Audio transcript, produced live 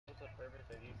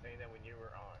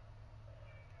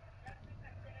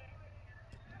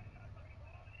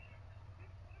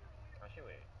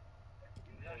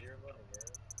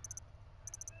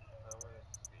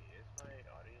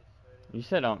You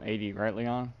said 80, right,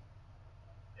 Leon?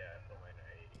 Yeah, I put mine at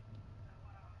 80.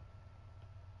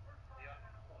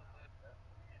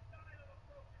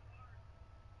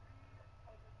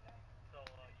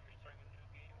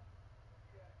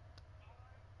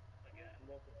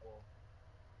 Multiple.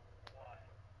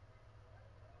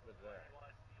 What's that?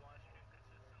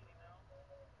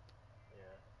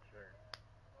 Yeah, sure.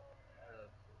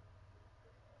 Let's see.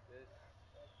 This.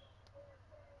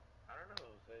 I don't know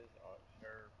who says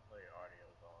share play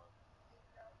audio's on.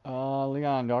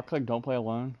 Leon, do I click don't play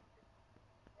alone?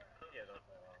 Yeah, don't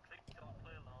play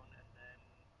along. And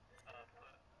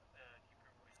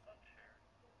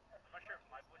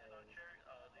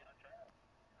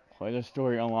Play the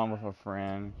story online with a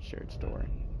friend. Shared story.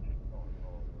 phone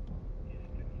call.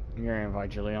 You're gonna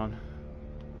invite you, Leon.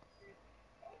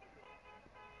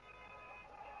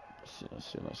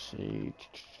 Let's see.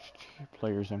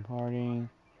 Players in party.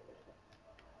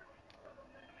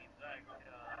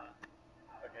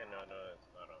 Okay, no, no, it's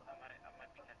not on.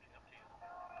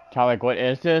 Tyler, what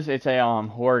is this? It's a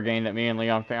horror game that me and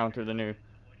Leon found through the new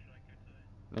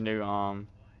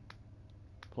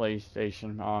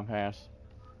PlayStation pass.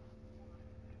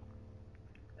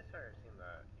 I swear I've seen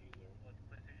that user.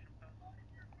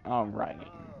 Alright. Oh,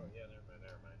 yeah, never mind,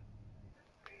 never mind.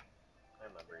 I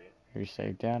remember you. Here's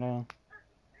save data. Is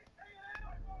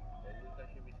this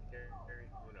actually be scary?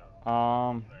 Who knows?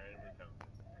 Um, Sorry, I didn't mean to count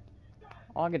this.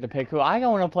 I'll get to pick who I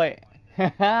don't want to play.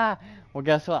 Well,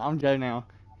 guess what? I'm Joe now.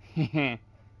 What the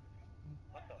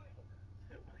fuck?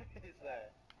 What is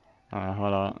that?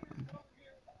 Hold on.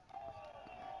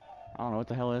 I don't know what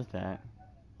the hell is that.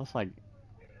 Looks like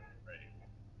Ready.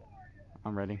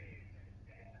 I'm ready.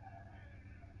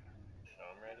 So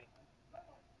I'm ready?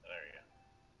 There we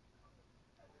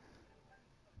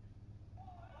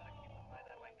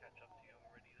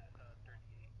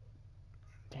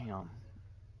go. Damn.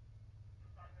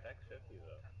 Text 50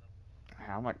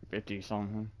 though. I'm like 50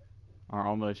 something. Or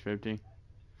almost 50. Alright, let's see.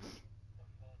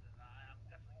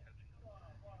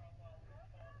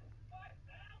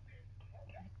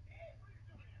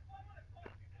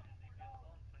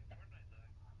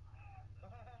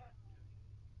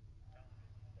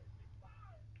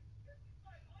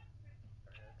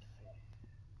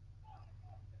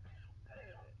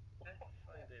 I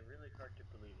find it really hard to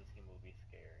believe this game will be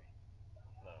scary.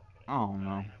 No, I'm kidding. I don't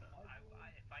know. Probably not.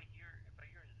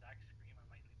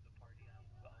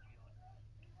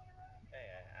 Hey,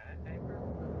 I work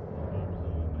from home,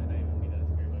 so it might not even be that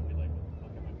scary. It might be like, what the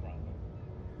fuck am I processing?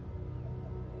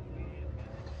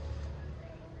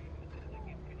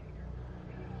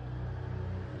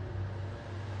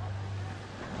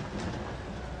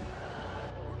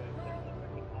 Oh, there's a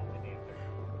freaking Akinator.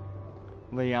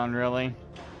 Leon, really?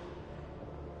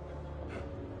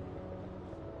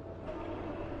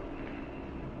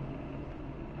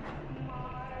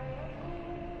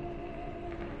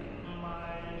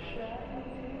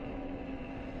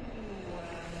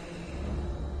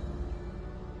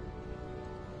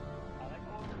 I like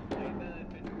how we're playing the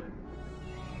adventure.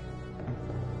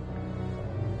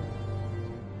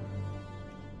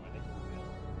 Why they just feel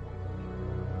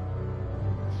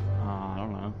I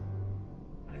don't know.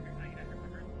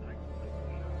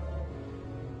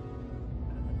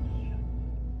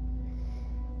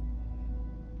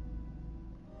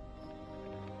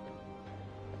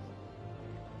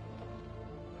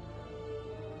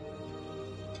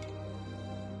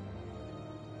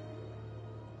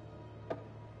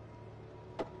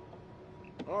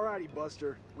 Alrighty,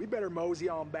 Buster. We better mosey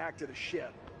on back to the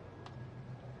ship.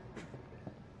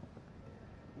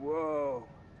 Whoa.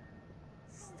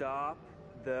 Stop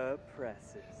the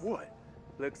presses. What?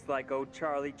 Looks like old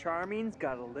Charlie Charming's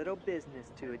got a little business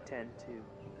to attend to.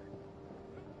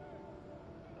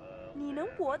 你能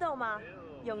搏斗吗，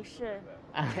勇士？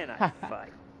 Can I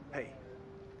fight? Hey,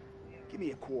 give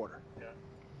me a quarter.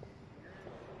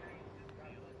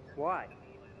 Why?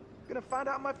 Gonna find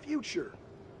out my future.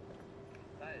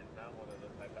 That is not one of the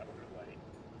type I would like.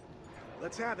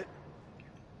 Let's have it.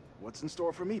 What's in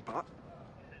store for me, Pop?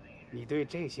 你对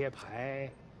这些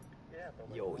牌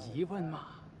有疑问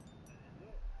吗？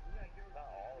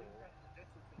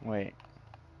 Wait.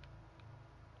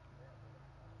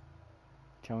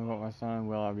 Tell me about my son.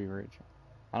 Will I be rich?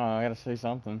 I don't know. I gotta say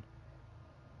something.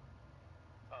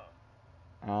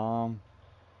 Oh,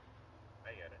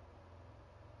 I get it.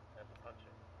 I have to punch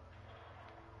him.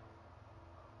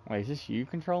 Wait, is this you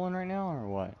controlling right now or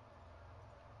what?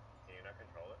 Can you not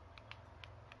control it?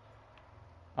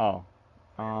 Oh.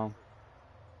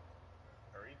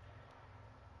 Hurry.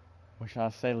 What should I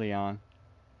say, Leon?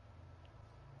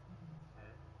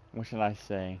 What should I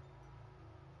say?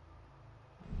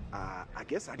 I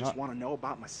guess I just want to know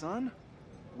about my son.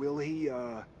 Will he,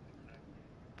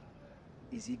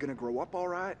 is he gonna grow up all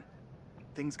right?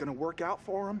 Things gonna work out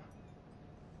for him?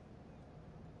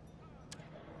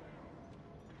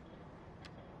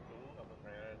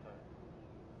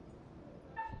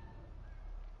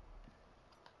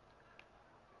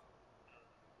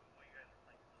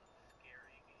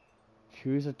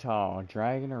 Choose a tall, a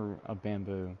dragon or a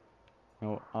bamboo.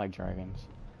 No, I like dragons.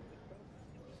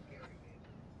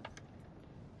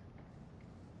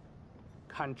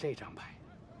 看这张牌，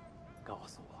告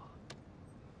诉我，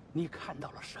你看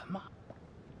到了什么？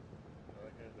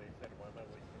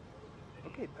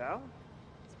 Okay, pal.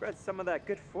 Spread some of that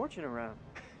good fortune around.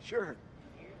 Sure.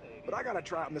 But I gotta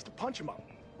try out Mr. Punch 'em up.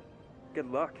 Good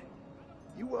luck.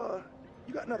 You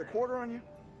got another quarter on you?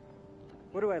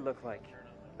 What do I look like?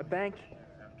 A bank?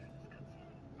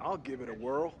 I'll give it a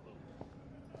whirl.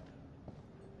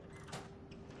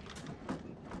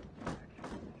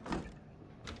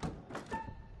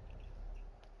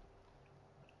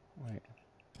 Wait.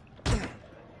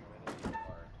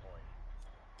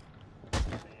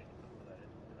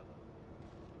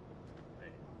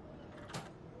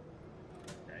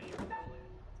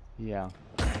 Yeah.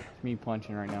 It's me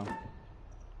punching right now.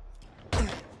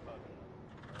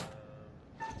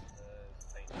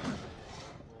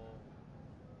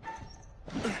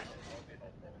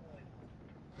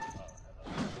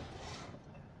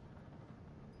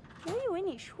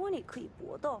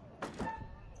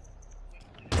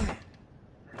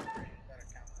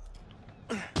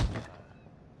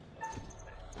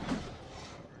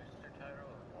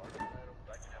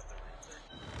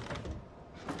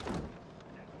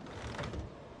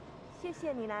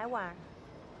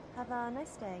 Have a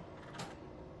nice day.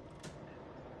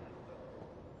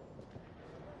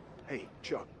 Hey,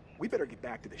 Chuck, we better get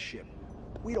back to the ship.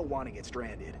 We don't want to get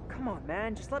stranded. Come on,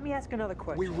 man. Just let me ask another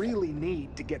question. We really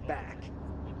need to get back.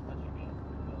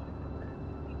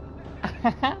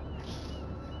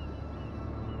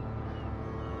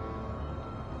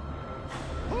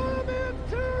 Pull 'em in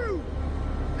two!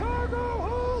 Cargo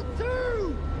hold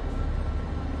two!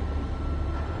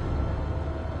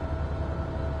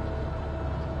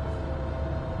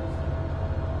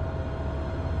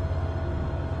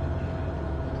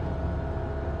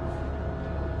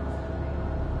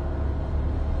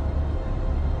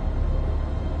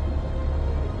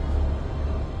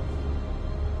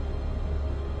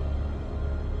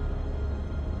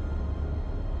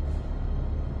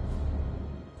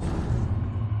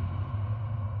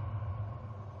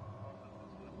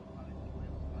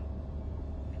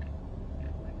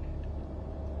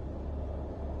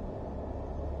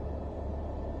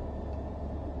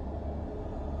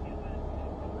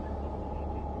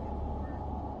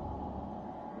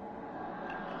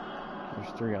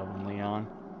 There's 3 of them, Leon.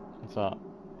 What's up?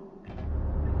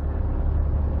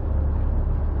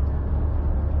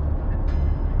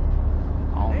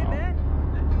 Oh, Hey, no. man.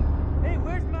 Hey,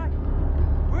 where's my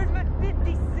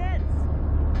 50 cents?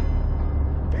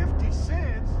 50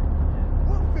 cents?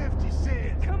 What 50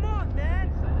 cents? Come on, man.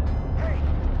 Hey,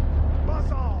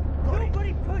 buzz off, buddy.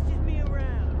 Nobody pushes me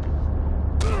around.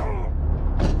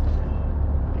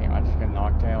 Damn, I just got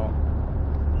knocked out.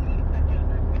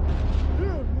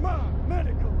 In my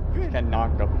medical opinion, Got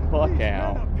knocked the fuck these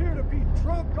out. men appear to be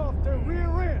drunk off their rear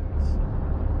ends.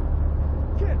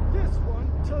 Get this one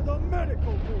to the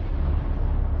medical ward.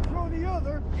 Throw the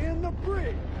other in the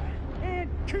brig. And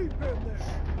keep him there.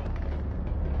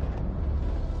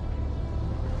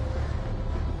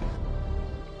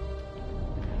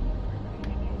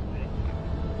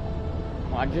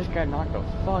 Well, I just got knocked the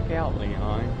fuck out,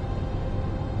 Leon.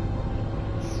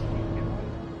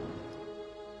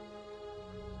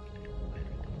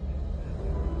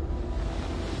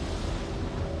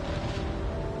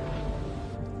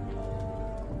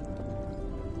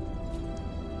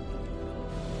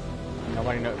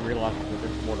 Nobody realizes that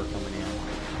there's water coming in.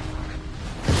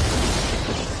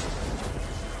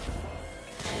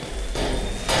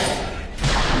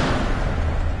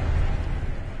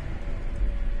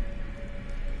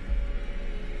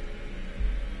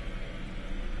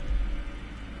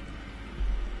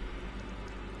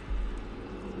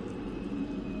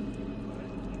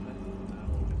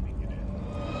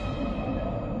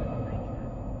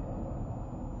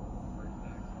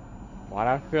 Why do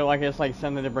I feel like it's like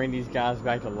something to bring these guys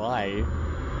back to life?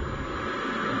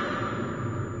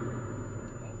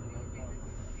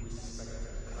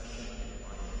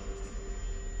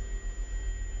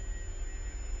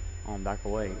 I'm back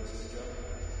away.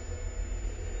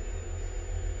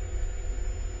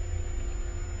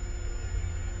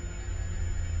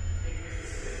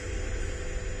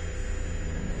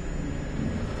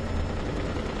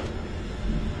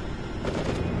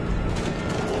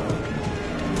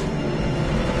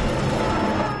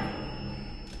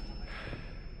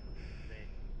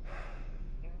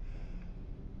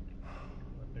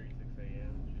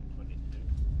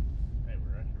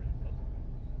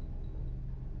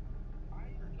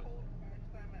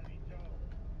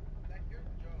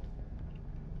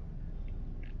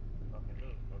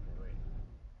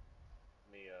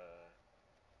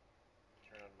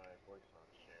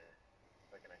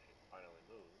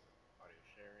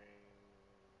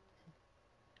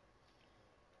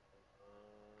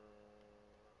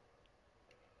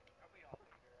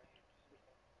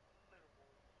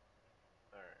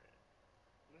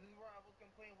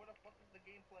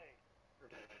 gameplay.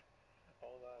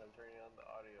 Hold on, I'm turning on the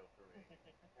audio for me.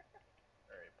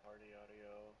 Alright, party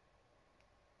audio.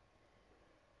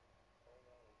 Hold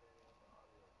on, I'm turning on the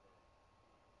audio for me.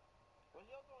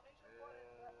 What's your donation for this,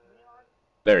 Leon?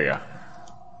 There you go.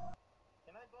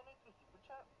 Can I donate through Super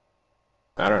Chat?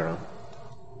 I don't know.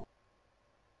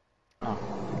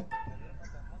 Oh. There's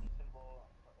like a money symbol.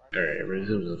 Alright,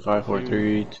 resume 5, 4,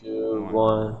 3, 2, 1.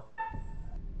 Alright,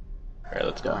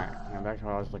 let's go. Alright, now back to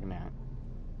what I was looking at.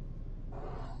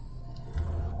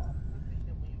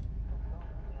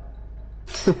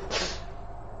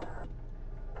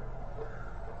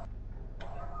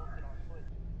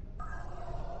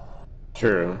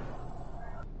 True.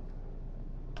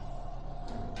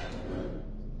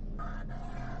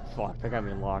 Fuck, that got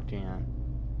me locked in.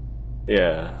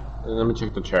 Yeah. Let me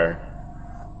check the chair.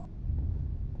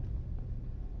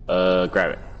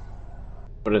 Grab it.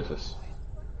 What is this?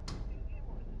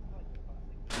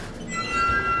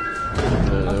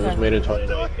 It was made in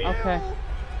 2019. Okay.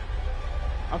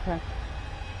 Okay.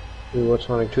 You watched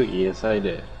Sonic 2? Yes, I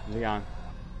did. Leon.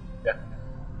 Yeah.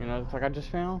 You know the fuck I just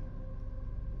found?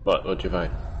 What? What'd you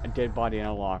find? A dead body in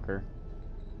a locker.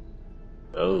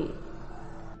 Oh.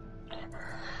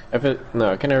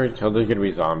 No, I can never tell they're gonna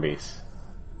be zombies.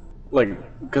 Like,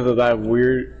 because of that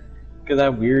weird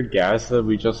gas that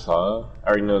we just saw, I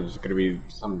already know there's gonna be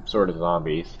some sort of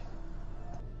zombies.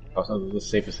 Also, the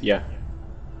safest, yeah.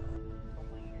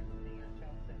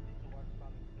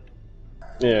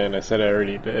 Yeah, and I said I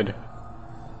already did.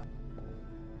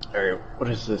 Alright, what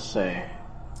does this say?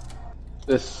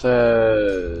 This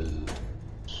says...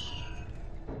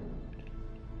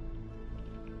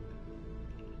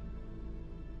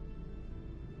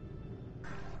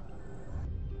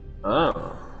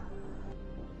 Oh.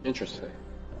 Interesting.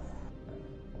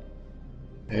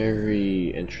 Very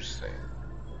interesting.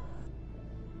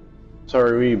 So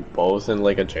are we both in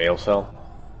like a jail cell?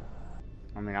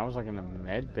 I mean, I was like in the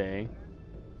med bay.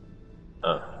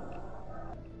 Oh.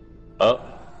 Oh.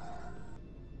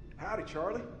 Howdy,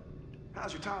 Charlie.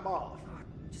 How's your time off?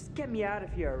 Just get me out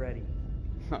of here already.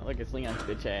 Not like it's Leon's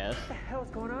bitch ass. What the hell's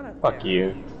going on up there? Fuck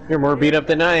you. You're more beat up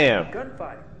than I am.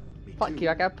 Gunfire. Me Fuck too. you,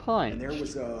 I got punched. And there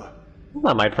was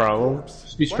Not my problem.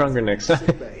 Just be stronger next time.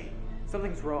 sick bay.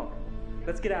 Something's wrong.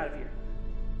 Let's get out of here.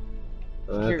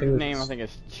 Your name, I think,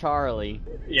 is Charlie.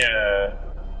 Yeah.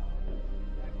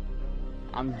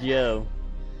 I'm Joe.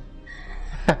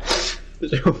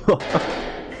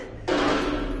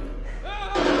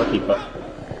 Lucky fuck.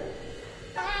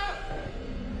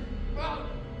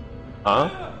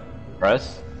 Huh?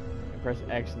 Press? Press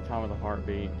X in time with a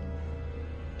heartbeat.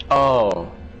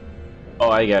 Oh. Oh,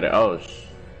 I get it. Oh,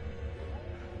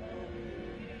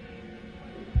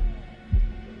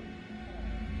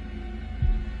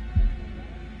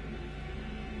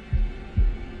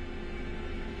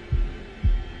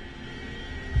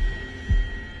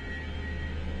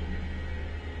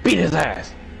 beat his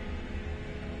ass!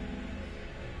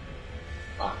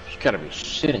 Oh, you gotta be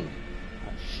shitting.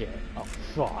 Oh shit. Oh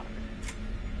fuck.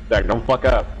 Zach, don't fuck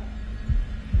up.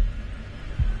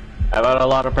 I've had a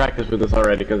lot of practice with this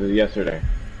already because of yesterday.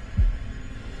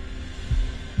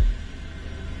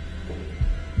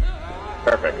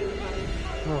 Perfect.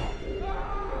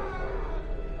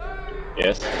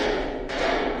 Yes?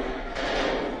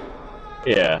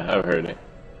 Yeah, I've heard it.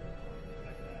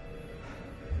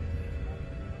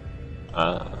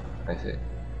 I see.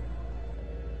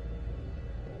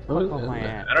 Fuck off my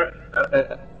ass.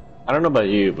 I don't know about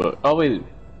you, but always.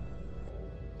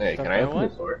 Hey, Stuff can I my open what?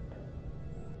 this door?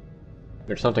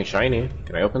 There's something shiny.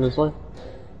 Can I open this door?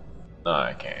 No,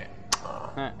 I can't.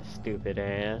 Oh. Stupid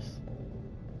ass.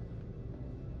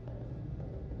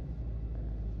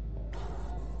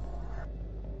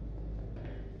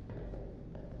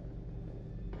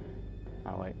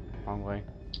 Oh wait, wrong way.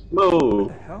 Move!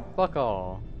 The hell? Fuck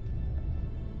all.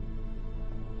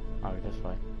 Oh, this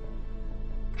way.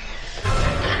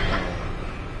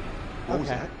 What was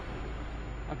Okay. that?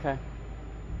 Okay.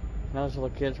 Now there's little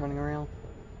kids running around.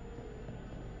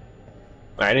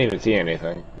 I didn't even see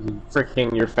anything.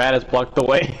 Freaking, your fat is blocked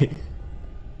away.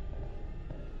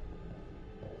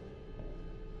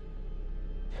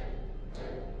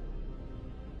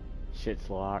 Shit's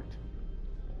locked.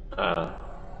 Uh.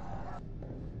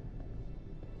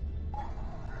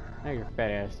 Now your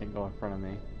fat ass didn't go in front of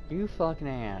me. You fucking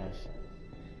ass.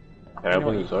 Can I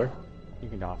open this door? You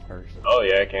can die first. Oh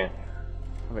yeah, I can.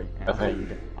 Wait,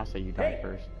 Okay. I'll say you die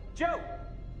first. Joe!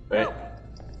 Wait. No!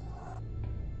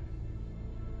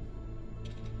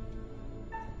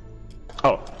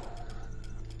 Oh.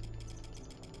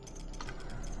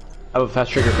 I have a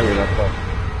fast trigger finger, that's all.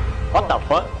 What the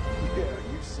fuck? Yeah,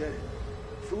 you said it.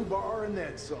 foobar and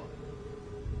then some.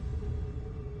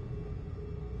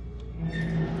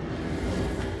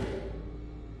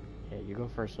 Yeah, you go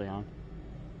first, Leon.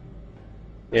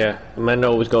 Yeah, the men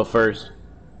always go first.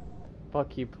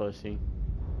 Fuck you, pussy.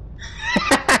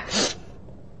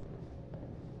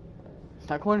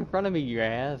 Stop going in front of me, you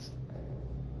ass.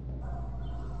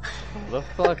 The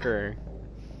fucker.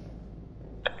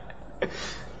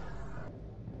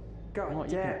 God Well,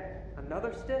 you damn,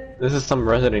 another stiff? This is some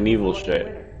Resident Evil Lucky shit.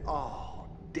 winner. Oh,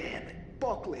 damn it,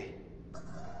 Buckley.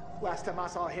 Last time I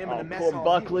saw him in Oh, the mess poor hall,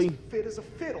 Buckley. he was fit as a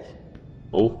fiddle.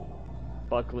 Oh.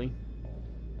 Buckley.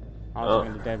 I was Oh.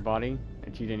 looking at the dead body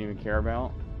that you didn't even care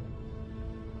about.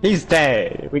 He's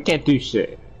dead. We can't do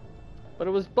shit. But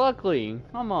it was Buckley.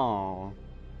 Come on.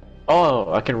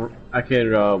 Oh, I can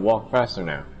walk faster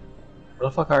now. Where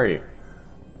the fuck are you?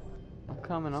 I'm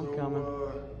coming, I'm So, coming.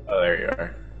 Oh, there you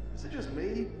are. Is it just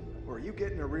me, or are you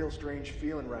getting a real strange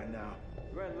feeling right now?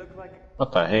 Do I look like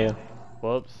What the hell?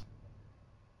 Whoops.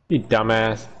 You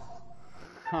dumbass.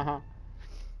 a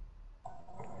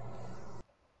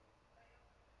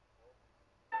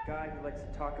guy who likes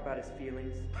to talk about his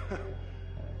feelings?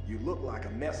 You look like a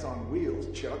mess on wheels,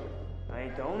 Chuck. I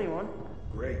ain't the only one.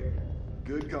 Great.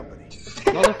 Good company.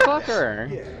 Motherfucker!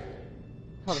 Yeah.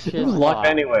 How the shit Who's locked fly?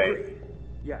 anyway?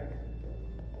 Yuck.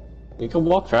 You can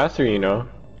walk faster, you know.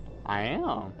 I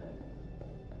am.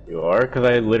 You are? Because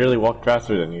I literally walked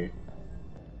faster than you.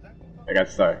 I got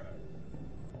stuck.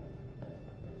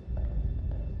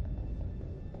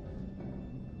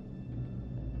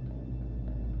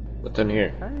 What's in here?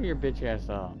 Hurry your bitch ass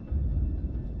up.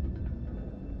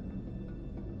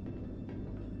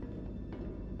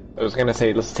 I was gonna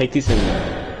say, let's take these and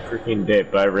freaking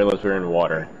dip, but I realized we were in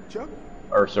water. Chuck,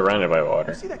 Or surrounded by you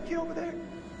water. see that kid over there?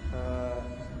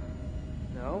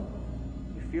 No?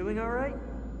 You feeling alright?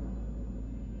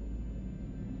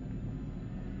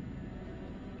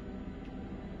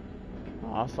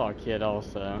 Oh, I saw a kid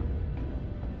also.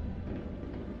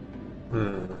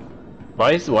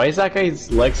 Why is that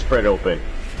guy's leg spread open?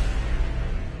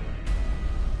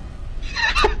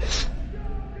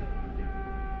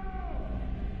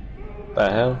 The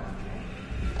hell?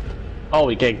 Oh,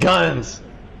 we get guns!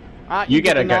 Ah, You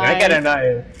get a gun, I get a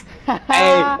knife!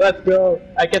 Hey, let's go!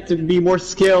 I get to be more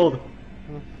skilled!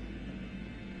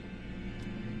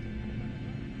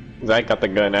 I got the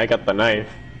gun, I got the knife.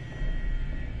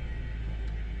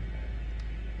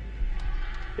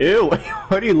 Ew,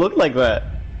 why do you look like that?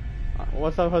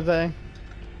 What's up, Jose?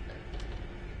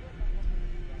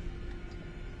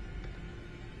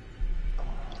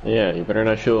 Yeah, you better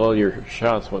not shoot all your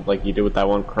shots with like you did with that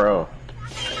one crow.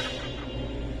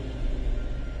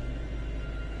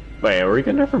 Wait, are we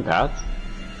going different paths?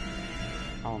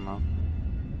 I don't know.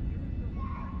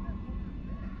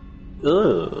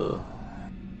 Ugh.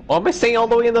 Why am I staying all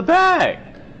the way in the back?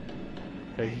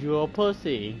 Cause you a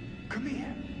pussy. Come here.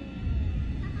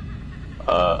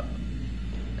 I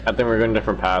think we're going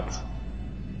different paths.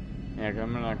 Yeah, 'cause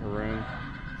I'm in like a room.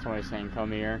 Somebody's saying,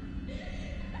 come here.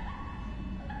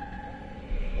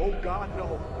 Oh God,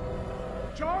 no.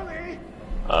 Charlie!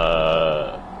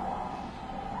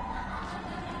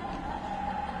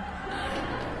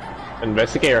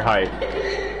 Investigate or hide?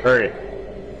 Hurry.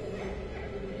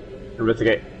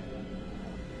 Investigate.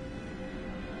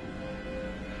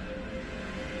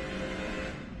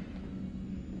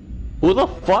 Who the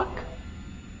fuck?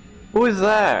 Who is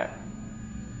that?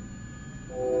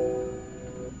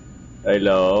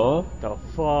 Hello? The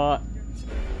fuck?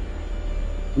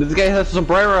 This guy has a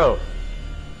sombrero!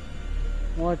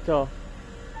 What the?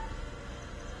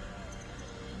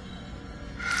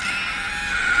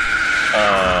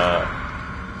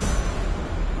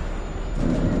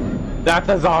 That's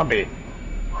a zombie!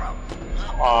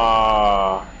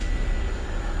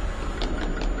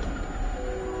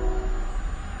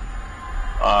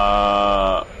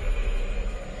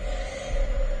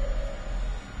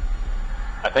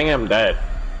 I think I'm dead.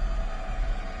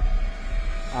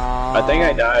 I think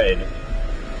I died.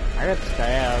 I got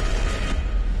stabbed.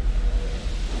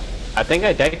 I think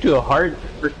I died to a heart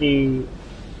freaking...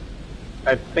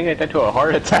 I think I died to a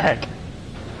heart attack.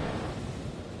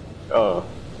 Oh.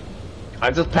 I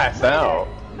just passed out.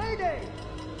 Mayday!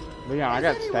 Leon, I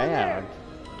got stabbed.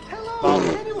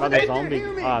 Hello? By the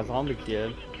zombie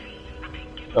kid.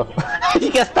 Oh.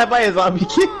 You got stabbed by a zombie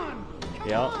kid?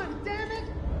 Yep. Damn it!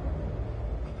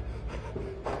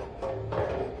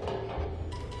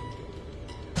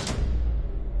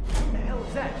 What the hell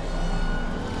is that?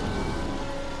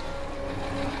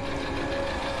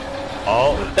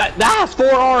 Oh, that has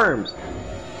 4 arms!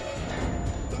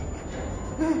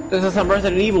 This is some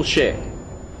Resident Evil shit.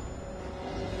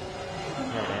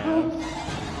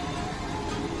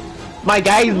 My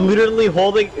guy's literally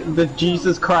holding the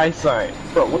Jesus Christ sign.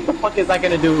 Bro, what the fuck is that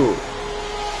gonna do?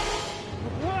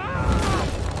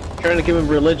 Trying to give him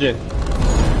religion.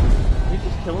 Did he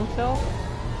just kill himself?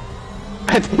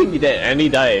 I think he did, and he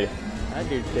died. That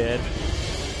dude's dead.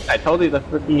 I told you the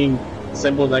freaking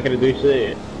symbol's not gonna do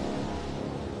shit.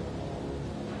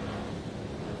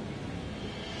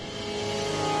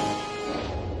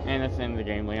 And that's the end of the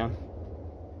game, Leon.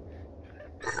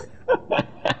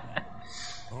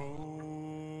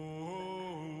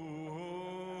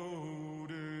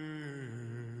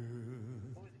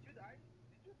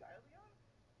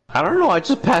 I don't know, I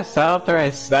just passed out after I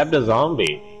stabbed a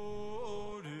zombie.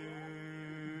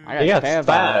 I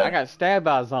got stabbed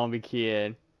by a zombie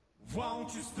kid. I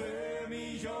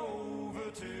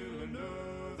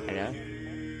know.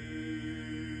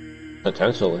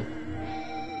 Potentially.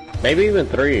 Maybe even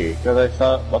 3, because I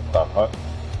thought, what the fuck?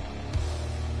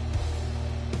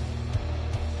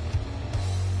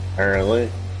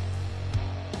 Apparently.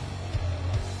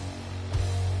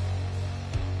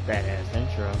 Badass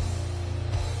intro.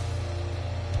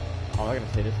 All I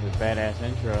gotta say, this is a badass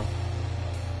intro.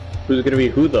 Who's gonna be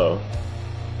who though?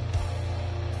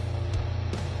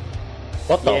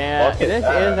 What the fuck is this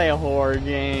that? is a horror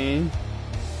game.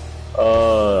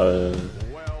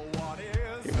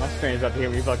 Dude, my screen's about to hear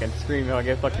me fucking screaming. I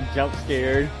get fucking jump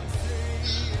scared.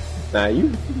 Nah,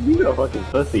 you a fucking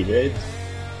pussy, dude.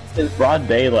 It's broad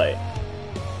daylight.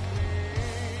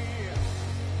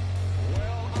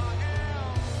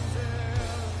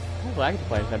 Oh, I can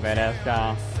play as that badass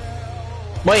guy.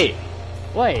 Wait,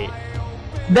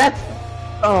 That's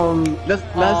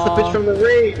that's the bitch from the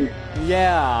ring.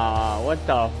 yeah. What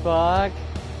the fuck?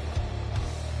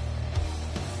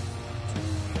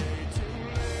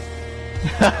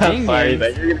 I'm sorry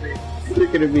that you're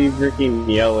gonna be freaking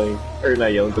yelling, or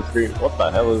not yelling, but screaming. What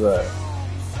the hell is that?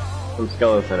 Some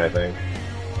skeleton, I think.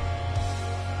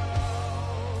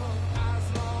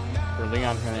 Where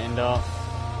Leon's gonna end up.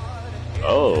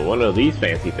 Oh, one of these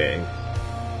fancy things.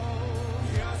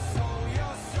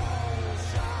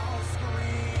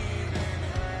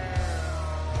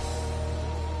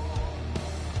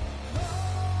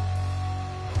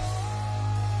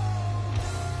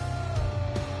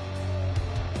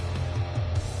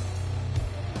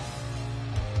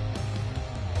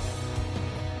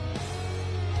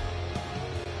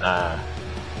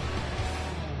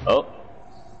 Oh.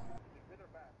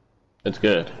 It's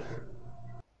good.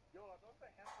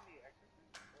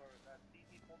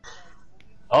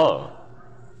 Oh.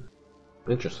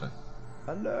 Interesting.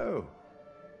 Hello.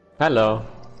 Hello.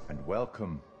 And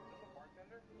welcome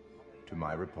to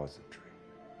my repository.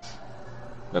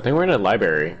 I think we're in a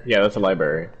library. Yeah, that's a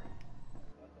library.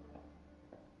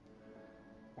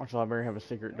 Watch the library have a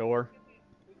secret door.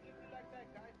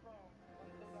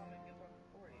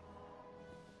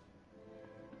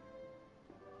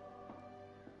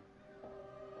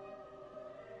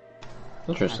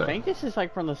 Interesting. I think this is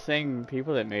like from the same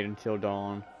people that made Until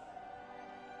Dawn.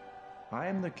 I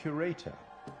am the curator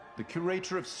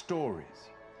of stories.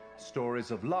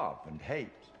 Stories of love and hate,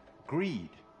 greed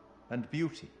and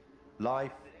beauty,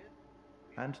 life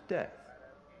and death.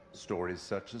 Stories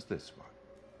such as this one.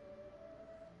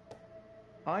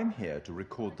 I'm here to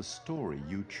record the story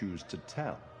you choose to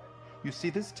tell. You see,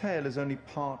 this tale is only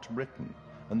part written,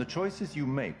 and the choices you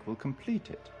make will complete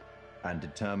it, and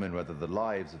determine whether the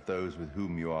lives of those with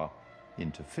whom you are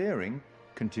interfering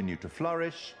continue to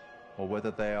flourish, or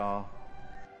whether they are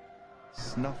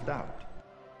snuffed out.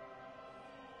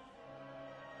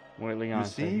 What Leon You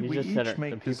said. see, He we just said each the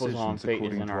make people's on decisions fate is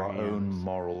according in to our our own hands.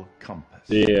 moral compass.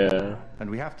 Yeah. And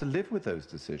we have to live with those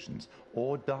decisions,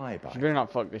 or die by You them. better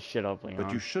not fuck this shit up, Leon.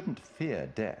 But you shouldn't fear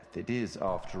death. It is,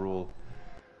 after all,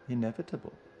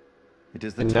 inevitable. It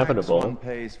is the tax one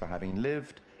pays for having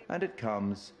lived, and it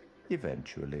comes,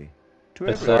 eventually, to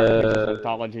everyone.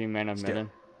 Anthology,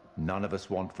 Medan. None of us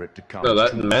want for it to come. No,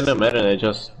 that Medan is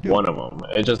just one of them.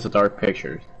 It's just the dark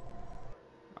pictures.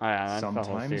 Oh, yeah, that's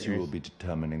Sometimes you will be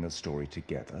determining a story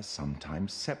together,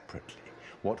 sometimes separately.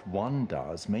 What one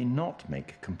does may not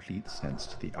make complete sense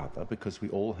to the other because we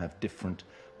all have different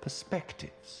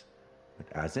perspectives. But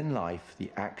as in life,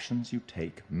 the actions you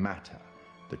take matter.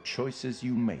 The choices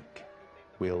you make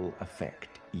will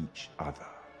affect each other.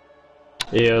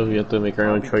 Yeah, we have to make our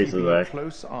own choices,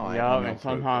 Close eye yeah, on your and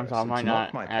sometimes I progress. might It's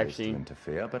not my place actually to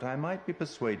interfere, but I might be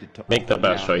persuaded to make the offer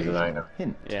best you choices a I know.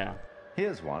 hint. Yeah.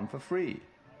 Here's one for free.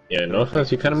 Yeah, no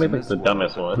offense, you kind of made like the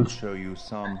dumbest ones. Show you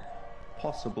some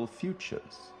possible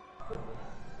futures.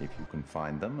 If you can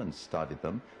find them and study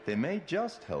them, they may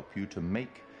just help you to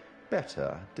make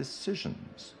better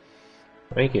decisions.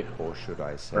 Thank you. Or should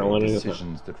I say, For letting us know.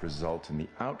 decisions that result in the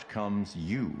outcomes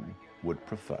you would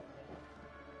prefer.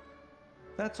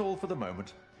 That's all for the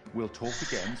moment. We'll talk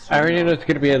again soon. I already know it's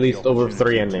going to be at Have the least over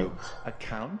 3 opportunity to endings.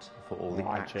 account for all the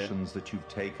Watch it. actions that you've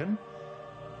taken,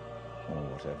 or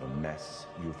whatever mess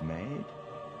you've made.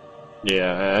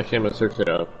 Yeah, actually I'm going to search it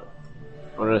up.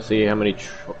 I want to see how many,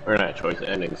 or not choice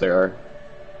endings there are.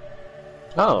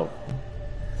 Oh.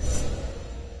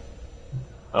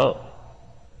 Oh.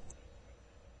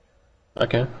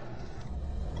 Okay.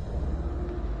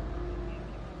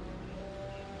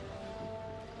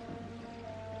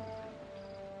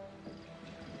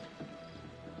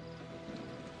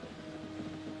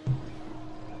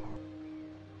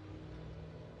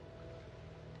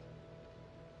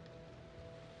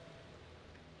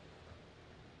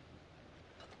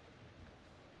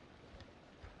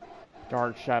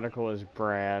 Dark Shadical is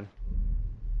Brad.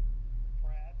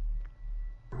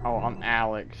 Oh, I'm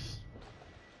Alex.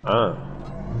 Ah.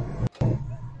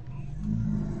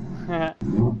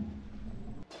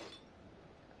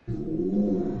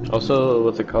 Also,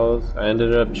 what's it called? I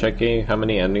ended up checking how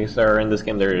many endings there are in this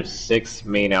game. There are 6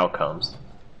 main outcomes.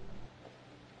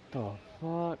 The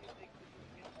fuck?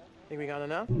 Think we got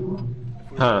enough? If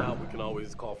we Huh. run out, we can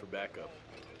always call for backup.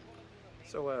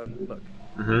 So, look,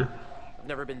 Mm-hmm. I've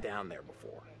never been down there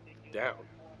before. Down.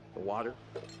 The water?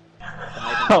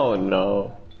 Oh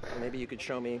no. Maybe you could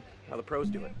show me how the pros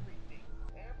do it.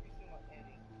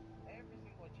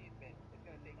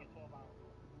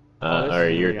 Oh, this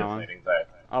Alright, is you're Leon. deciding that.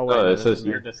 Oh, wait, Oh, no, it this says is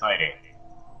you're me. deciding.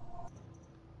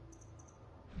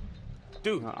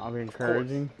 Dude, I'll be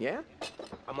encouraging. Yeah?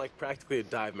 I'm like practically a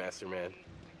dive master, man.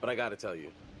 But I gotta tell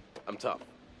you, I'm tough.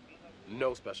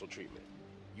 No special treatment.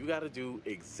 You gotta do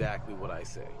exactly what I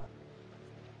say.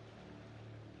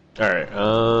 Alright,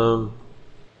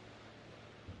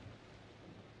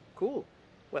 Cool.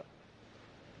 Well,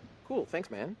 cool. Thanks,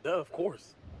 man. Yeah, of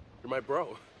course. You're my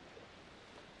bro.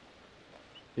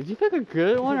 Did you pick a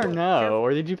good one or no?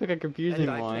 Or did you pick a confusing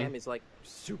That dive one? cam is like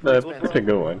super that's expensive. a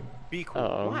good one. Be cool.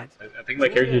 Uh-oh. What? I think my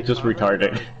Julia character's and just Conrad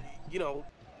retarded. are, you know,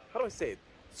 how do I say it?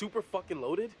 Super fucking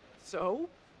loaded? So?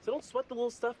 So don't sweat the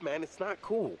little stuff, man. It's not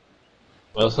cool.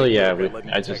 Also, yeah, Let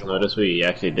me I tag just along. noticed we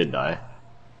actually did die.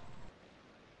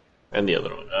 And the other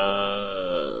one.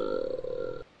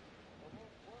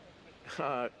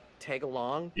 Tag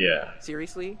along? Yeah.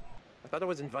 Seriously? I thought I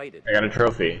was invited. I got a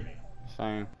trophy.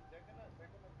 Same.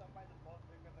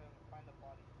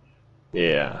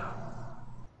 Yeah.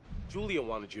 Julia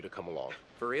wanted you to come along.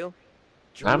 For real?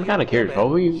 I'm Julia? kind of curious. man.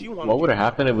 What She wanted what would you have to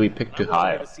happened if we picked too I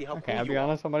wanted her high? to see how Okay, cool I'll be you are,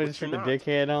 honest, somebody but just took you're the not.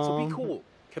 dickhead So be cool.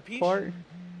 Capiche? part.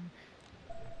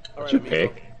 Alright, What'd you amigo.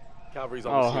 pick? Calvary's Oh,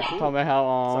 almost talking here. about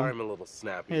how Sorry, I'm a little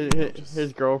snappy. his, you know, his, just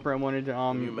his girlfriend wanted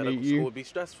to new medical meet school you. would be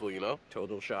stressful, you know?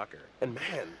 Total shocker. And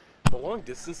man, the long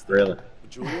distance thing Really? with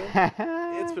Julia,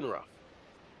 it's been rough.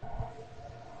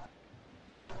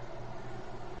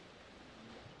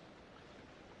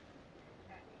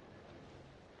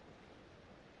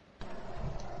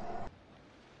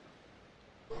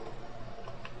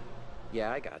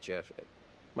 Yeah, I gotcha. It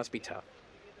must be tough.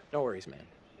 No worries, man.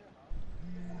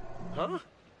 Huh?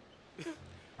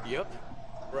 Yep.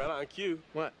 Right on cue.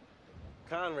 What?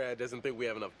 Conrad doesn't think we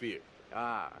have enough beer.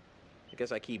 Ah, I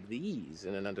guess I keep these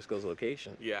in an undisclosed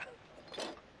location. Yeah.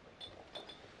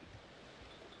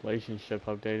 Relationship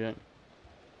updated.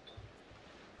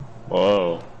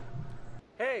 Whoa.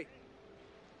 Hey.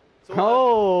 So,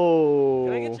 Oh.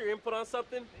 can I get your input on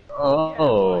something?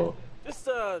 Oh. Just,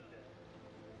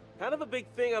 kind of a big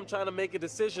thing I'm trying to make a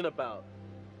decision about.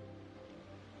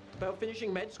 About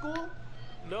finishing med school?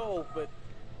 No, but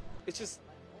it's just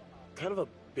kind of a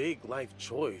big life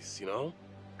choice, you know?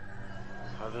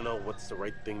 I don't know what's the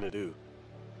right thing to do.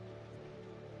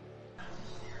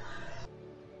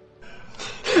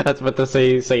 That's what to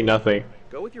say nothing.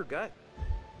 Go with your gut.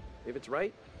 If it's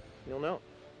right, you'll know.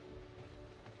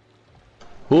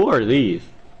 Who are these?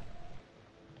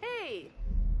 Hey!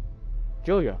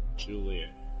 Julia.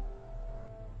 Julia.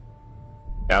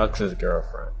 Alex's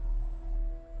girlfriend.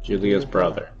 Julia's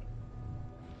brother.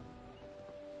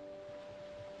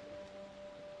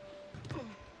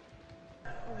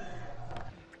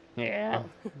 Yeah.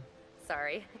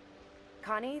 Sorry.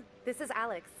 Connie, this is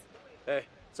Alex. Hey,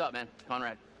 what's up, man?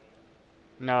 Conrad.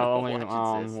 No, only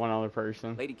Watch it, sis. one other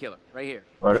person. Lady killer, right here.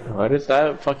 What is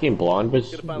that fucking blonde bitch?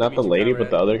 Gonna finally Not the meet you, lady, but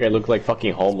Conrad. the other guy looked like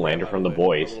fucking Homelander By from The way, my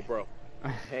Boys. little bro.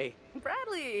 Hey.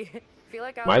 Bradley! Feel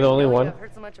like I Am I the only one? I've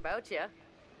heard so much about you.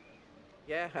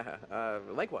 Yeah,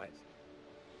 likewise.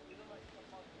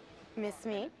 Miss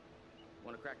me?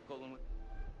 Want to crack a cold one with?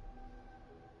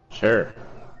 Sure.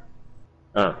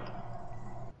 Huh.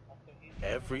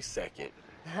 every second.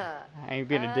 I ain't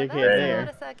being a That's dickhead a lot there.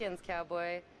 of seconds,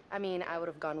 cowboy. I mean, I would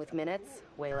have gone with minutes.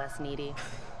 Way less needy.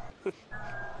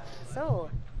 So,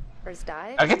 first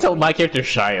dive? I can tell my character's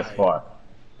shy as fuck.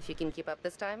 If you can keep up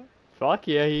this time? Fuck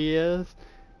yeah, he is.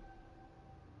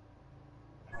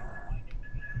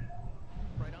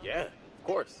 Yeah, of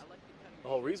course. The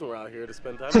whole reason we're out here to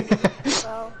spend time together.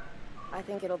 Well, I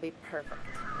think it'll be perfect.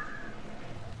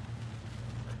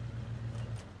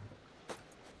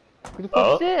 Who the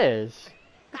fuck's this?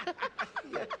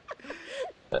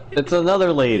 It's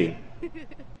another lady.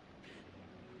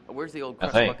 Where's the old I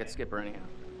crust think. bucket skipper anyhow?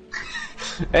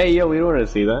 Hey, yo, we don't want to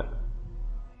see that.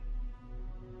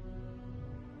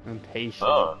 Impatient.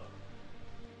 Oh.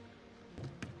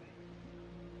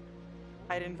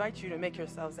 I'd invite you to make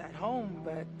yourselves at home,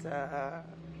 but,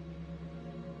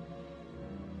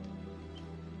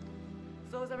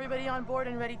 So is everybody on board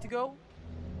and ready to go?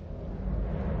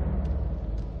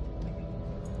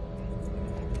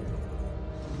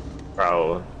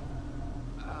 Bro.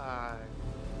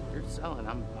 You're selling,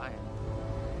 I'm buying.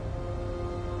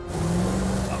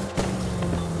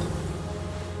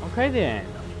 Okay then.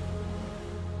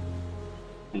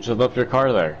 You just left your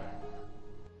car there.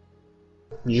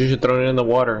 You should throw it in the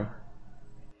water.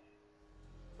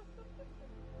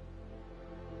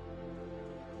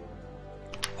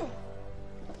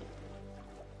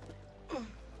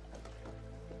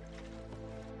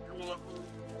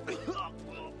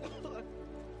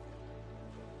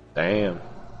 Damn.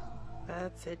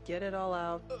 That's it, get it all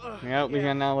out. Yep, we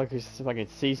got now look fucking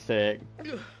seasick.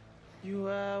 You,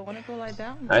 wanna go lie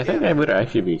down? I think I would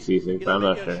actually be seasick, but I'm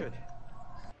not sure.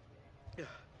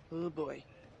 Oh boy.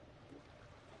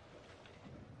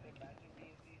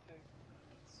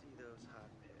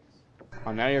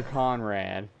 Oh, now you're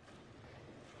Conrad.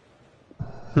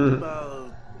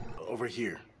 Over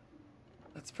here.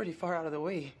 That's pretty far out of the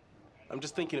way. I'm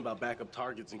just thinking about backup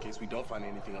targets in case we don't find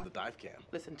anything on the dive cam.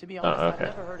 Listen, to be honest, okay.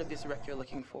 I've never heard of this wreck you're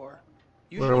looking for.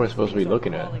 What am I supposed to be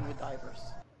looking at? With divers.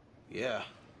 Yeah.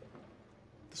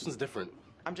 This one's different.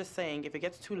 I'm just saying, if it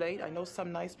gets too late, I know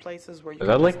some nice places where you Is can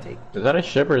that like, just take is that a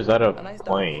ship or is that a nice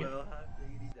plane? Look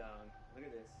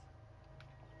at this.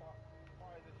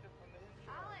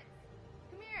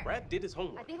 Brad did his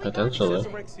homework. Potentially. If the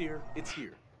wreck's here, it's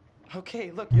here.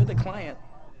 Okay, look, you're the client.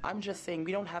 I'm just saying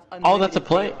we don't have Oh, that's a unlimited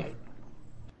plane. daylight.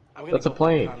 That's a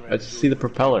plane. I just see the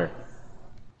propeller.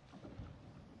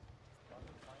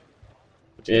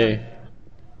 Yeah.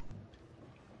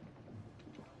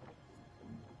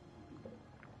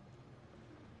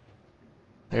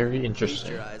 Very Feast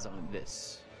interesting. your eyes on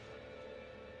this.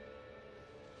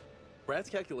 Brad's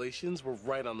calculations were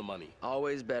right on the money.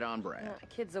 Always bet on Brad.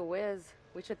 Kid's a whiz.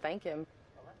 We should thank him.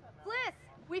 Bliss,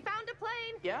 we found a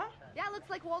plane. Yeah? Yeah, looks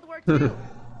like World War II.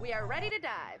 We are ready to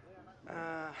dive.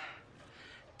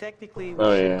 Technically, we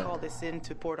Oh, should yeah. call this in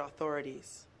to port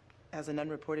authorities as an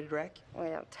unreported wreck.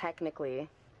 Well, technically.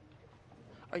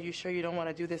 Are you sure you don't want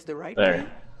to do this the right There. way?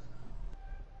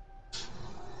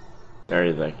 There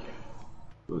you go.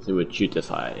 Let's see what you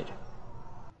decide.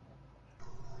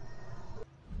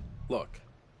 Look,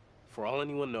 for all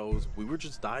anyone knows, we were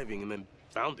just diving and then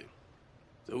found it.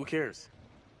 So who cares?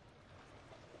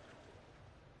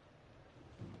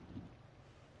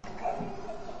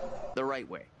 The right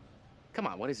way. Come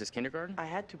on, what is this, kindergarten? I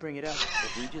had to bring it up.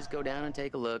 If we just go down and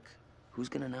take a look, who's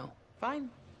gonna know? Fine.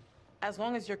 As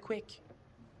long as you're quick.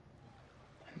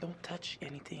 And don't touch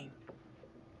anything.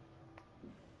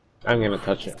 I'm gonna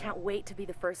touch Just it. can't wait to be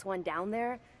the first one down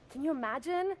there. Can you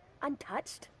imagine?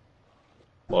 Untouched?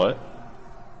 What?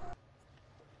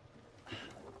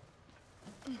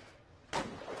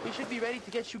 We should be ready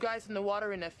to get you guys in the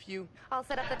water in a few. I'll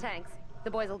set up the tanks. The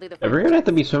boys will do the If we're gonna have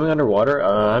to be swimming underwater,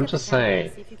 I'm just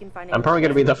saying. I'm probably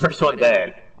gonna be the first one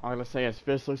dead. I'm gonna say his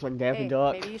fist looks like Daffy Hey,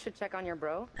 Duck. maybe you should check on your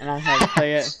bro. And I had to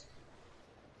say it.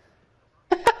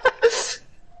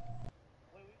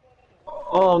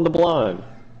 Oh, I'm the blonde.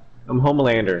 I'm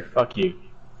Homelander. Fuck you.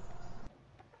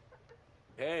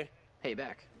 Hey. Hey,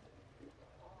 back.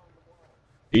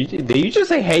 Did you just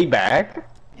say hey back?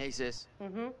 Hey, sis.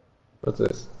 Mm-hmm. What's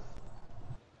this?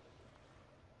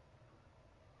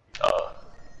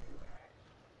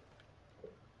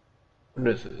 What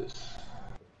is this?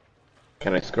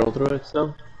 Can I scroll through it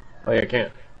still? Oh yeah, I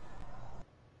can.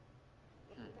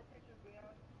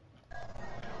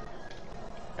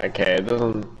 Okay, it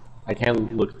doesn't. I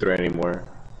can't look through anymore.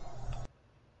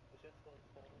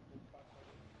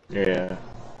 Yeah.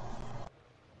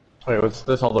 Wait, what's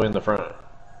this all the way in the front?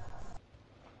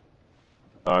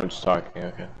 Oh, I'm just talking.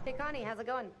 Okay. Hey, Connie, how's it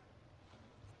going?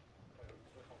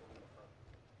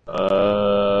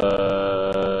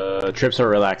 Trips are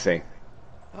relaxing.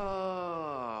 Oh,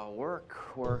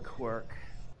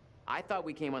 I thought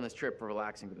we came on this trip for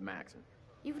relaxing with the Maxon.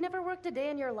 You've never worked a day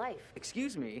in your life.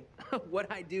 Excuse me?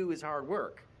 What I do is hard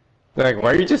work. Like,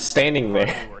 why are you just standing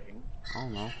there? I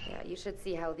don't know. Yeah, you should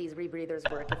see how these rebreathers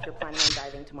work if you're planning on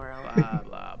diving tomorrow. Blah,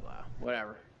 blah, blah.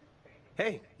 Whatever.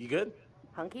 Hey, you good?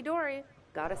 Hunky dory.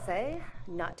 Gotta say,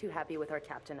 not too happy with our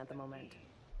captain at the moment.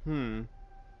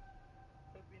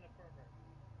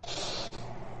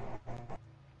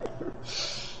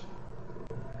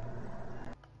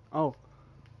 Oh.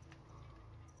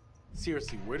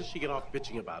 Seriously, where does she get off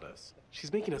bitching about us?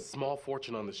 She's making a small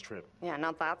fortune on this trip. Yeah,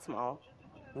 not that small.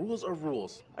 Rules are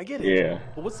rules. I get it. Yeah.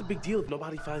 But what's the big deal if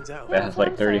nobody finds out? That has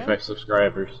like 35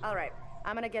 subscribers. All right,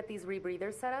 I'm gonna get these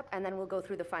rebreathers set up, and then we'll go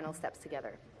through the final steps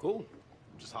together. Cool.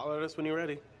 Just holler at us when you're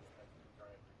ready.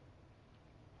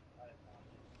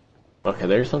 Okay,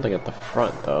 there's something at the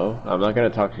front though. I'm not gonna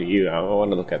talk to you. I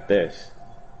want to look at this.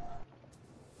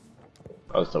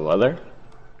 Oh, it's the weather?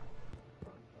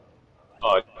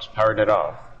 Oh, I just powered it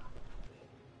off.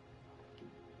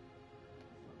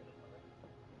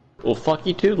 Well, fuck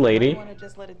you too, lady. I want to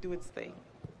just let it do its thing.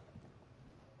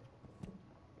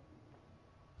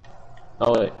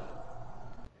 Oh, wait.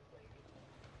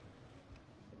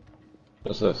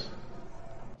 What's this?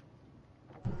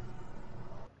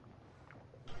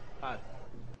 Hi.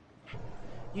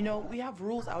 You know, we have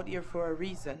rules out here for a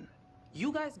reason.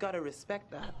 You guys gotta respect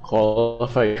that.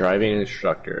 Qualified driving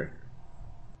instructor.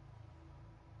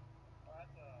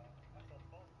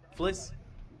 Fliss,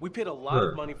 we paid a lot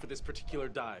of money for this particular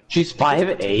dive. She's This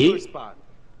particular 5'8"? Every spot.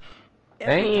 time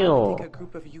we Damn. take a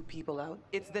group of you people out,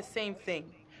 it's the same thing.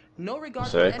 No regard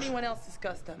for Six. anyone else's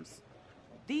customs.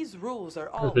 These rules are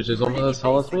all Which is almost pretty as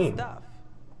tall as basic me. stuff.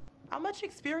 How much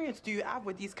experience do you have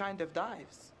with these kind of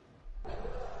dives?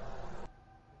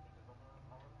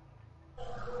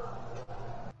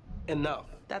 Enough.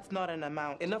 That's not an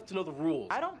amount. Enough to know the rules.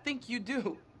 I don't think you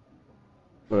do.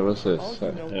 Wait, what's this? All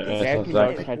you know is That's Jackie's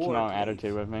like- like catching on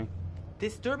attitude with me.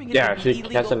 Disturbing it Yeah, would be she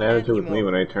illegal cast an and attitude with me immoral.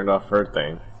 when I turned off her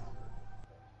thing.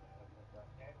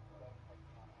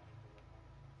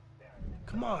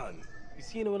 Come on. You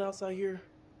see anyone else out here?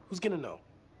 Who's gonna know?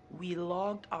 We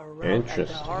logged our route at the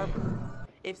Interesting. harbor.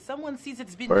 If someone sees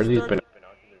it's been Where are these disturbed,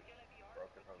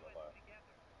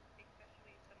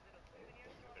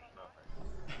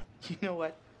 you know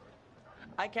what?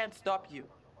 I can't stop you.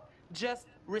 Just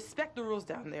respect the rules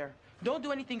down there. Don't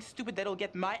do anything stupid that'll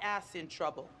get my ass in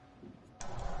trouble.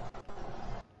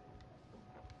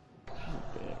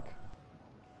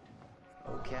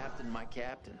 Oh, Captain, my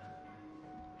Captain.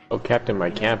 Oh, Captain, my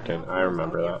You know, Captain. we I have rules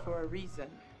remember out here that. for a reason.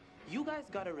 You guys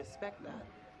gotta respect that.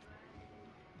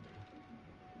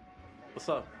 What's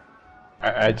up?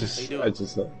 I just How you doing?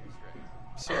 said.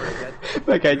 Sorry, that...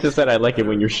 Like I just said, I like it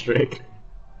when you're strict.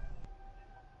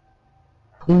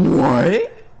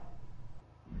 What?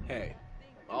 Hey,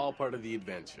 all part of the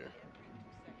adventure.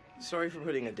 Sorry for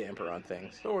putting a damper on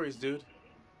things. No worries, dude.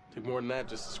 Took more than that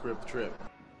just to screw up the trip.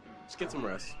 Just get some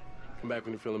rest. Come back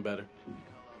when you're feeling better.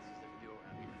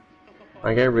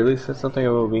 My guy really said something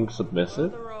about being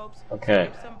submissive?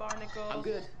 Okay. I'm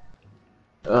good.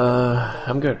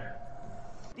 I'm good.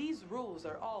 These rules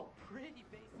are all pretty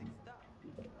basic stuff.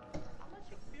 How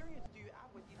much experience do you have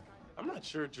with these kinds of... I'm not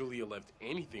sure Julia left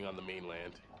anything on the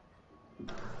mainland.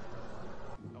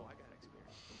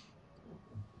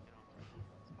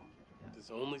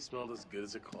 This only smelled as good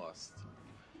as it cost.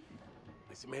 At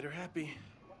least it made her happy.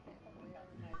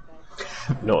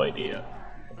 No idea.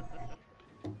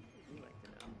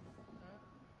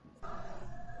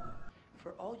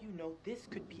 For all you know, this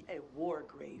could be a war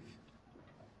grave.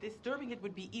 Disturbing it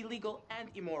would be illegal and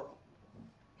immoral.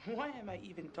 Why am I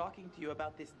even talking to you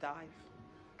about this dive?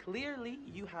 Clearly,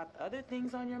 you have other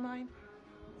things on your mind.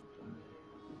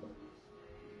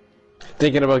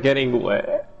 Thinking about getting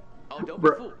wet. Oh, don't be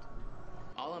fooled.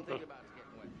 All I'm thinking about is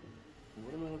getting wet.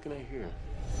 What am I looking at here?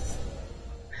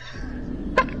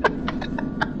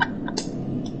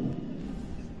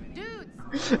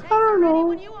 Dudes, I don't know.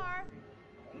 when you are.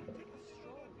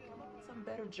 Some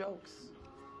better jokes.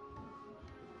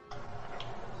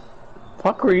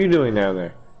 Fuck were you doing down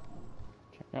there?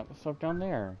 Check out the stuff down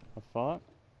there. The fuck?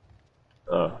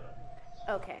 Oh.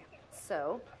 Okay,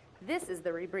 so this is the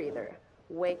rebreather.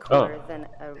 Way cooler Oh. than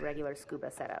a regular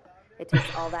scuba setup. It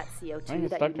takes all that I CO2 ain't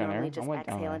that stuck you down there. normally I just went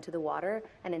down exhale there. into the water,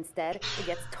 and instead it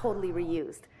gets totally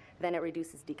reused. Then it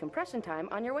reduces decompression time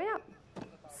on your way up.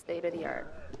 State of the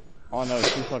art. Oh no,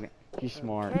 she's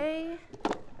smart. Okay,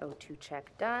 O2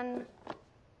 check done.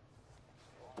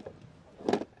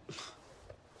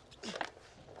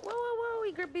 Whoa,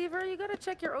 Eager Beaver, you gotta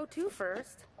check your O2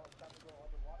 first.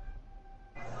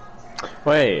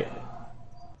 Wait.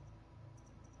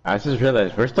 I just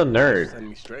realized, where's the nerd? Send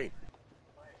me straight.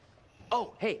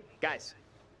 Oh, hey, guys.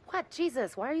 What?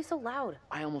 Jesus, why are you so loud?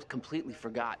 I almost completely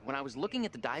forgot. When I was looking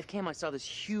at the dive cam, I saw this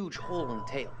huge hole in the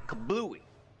tail. Kablooey.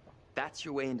 That's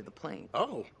your way into the plane.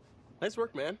 Oh, nice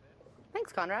work, man.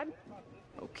 Thanks, Conrad.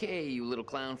 Okay, you little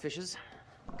clownfishes.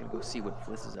 I'm gonna go see what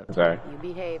Fliss is up to. Sorry. You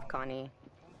behave, Connie.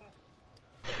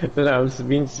 No, I was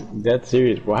being dead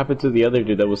serious. What happened to the other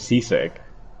dude that was seasick?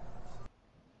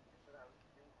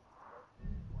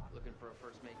 Looking for a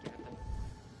first mate, Captain?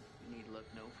 You need look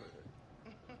no further.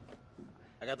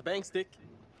 I got the bang stick.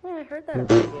 Yeah, I heard that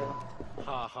about you.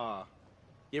 Ha ha.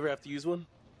 You ever have to use one?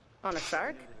 On a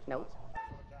shark? Nope.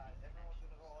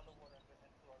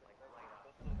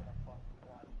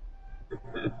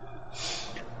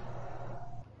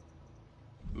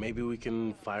 Maybe we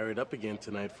can fire it up again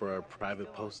tonight for our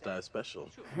private post-dive special.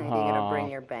 Are you gonna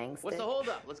bring your bang stick? What's the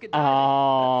holdup? Let's get That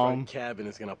diving. front cabin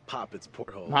is gonna pop its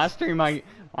portholes. My stream might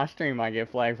get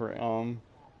flagged for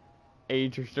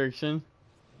age restriction.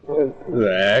 What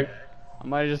the heck? I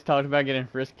might have just talked about getting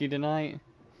frisky tonight.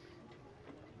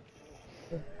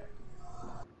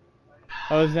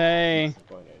 Jose.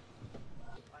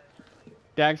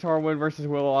 Dax Harwood versus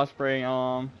Will Ospreay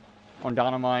on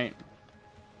Dynamite.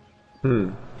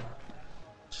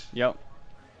 Yep.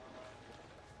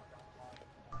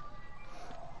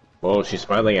 Whoa, she's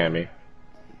smiling at me.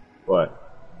 What?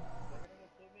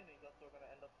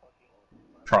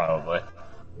 Probably.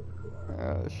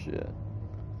 Oh shit.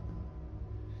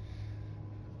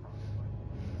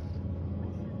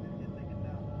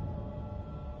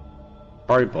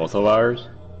 Probably both of ours.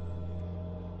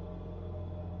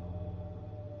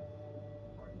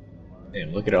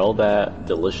 Damn, look at all that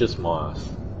delicious moss.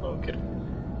 Oh, I'm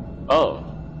kidding. Oh.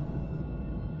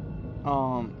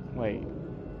 Wait.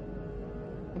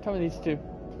 What time are these two?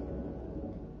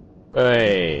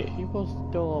 Hey. People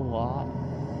still alive?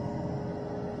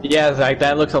 Yeah, Zach,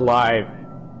 that looks alive.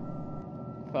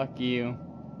 Fuck you.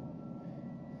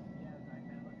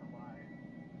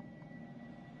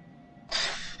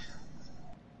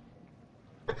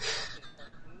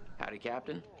 Howdy,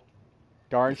 Captain.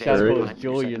 Darn Hey, Shadow you're is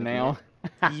Julia second in now.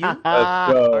 You Let's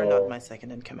are go. not my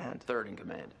second in command. Third in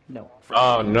command. No.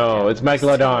 Oh no, it's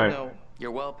Megalodon. No.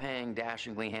 Your well-paying,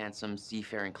 dashingly handsome,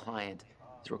 seafaring client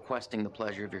is requesting the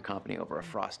pleasure of your company over a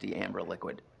frosty amber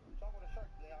liquid.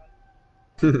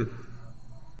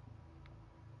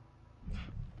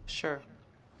 Sure.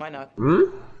 Why not?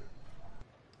 Oh,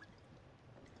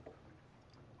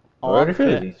 What if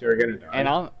I'm these two are gonna die?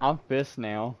 And I'm pissed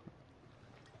now.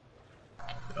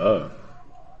 Oh.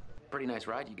 Pretty nice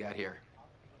ride you got here.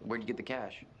 Where'd you get the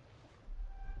cash?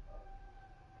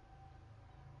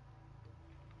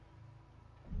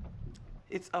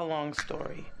 It's a long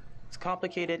story. It's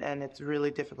complicated and it's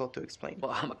really difficult to explain.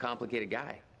 Well, I'm a complicated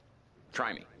guy.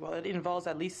 Try me. Well, it involves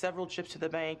at least several trips to the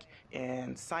bank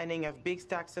and signing of big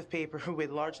stacks of paper with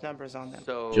large numbers on them.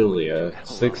 So Julia,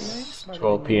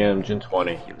 6:12 p.m. June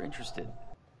 20. if you're interested,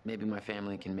 maybe my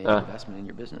family can make an investment in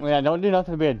your business. Well, yeah, don't do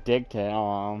nothing to be a dick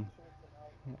to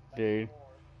dude.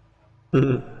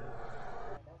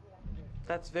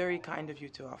 That's very kind of you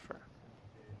to offer.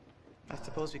 I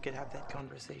suppose we could have that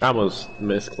conversation. I almost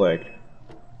misclicked.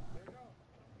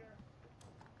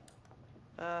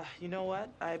 You know what?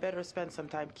 I better spend some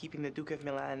time keeping the Duke of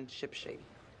Milan shipshape.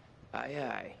 Aye,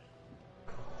 aye.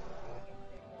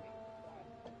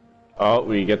 Oh,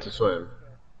 we get to swim.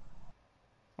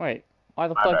 Wait, why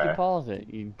the My fuck bad. you pause it,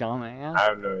 you dumbass? I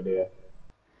have no idea.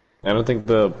 I don't think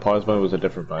the pause button was a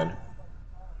different button.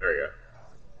 There we go.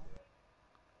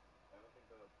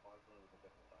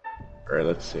 Alright,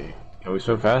 let's see. Can we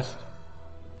swim fast?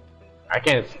 I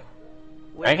can't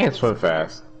swim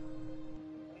fast.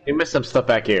 You missed some stuff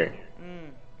back here.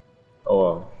 Oh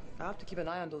well. I'll have to keep an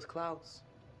eye on those clouds.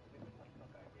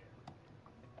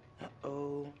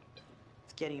 Uh-oh.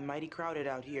 It's getting mighty crowded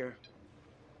out here.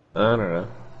 I don't know.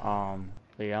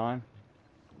 Leon,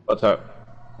 What's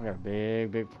up? we got a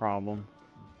big problem.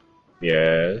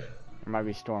 Yes. There might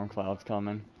be storm clouds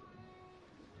coming.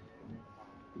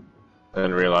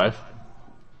 In real life?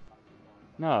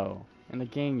 No, in the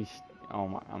game you. Oh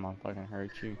my, I'm gonna fucking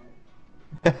hurt you.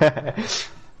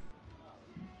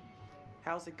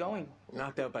 How's it going?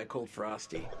 Knocked out by cold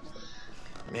frosty.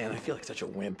 Man, I feel like such a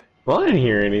wimp. Well, I didn't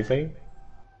hear anything.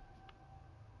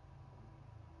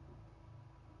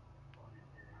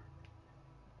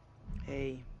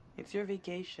 Hey, it's your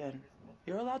vacation.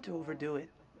 You're allowed to overdo it.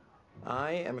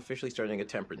 I am officially starting a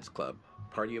temperance club.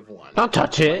 Party of one. Don't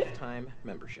touch it! Lifetime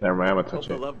membership. Never mind, I'm gonna Hope touch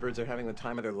the it. lovebirds are having the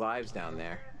time of their lives down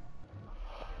there.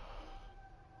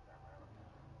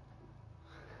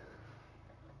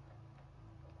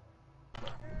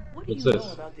 What do What's you this?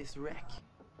 know about this wreck?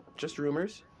 Just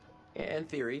rumors and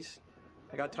theories.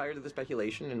 I got tired of the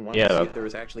speculation and wanted Yeah, to see that- if there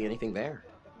was actually anything there.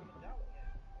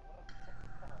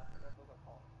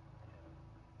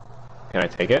 Can I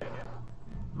take it?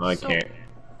 No, I So, can't.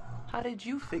 How did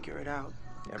you figure it out?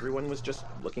 Everyone was just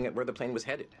looking at where the plane was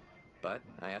headed. But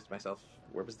I asked myself,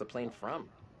 where was the plane from?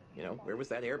 You know, where was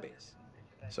that airbase?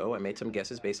 So I made some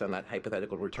guesses based on that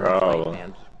hypothetical return flight,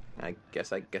 and I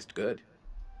guessed good.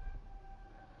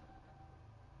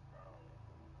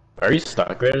 Are you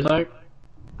stuck there, Zach?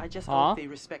 I just Huh? hope they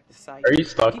respect the site. Are you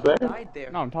stuck People there? died there.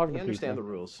 No, I'm talking I to understand people.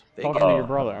 the rules. They Talking get to it. your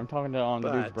brother. I'm talking to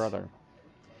the dude's But- brother.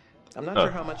 I'm not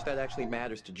sure how much that actually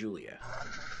matters to Julia.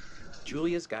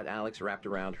 Julia's got Alex wrapped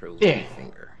around her little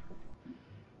finger.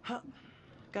 Huh.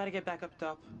 Gotta get back up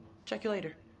top. Check you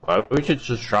later. Well, we should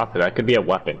just drop it. That could be a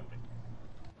weapon.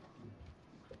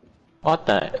 What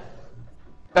the?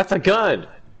 That's a gun!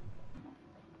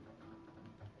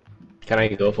 Can I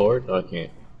go forward? No, I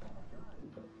can't.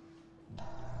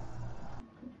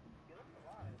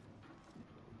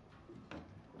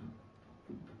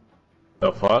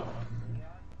 The fuck?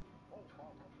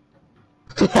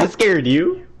 That scared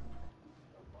you?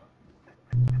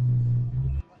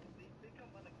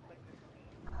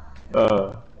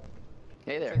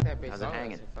 Hey there. How's it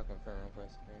hanging?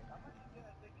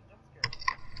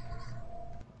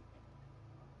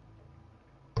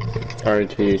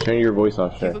 RT, turn your voice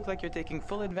off, You sir. look like you're taking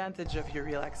full advantage of your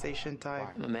relaxation time.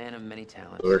 I'm a man of many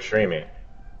talents. We're streaming.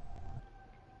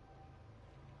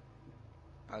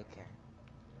 Okay.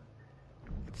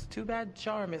 It's too bad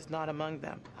charm is not among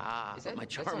them. Ah, but my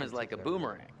charm is like a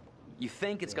boomerang. You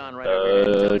think it's gone right over your head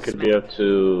until It it's could be up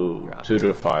to 2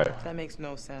 to 5. That makes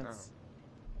no sense.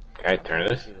 Can I turn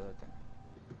this?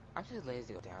 I'm just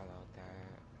lazy to download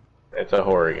that. It's a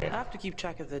horror I game. have to keep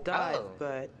track of the dive, Oh,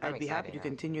 but I'm I'd be happy to excited now.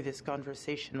 continue this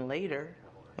conversation later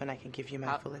when I can give you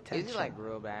my full attention. Is it like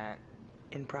real bad?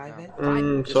 In private?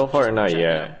 So far, not Check it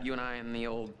yet. out. You and I in the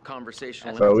old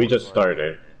conversational. But we just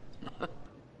started.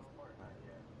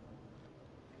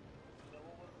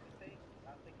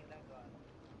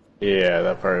 Yeah,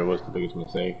 that probably was the biggest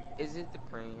mistake. Is it the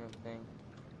premium thing?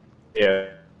 Yeah.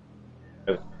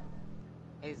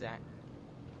 Hey, Zach.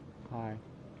 Hi.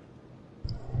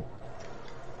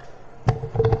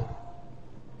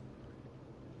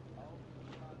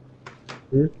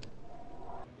 Hmm?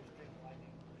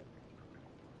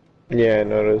 Yeah, I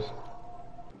noticed.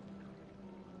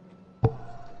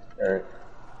 Alright.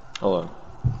 Hold on.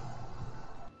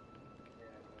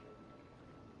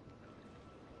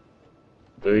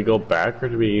 Do we go back or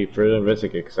do we further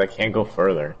investigate? Because I can't go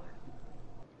further.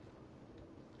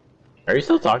 Are you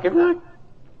still talking, Mac?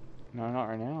 No, not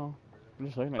right now. I'm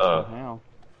just looking at stuff now.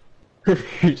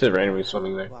 You just randomly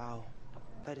swimming there. Wow.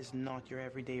 That is not your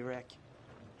everyday wreck.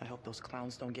 I hope those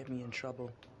clowns don't get me in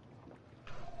trouble.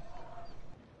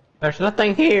 There's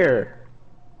nothing here!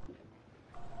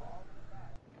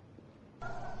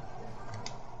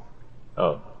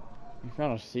 Oh. You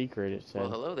found a secret, it said.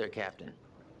 Well, hello there, Captain.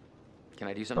 Can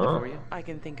I do something for you? I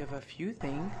can think of a few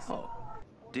things. Oh,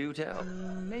 do tell.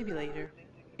 Maybe later,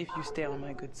 if you stay on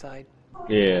my good side.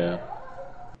 Yeah.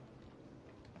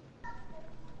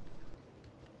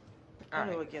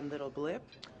 Hello again, little blip.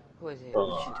 Who is it?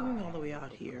 What you doing all the way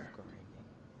out here?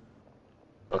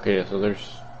 Okay, so there's...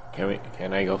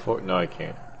 Can I go for it? No, I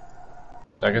can't.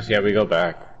 I guess, yeah, we go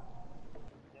back.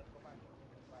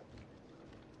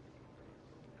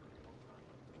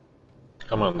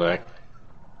 Come on, Zach.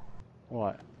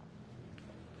 What?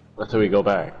 Until we go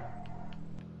back.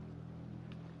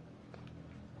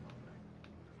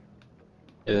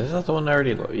 Is this the one I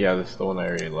already looked? Yeah, this is the one I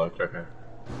already looked, okay.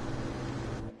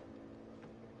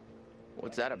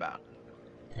 What's that about?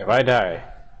 If I die...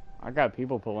 I got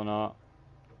people pulling up.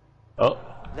 Oh.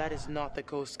 That is not the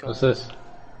Coast Guard. What's this?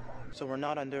 So we're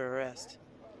not under arrest.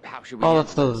 How should we? Oh,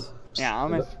 that's the... Yeah,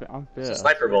 I'm It's a pissed.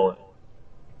 sniper bullet.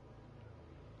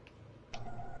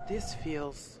 This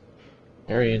feels...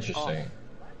 Very interesting. off.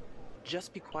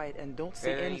 Just be quiet and don't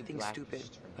say Very anything black stupid,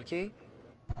 history. okay?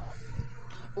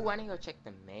 Ooh, I need to go check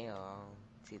the mail.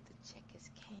 See if the check is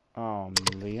came.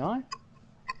 Leon?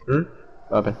 Hmm?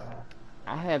 Weapon.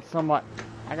 I had somebody...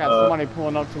 I got somebody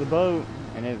pulling up to the boat,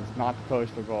 and it's not the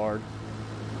Coastal Guard.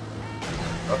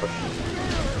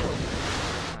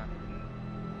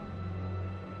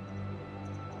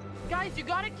 Guys, you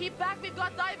gotta keep back. We've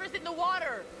got divers in the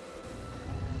water.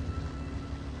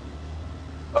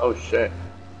 Oh shit.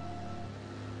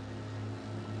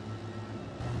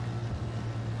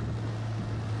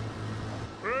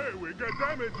 Hey, we got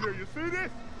damage here. You see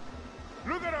this?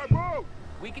 Look at our boat.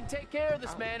 We can take care of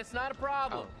this, man. It's not a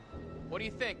problem. What do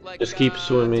you think? Like, Just keep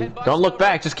swimming. $10 Don't look no,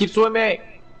 back. right? Just keep swimming.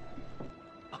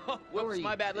 Whoops,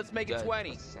 my bad. Let's make it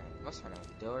 20. What's her name?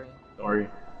 Dory? Sorry.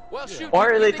 Well, shoot. Why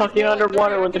are they you think it's talking more like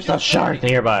underwater 30, when I there's can a do shark 40.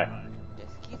 nearby?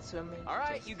 Just keep swimming. All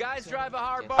right, you guys drive a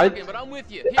hard Are, bargain, but I'm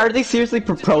with you. Here. are they seriously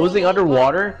proposing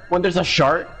underwater when there's a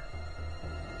shark?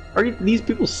 Are these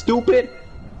people stupid?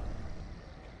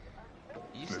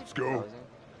 Let's go.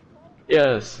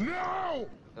 Yes. No!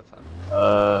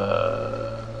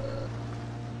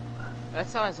 That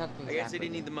sounds like something. I guess they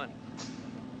didn't need the money.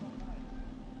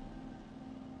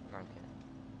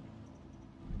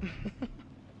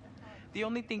 The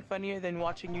only thing funnier than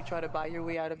watching you try to buy your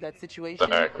way out of that situation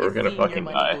The heck, we're is gonna seeing your fucking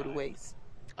money die. go to waste.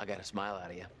 I got a smile out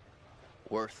of you.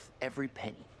 Worth every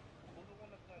penny.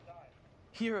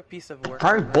 You're a piece of work.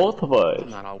 Probably both of us. I'm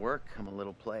not all work. I'm a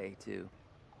little play, too.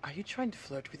 Are you trying to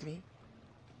flirt with me?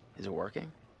 Is it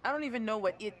working? I don't even know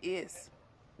what it is.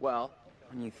 Well,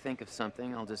 when you think of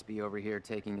something, I'll just be over here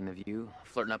taking in the view,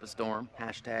 flirting up a storm.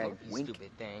 Hashtag You wink.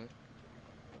 stupid thing.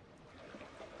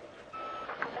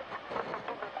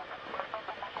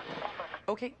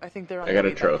 Okay, I think they're on I their got a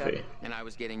way back up. trophy. And I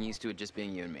was getting used to it just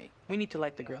being you and me. We need to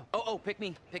light the grill. Oh, pick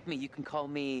me. Pick me. You can call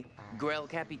me Grell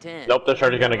Capitan. Nope, the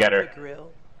shark is gonna get her. The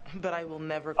grill, but I will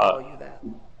never call you that.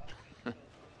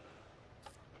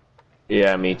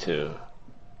 Yeah, me too.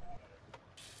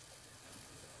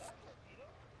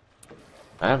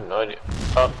 I have no idea.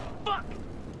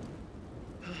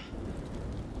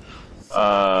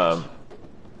 Oh.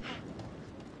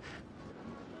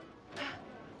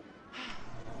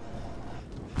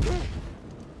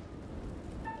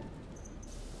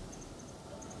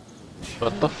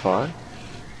 What the fuck?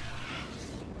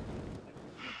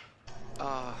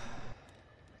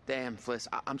 Damn, Fliss.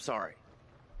 I'm sorry.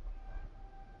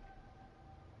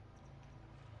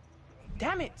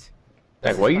 Damn it!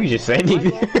 Like, what are you just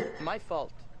saying? My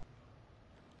fault.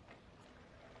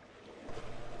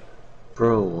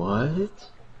 Bro, what?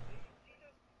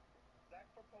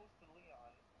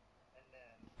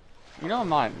 You know I'm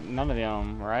not none of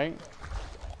them, right?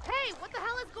 Hey, what the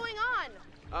hell is going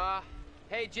on?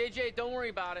 Hey, JJ, don't worry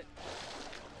about it.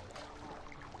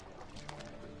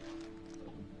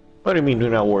 What do you mean, do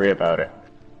not worry about it?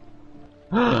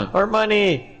 Our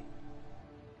money!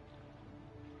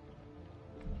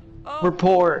 Oh, We're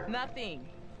poor. Nothing.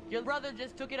 Your brother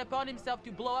just took it upon himself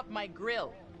to blow up my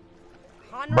grill.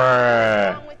 Conrad,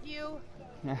 Bruh. what's wrong with you?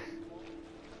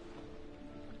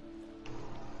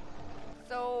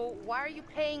 So, why are you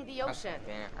paying the ocean?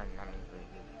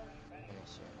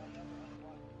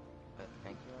 But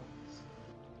thank you.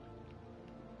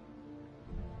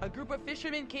 A group of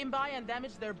fishermen came by and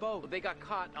damaged their boat. They got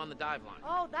caught on the dive line.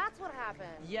 Oh, that's what happened.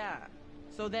 Yeah.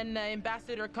 So then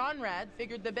Ambassador Conrad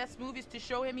figured the best move is to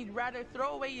show him he'd rather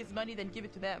throw away his money than give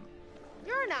it to them.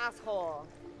 You're an asshole.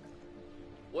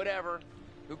 Whatever.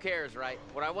 Who cares, right?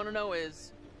 What I want to know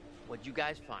is, what'd you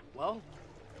guys find? Well,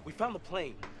 we found the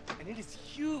plane, and it is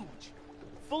huge,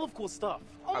 full of cool stuff.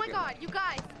 Oh my god, you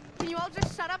guys, can you all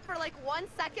just shut up for like 1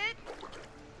 second?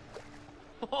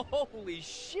 Holy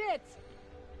shit!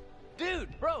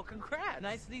 Dude, bro, congrats!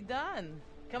 Nicely done.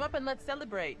 Come up and let's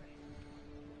celebrate.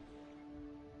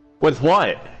 With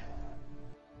what?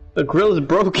 The grill is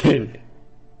broken.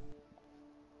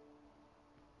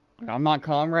 I'm not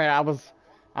Conrad.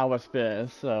 I was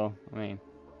pissed. So I mean.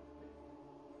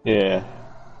 Yeah.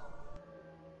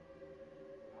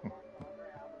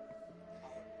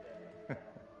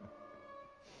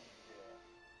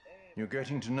 You're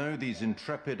getting to know these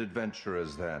intrepid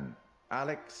adventurers then.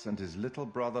 Alex and his little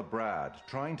brother Brad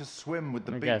trying to swim with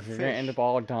the I big guess fish. you're gonna end up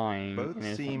all dying. Both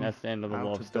and seem that's the end of the out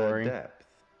love of story. their depth.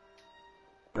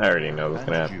 I already know what's And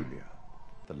gonna happen. Julia,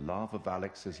 the love of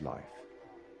Alex's life,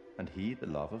 and he the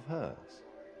love of hers.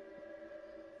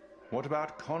 What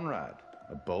about Conrad?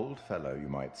 A bold fellow, you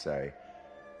might say.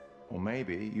 Or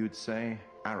maybe you'd say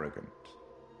arrogant.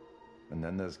 And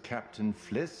then there's Captain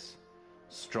Fliss,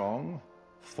 strong,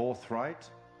 forthright,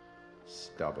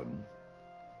 stubborn.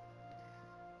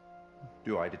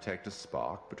 Do I detect a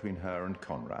spark between her and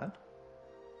Conrad?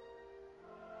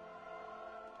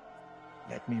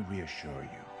 Let me reassure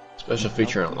you. Special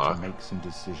feature Help them unlocked. to make some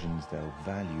decisions they'll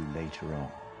value later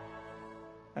on.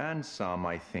 And some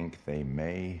I think they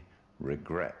may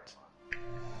regret.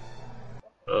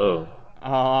 Oh.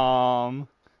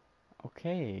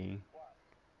 Okay.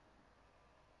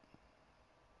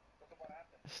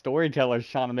 Storyteller's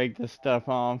trying to make this stuff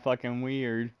fucking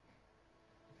weird.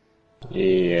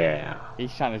 Yeah.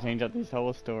 He's trying to change up these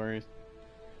whole stories.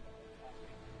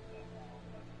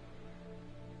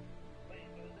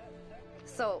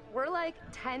 So, we're like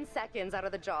 10 seconds out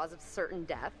of the jaws of certain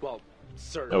death. Well,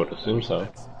 I would assume so.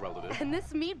 That's relative. And this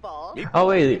meatball. Oh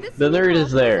wait, This the nerd meatball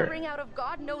is there. ring out of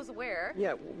God knows where.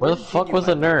 Yeah. Where the fuck was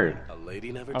the nerd? A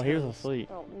lady never Oh, he was tells. asleep.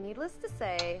 Well, needless to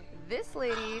say, this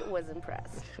lady was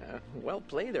impressed. Well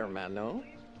played there, man, no?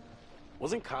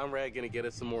 Wasn't Conrad gonna get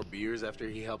us some more beers after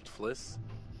he helped Fliss?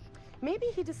 Maybe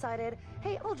he decided,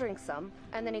 hey, I'll drink some,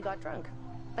 and then he got drunk.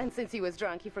 And since he was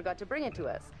drunk, he forgot to bring it to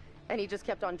us. And he just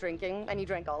kept on drinking, and he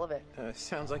drank all of it.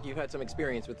 Sounds like you've had some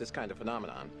experience with this kind of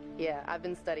phenomenon. Yeah, I've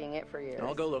been studying it for years.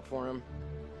 I'll go look for him.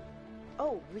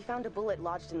 Oh, we found a bullet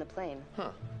lodged in the plane. Huh.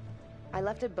 I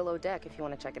left it below deck if you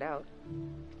want to check it out.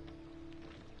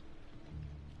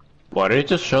 Why did it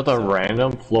just show the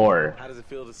random floor? How does it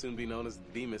feel to soon be known as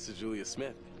the Mrs. Julia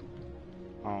Smith?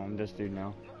 Oh, I'm this dude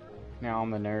now. Now I'm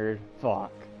the nerd.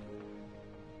 Fuck.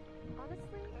 Honestly,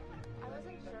 I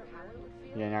wasn't sure how it would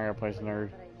feel. Yeah, now I gotta play as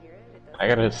nerd. I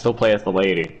gotta still play as the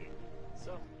lady.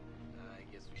 So, I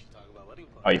guess we should talk about wedding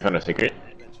plans. Oh, you found a secret?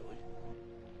 Eventually.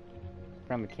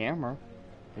 Found the camera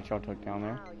that y'all took down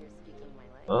there. Now you're speaking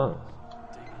my Oh. language.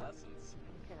 Take lessons.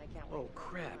 And I can't wait. Oh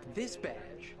crap, this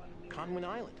badge. Conwin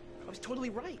Island. I was totally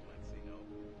right.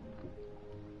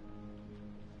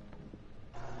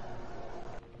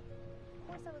 Of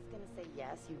course I was gonna say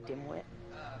yes, you dimwit.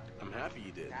 I'm happy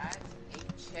you did. Guys,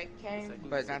 a check came, Second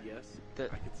but you not said yes, the.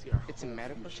 I could see our It's a whole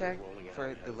medical future check rolling out for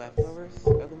ahead the of us. leftovers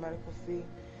of the medical fee,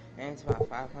 and it's about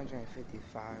 $555.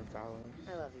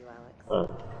 I love you, Alex.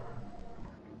 Oh.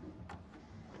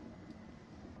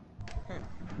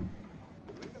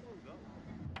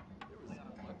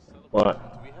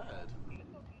 What? We had.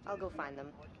 I'll go find them.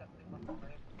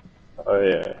 Oh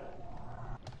yeah.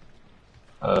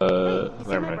 You see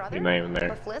my Never mind. brother? He's not even Or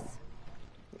there.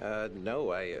 Fliss?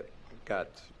 No, I got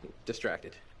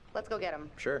distracted. Let's go get him.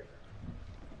 Sure.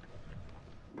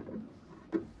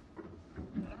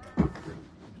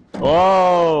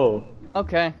 Whoa!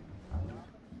 Okay.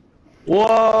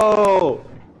 Whoa!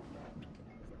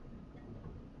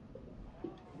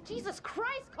 Jesus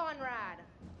Christ, Conrad!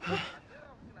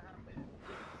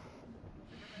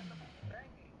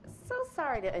 So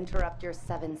sorry to interrupt your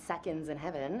 7 seconds in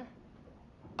heaven.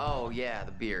 Oh, yeah,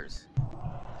 the beers.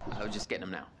 I was just getting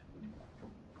them now.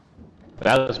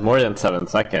 That was more than 7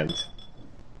 seconds.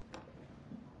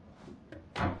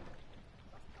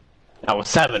 That was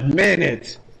 7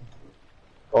 minutes!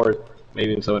 Or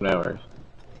maybe 7 hours.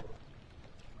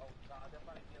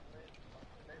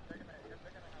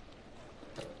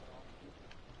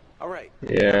 Alright.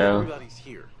 Yeah. Everybody's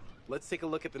here. Let's take a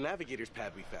look at the navigator's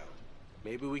pad we found.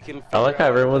 Maybe we can. I like how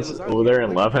everyone's over there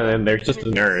in love and then there's just a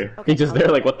nerd. He's just there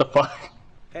like, what the fuck?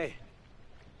 Hey.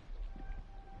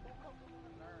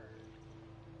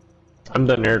 I'm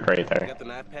the nerd right You there. got the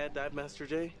nav pad, Dive Master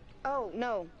J? Oh,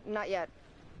 no, not yet.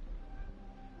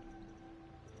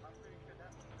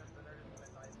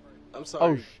 I'm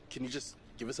sorry. Oh, Can you just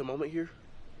give us a moment here?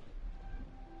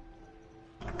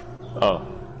 Oh.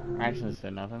 I actually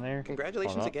said nothing there.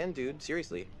 Congratulations Hold up. again, dude.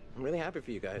 Seriously. I'm really happy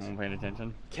for you guys. I'm paying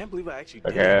attention. Can't believe I actually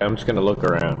did. Okay, I'm just gonna look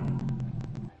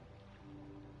around.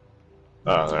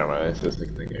 Oh, never mind. It's this thing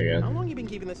How again. long you been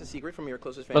keeping this a secret from your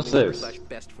closest What's family member this? slash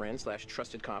best friend slash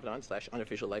trusted confidant slash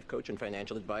unofficial life coach and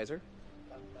financial advisor?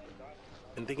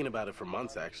 Been thinking about it for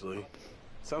months, actually.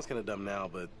 Sounds kind of dumb now,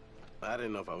 but I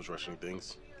didn't know if I was rushing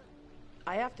things.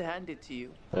 I have to hand it to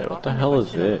you. Wait, what the Popping a hell is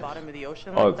question at the this? bottom of the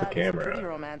ocean Oh, like it's a that is camera. pretty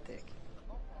romantic.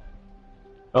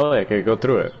 Oh, yeah, okay, go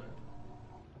through it.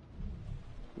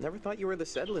 Never thought you were the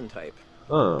settling type.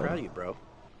 Oh. Proud of you, bro.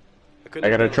 I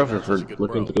got a trophy for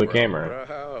looking through the camera.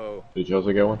 Bro. Did you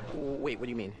also get one? Wait, what do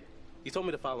you mean? You told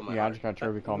me to follow my Yeah, I heart. just got a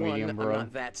trophy called One, Medium, I'm bro.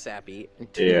 not that sappy.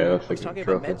 And two, Yeah, that's I was like a talking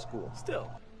trophy. about med school. Still.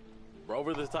 We're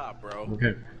over the top, bro.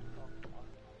 Okay.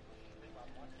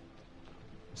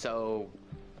 So,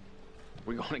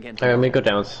 we're going again Alright, let me tomorrow. go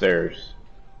downstairs.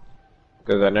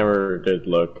 Because I never did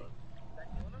look.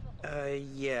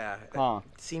 Yeah. Huh.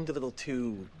 It seemed a little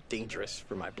too dangerous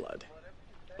for my blood.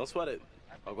 Don't sweat it.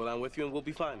 I'll go down with you and we'll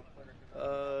be fine.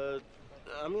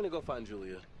 I'm gonna go find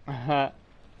Julia.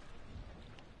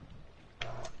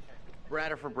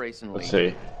 Radder for Brayson Let's Lee.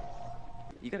 see.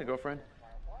 You got a girlfriend?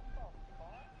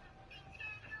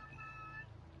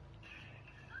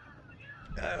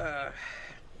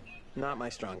 Not my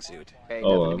strong suit. Hey,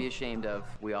 Oh, nothing to be ashamed of.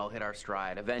 We all hit our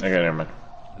stride Okay, eventually. never mind.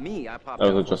 Me, I popped I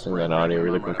was out adjusting for that a break audio and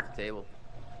really run quick. off the table.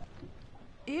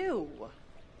 Ew.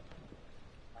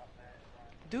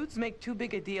 Dudes make too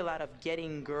big a deal out of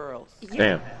getting girls.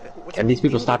 Damn. Can these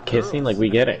people stop kissing? Like, we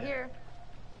get it. Here.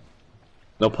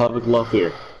 No public love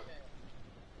here.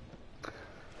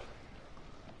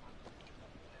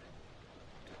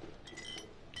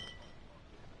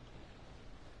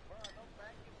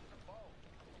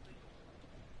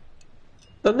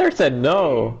 The nurse said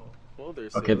no. Well,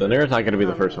 there's Okay, the nurse not gonna be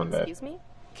the first one dead. Excuse me?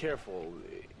 Careful.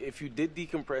 If you did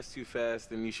decompress too fast,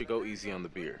 then you should go easy on the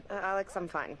beer. Alex, I'm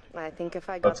fine. I think if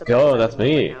I got Let's the go, bends, I that's would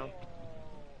know me. by now.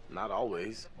 Not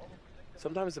always.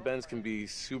 Sometimes the bends can be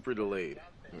super delayed.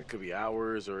 It could be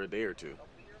hours or a day or two.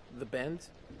 The bends?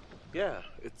 Yeah,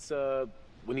 it's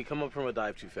when you come up from a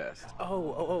dive too fast.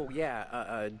 Oh,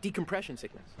 yeah. Decompression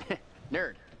sickness.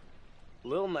 Nerd.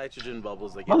 Little nitrogen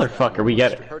bubbles that get Motherfucker, we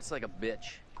get it. Hurts like a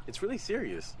bitch. It's really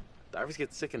serious. Divers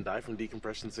get sick and die from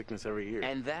decompression sickness every year.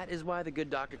 And that is why the good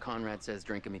Dr. Conrad says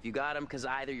drink them if you got them, because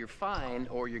either you're fine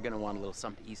or you're going to want a little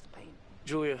something to ease the pain.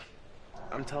 Julia,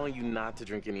 I'm telling you not to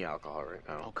drink any alcohol right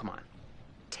now. Oh, come on.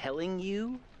 Telling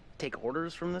you? Take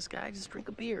orders from this guy? Just drink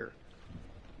a beer.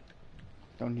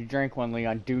 Don't you drink one,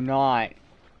 Leon. Do not.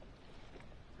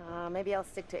 Maybe I'll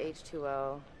stick to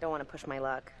H2O. Don't want to push my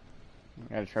luck.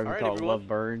 I got a trophy All right, called everyone. Love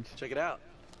Birds. Check it out.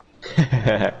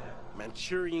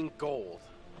 Manchurian gold.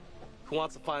 Who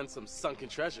wants to find some sunken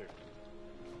treasure?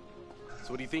 So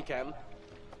what do you think, Captain?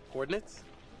 Coordinates?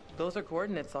 Those are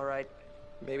coordinates, all right.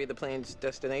 Maybe the plane's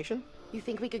destination? You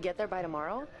think we could get there by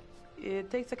tomorrow?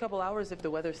 It takes a couple hours if the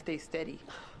weather stays steady.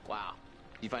 Wow.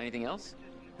 You find anything else?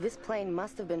 This plane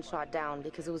must have been shot down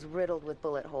because it was riddled with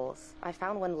bullet holes. I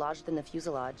found one lodged in the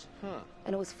fuselage.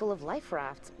 And it was full of life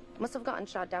rafts. Must have gotten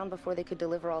shot down before they could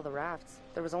deliver all the rafts.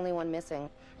 There was only one missing.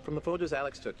 From the photos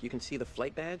Alex took, you can see the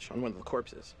flight badge on one of the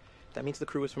corpses. That means the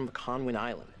crew is from Conwin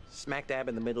Island, smack dab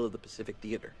in the middle of the Pacific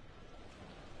Theater.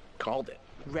 Called it.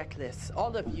 Reckless,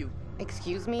 all of you.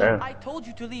 Excuse me? Yeah. I told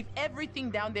you to leave everything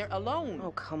down there alone.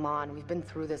 Oh, come on. We've been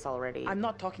through this already. I'm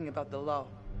not talking about the law.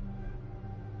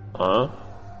 Huh?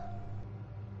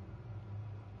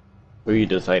 Who are you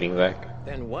deciding, Zach?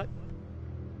 Then what?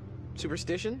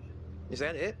 Superstition? Is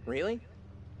that it? Really?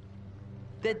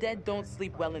 The dead don't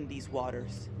sleep well in these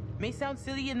waters. May sound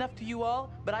silly enough to you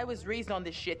all, but I was raised on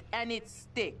this shit, and it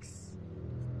sticks.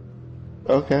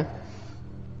 Okay.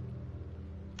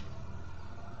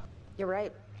 You're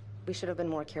right. We should have been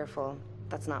more careful.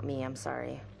 That's not me, I'm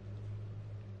sorry.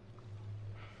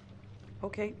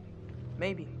 Okay,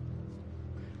 maybe.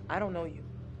 I don't know you.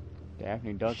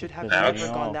 Daphne does Should have piss me never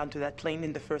gone off. down to that plane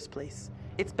in the first place.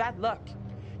 It's bad luck.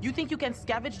 You think you can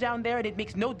scavenge down there and it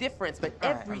makes no difference, but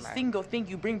every single thing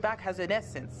you bring back has an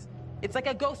essence. It's like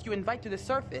a ghost you invite to the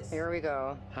surface. Here we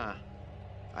go. Huh.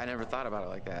 I never thought about it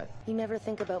like that. You never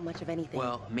think about much of anything.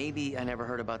 Well, maybe I never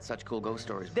heard about such cool ghost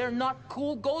stories. They're not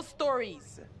cool ghost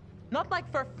stories. Not like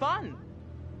for fun.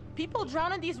 People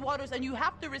drown in these waters and you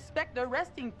have to respect their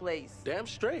resting place. Damn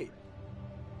straight.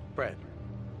 Brad,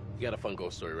 you got a fun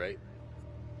ghost story, right?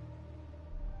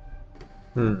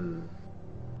 What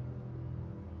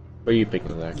are you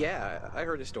picking, Zach? Yeah, I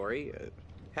heard a story.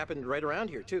 Happened right around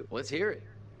here, too. Let's hear it.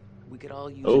 We could all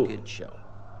use Oh. a good show.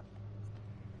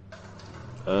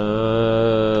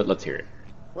 Let's hear it.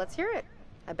 Let's hear it.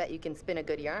 I bet you can spin a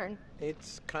good yarn.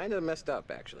 It's kind of messed up,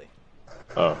 actually.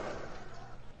 Oh.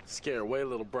 Scare away,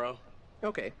 little bro.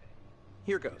 Okay,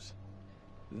 here goes.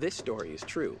 This story is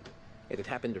true. It had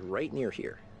happened right near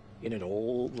here, in an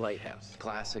old lighthouse.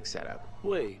 Classic setup.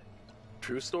 Wait,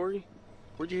 true story?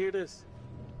 Where'd you hear this?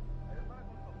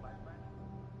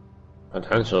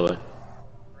 Potentially.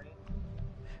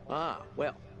 Ah,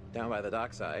 well, down by the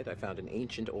dockside, I found an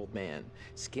ancient old man,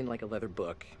 skin like a leather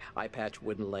book, eye patch,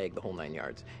 wooden leg, the whole 9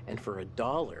 yards. And for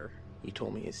 $1, he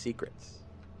told me his secrets.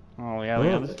 Oh yeah,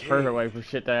 Leon, this is a perfect way for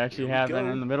shit to actually Here we happen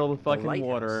go. in the middle of the fucking lighthouse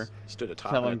water, stood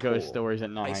atop telling an ghost atoll, stories at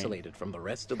night. isolated from the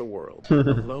rest of the world, a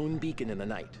lone beacon in the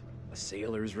night, a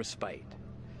sailor's respite.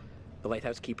 The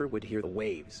lighthouse keeper would hear the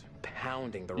waves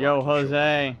pounding the Yo, rocky shore.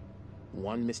 Jose.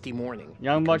 One misty morning,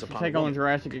 Young he Bucks comes to upon a take on woman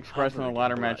Jurassic Express in the covered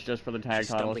ladder in match blood. just for the tag She's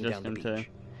titles, stumbling just down them the two. beach.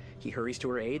 He hurries to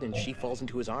her aid, and she falls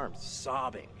into his arms,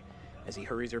 sobbing. As he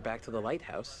hurries her back to the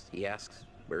lighthouse, he asks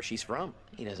where she's from.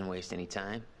 He doesn't waste any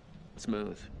time.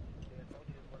 Smooth.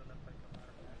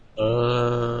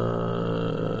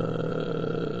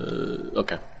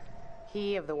 Okay.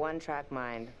 He of the one-track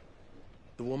mind.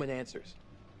 The woman answers,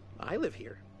 I live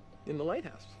here, in the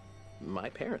lighthouse. My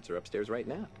parents are upstairs right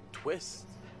now. Twist.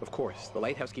 Of course, the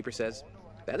lighthouse keeper says,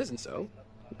 that isn't so.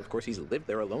 Of course, he's lived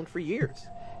there alone for years.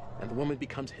 And the woman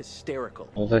becomes hysterical.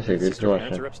 That's actually a His good sister and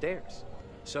parents question. are upstairs.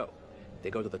 So, they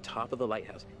go to the top of the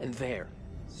lighthouse, and there,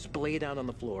 splayed out on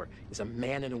the floor, is a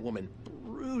man and a woman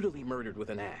brutally murdered with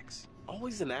an axe.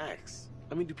 Always an axe.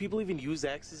 I mean, do people even use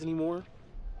axes anymore?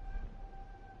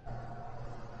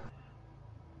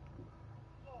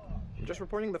 I'm just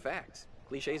reporting the facts,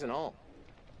 cliches and all.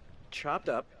 Chopped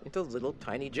up into little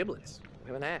tiny giblets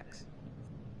with an axe.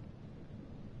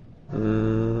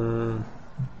 You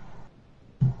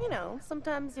know,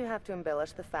 Sometimes you have to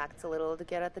embellish the facts a little to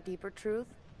get at the deeper truth.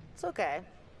 It's okay.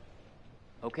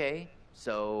 Okay,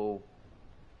 so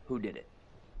who did it?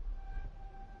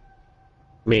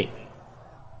 Me.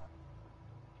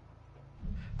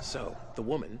 So, the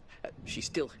woman, she's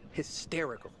still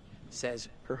hysterical, says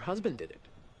her husband did it.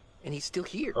 And he's still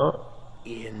here. Oh.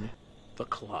 In the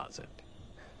closet.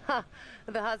 Huh.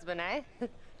 The husband, eh?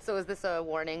 So is this a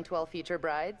warning to all future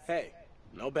brides? Hey,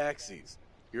 no backseats.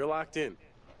 You're locked in.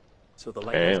 So the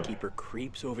lighthouse keeper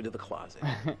creeps over to the closet,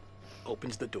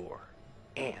 opens the door,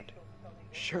 and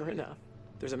sure enough,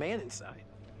 there's a man inside.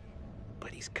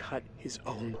 But he's cut his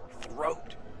own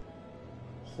throat.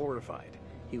 Horrified,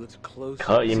 he looks close to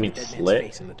Cut? You the mean dead man's slit?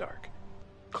 face in the dark.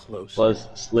 Close. Plus,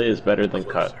 slit is better than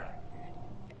cut.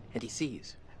 And he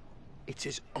sees it's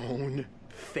his own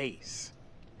face.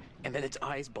 And then its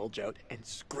eyes bulge out and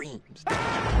screams.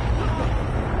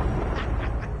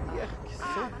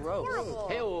 So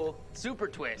gross. Hey, super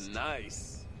twist.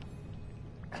 Nice.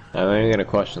 I'm not even gonna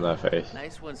question that face.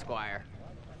 Nice one, Squire.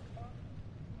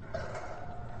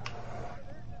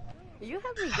 You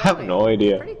have me going. I have no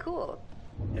idea. Pretty cool.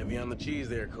 Heavy on the cheese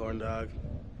there, corn dog.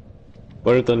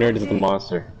 What if the nerd is the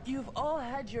monster? You've all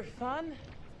had your fun?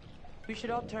 We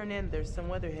should all turn in. There's some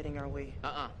weather hitting our way.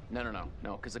 No,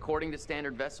 because according to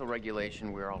standard vessel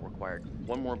regulation, we're all required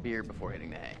one more beer before hitting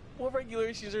the hay. What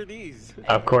regulations are these?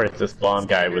 Of course, this blonde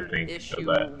guy would Standard think issue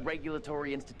of that.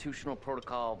 Regulatory Institutional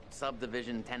Protocol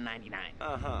Subdivision 1099.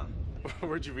 Uh-huh.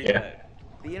 Where'd you read Yeah. that?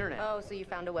 The internet. Oh, so you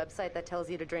found a website that tells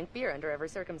you to drink beer under every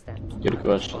circumstance. Good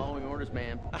question. Following orders,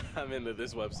 ma'am. I'm into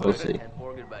this website. We'll see.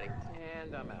 10-4, good buddy.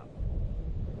 And I'm out.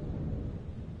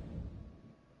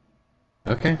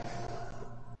 Okay.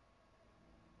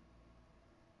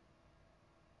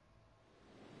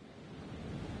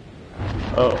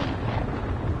 Oh.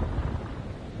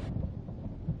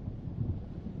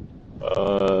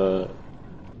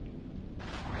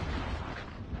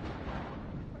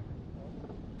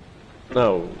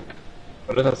 No.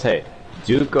 What does that say?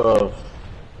 Duke of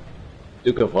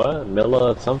what?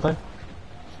 Milla something?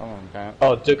 Something like that.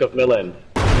 Oh, Duke of Milan.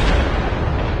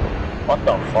 What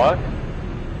the fuck?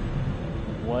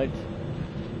 What?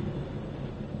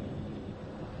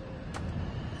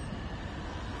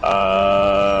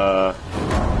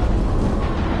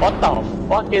 What the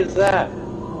fuck is that?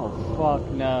 Oh, fuck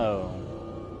no.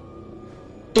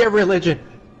 Get religion!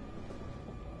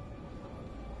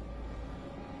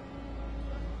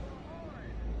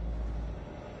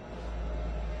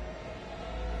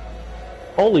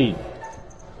 Holy...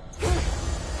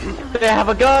 They have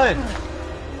a gun!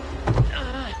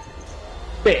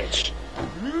 Bitch!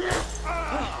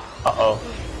 Uh-oh.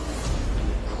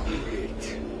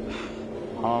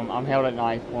 I'm held at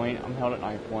knife point. I'm held at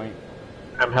knife point.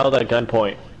 I'm held at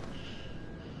gunpoint.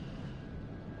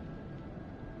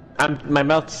 My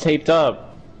mouth's taped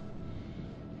up.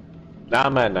 Now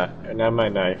I'm at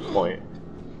knife point.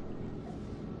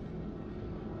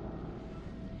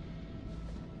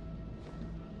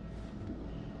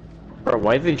 Bro,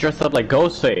 why is he dressed up like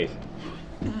Ghostface?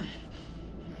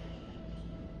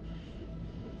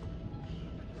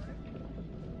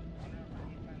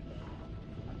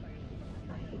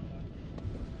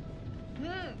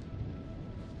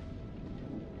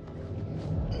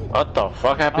 What the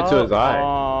fuck happened to his eye?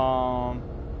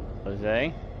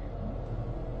 Jose?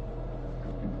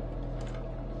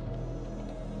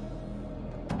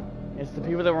 It's the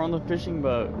people that were on the fishing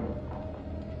boat.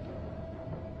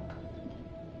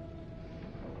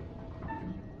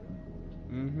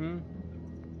 Mm-hmm.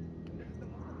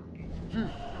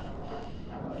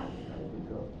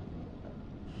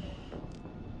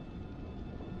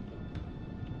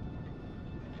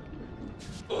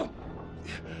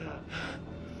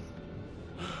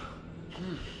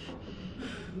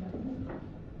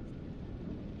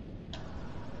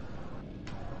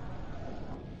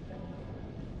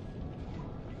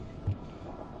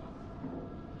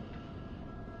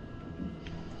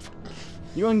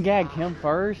 You ungagged him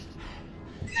first?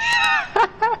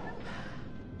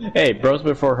 Hey, bros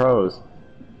before hoes.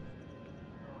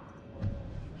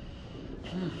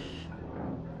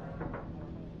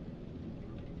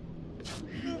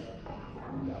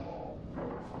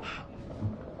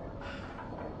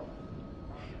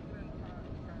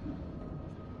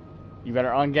 You better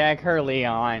ungag her,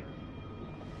 Leon.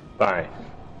 Bye.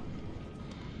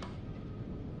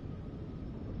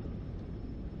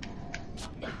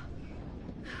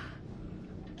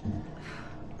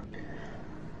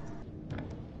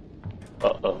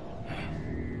 Uh-oh.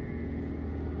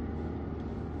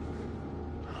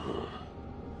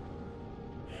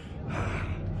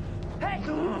 Hey!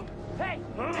 Hey!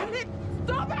 Damn it!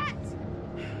 Stop it!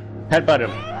 Headbutt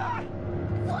him.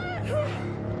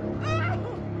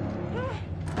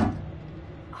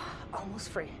 Who's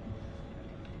free?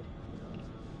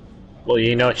 Well,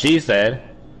 you know what she said.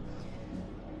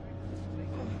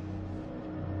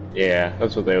 Yeah,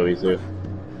 that's what they always do.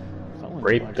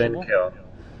 Rape then kill.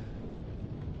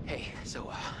 Hey,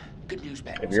 so, good news,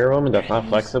 bad news. If you're a woman that's not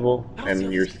flexible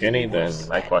and you're skinny, then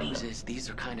I Bad question. news is these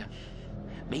are kind of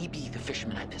maybe the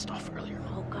fishermen I pissed off earlier.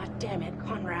 Oh, god damn it,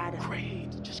 Conrad.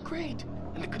 Great, just great.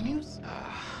 And the good news?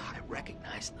 I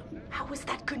recognize them. How is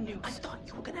that good news? I thought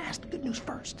you were gonna ask the good news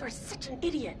first. You're such an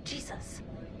idiot, Jesus.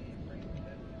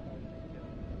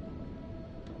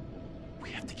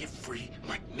 We have to get free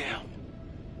right now.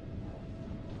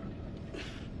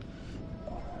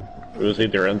 It was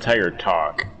their entire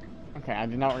talk. Okay, I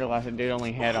did not realize that dude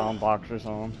only had boxers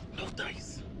on. No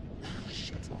dice.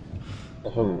 Shit.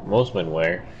 That's what most men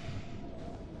wear.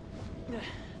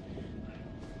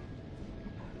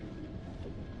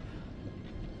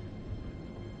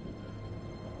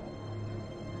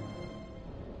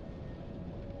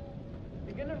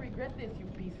 You're gonna regret this, you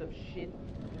piece of shit.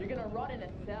 You're gonna rot in a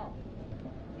cell.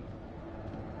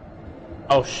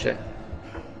 Oh shit.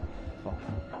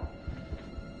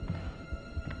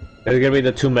 There's gonna be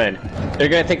the two men. They're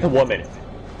gonna take the woman.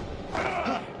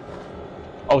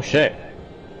 Oh shit.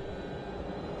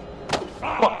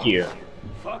 Fuck you.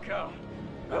 Fuck out.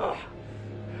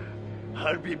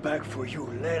 I'll be back for you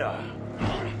later.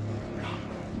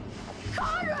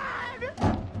 Conrad!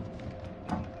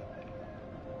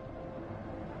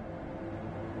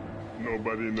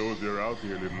 Nobody knows you're out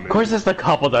here, little lady. Of course it's the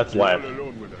couple that's You're all left.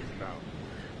 alone with us now.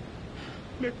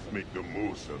 Let's make the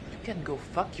most of it. You can go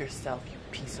fuck yourself, you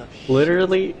piece of shit.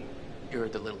 Literally? You're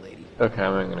the little lady. Okay,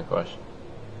 I'm not gonna question.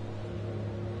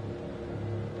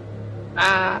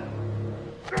 Ah!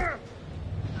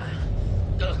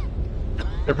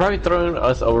 They're probably throwing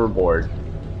us overboard.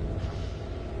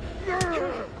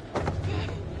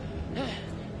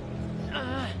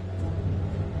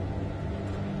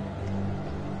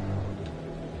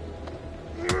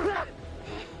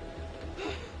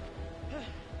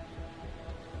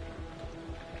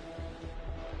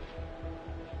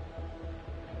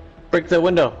 Break the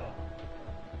window.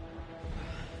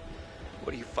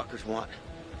 What do you fuckers want?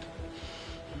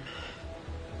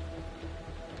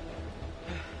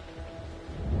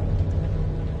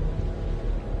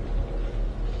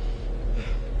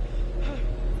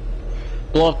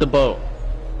 Blow up the boat.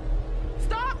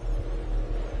 Stop!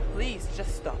 Please,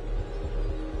 just stop.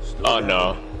 Oh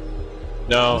no.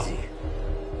 No. Easy.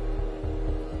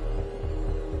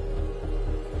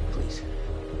 Please.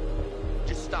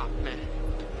 Just stop, man.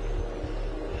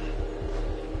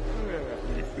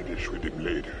 We finish with him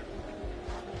later.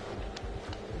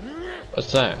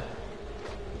 What's that?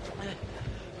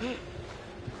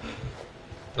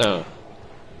 No.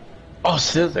 Oh,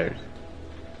 scissors.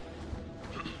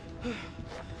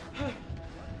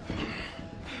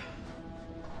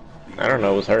 I don't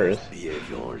know, it was hers. Behave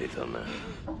your little man.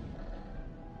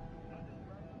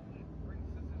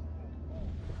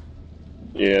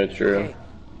 Yeah, true.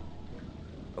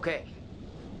 Okay.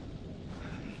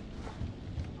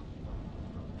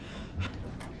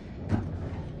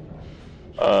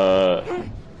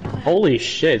 Holy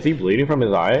shit, is he bleeding from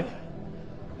his eye?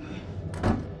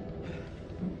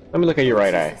 Let me look at your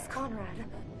right eye. Conrad.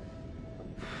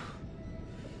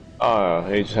 Oh,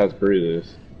 he just has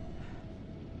bruises.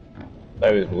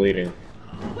 That was bleeding.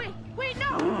 Wait,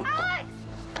 no! Alex!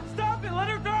 Stop it! Let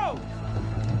her go!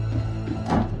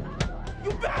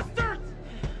 You bastards!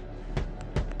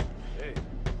 Hey.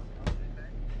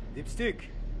 Dipstick.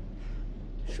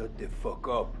 Shut the fuck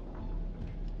up.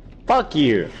 Fuck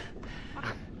you!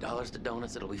 Dollars to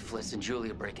donuts, it'll be Fliss and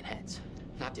Julia breaking heads.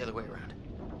 Not the other way around.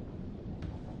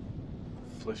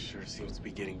 Fliss sure seems to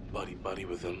be getting buddy-buddy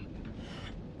with him.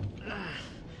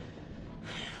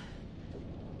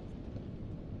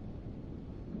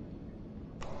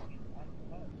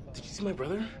 Did you see my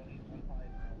brother?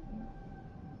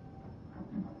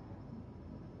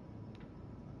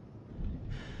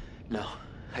 No,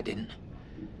 I didn't.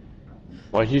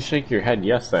 Why'd you shake your head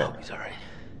yes then? He's alright.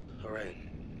 Alright.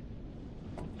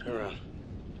 Turn around.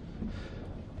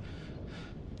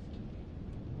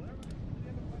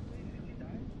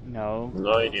 No.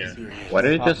 No idea. Why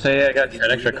did it just say I got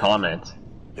 10 extra comments?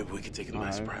 Maybe we could take it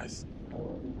by surprise.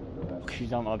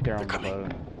 She's up there on the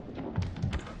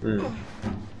boat.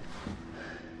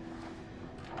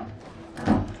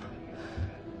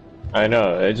 I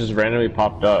know, it just randomly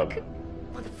popped up.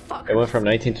 It went from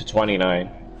 19 to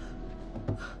 29.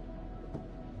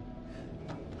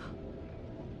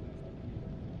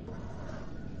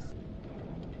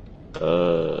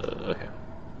 Okay.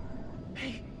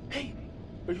 Hey,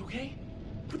 are you okay?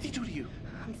 What did they do to you?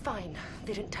 I'm fine.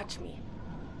 They didn't touch me.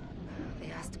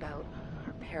 They asked about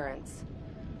our parents.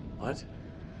 What?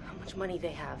 How much money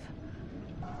they have.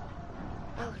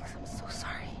 Alex, I'm so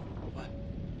sorry. What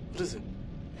is it?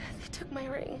 They took my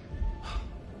ring.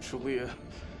 Julia,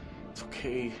 it's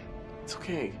okay. It's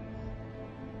okay.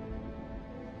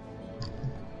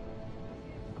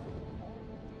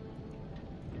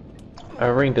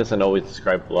 A ring doesn't always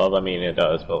describe love. I mean, it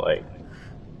does, but like,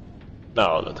 not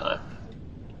all the time.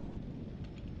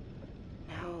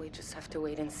 Now we just have to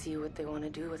wait and see what they want to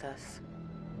do with us.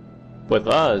 With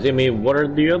us? I mean, what are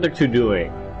the other two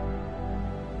doing?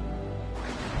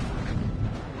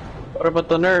 What about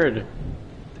the nerd?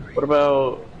 What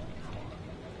about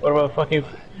fucking...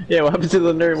 Yeah, what happened to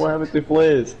the nerd? What happened to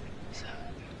Fliz?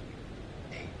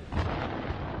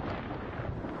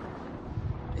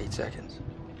 8 seconds.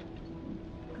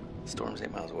 Storm's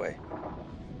 8 miles away.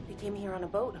 They came here on a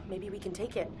boat. Maybe we can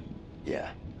take it.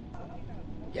 Yeah.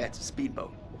 Yeah, it's a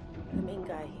speedboat. The main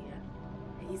guy here.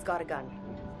 He's got a gun.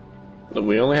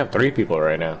 We only have 3 people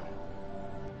right now.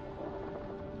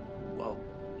 Well,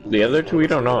 the other 2 we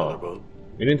don't know.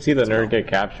 We didn't see the nerd get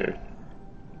captured.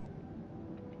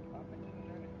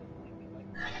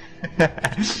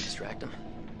 Distract him.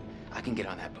 I can get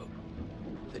on that boat.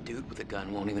 The dude with the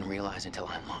gun won't even realize until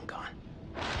I'm long gone.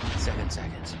 7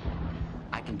 seconds.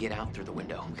 I can get out through the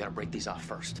window. We gotta break these off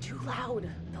first. Too loud.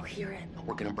 They'll hear it.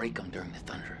 We're gonna break them during the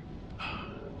thunder.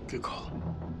 Good call.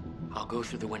 I'll go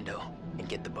through the window and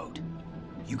get the boat.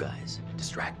 You guys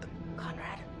distract them.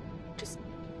 Conrad, just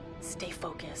stay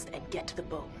focused and get to the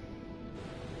boat.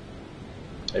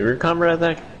 Are you a comrade,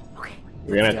 Zach? Okay.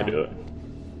 You're gonna have to do it.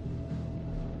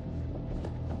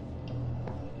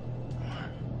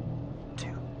 1, 2,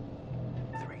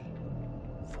 3,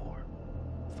 4,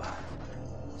 5,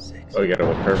 6. Oh, you gotta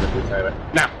look perfectly time it.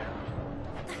 Now!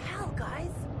 What the hell,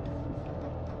 guys?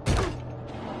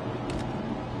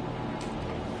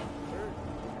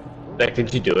 Zach,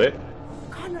 did you do it?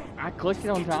 Conrad! I clicked it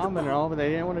on time and all, but they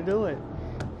didn't want to do it.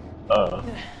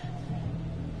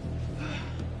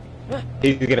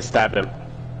 He's gonna stab him.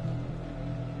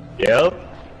 Yep.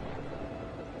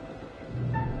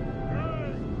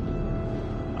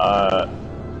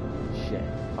 Shit.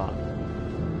 Fuck.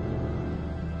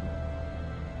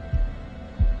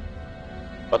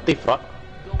 What the fuck?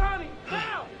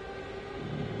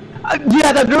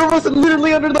 Yeah, that nerd was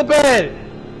literally under the bed!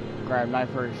 Grab knife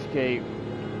for escape.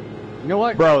 You know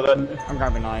what? Bro, then... I'm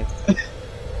grabbing knife.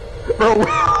 Bro,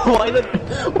 why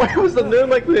was the nerd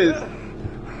like this?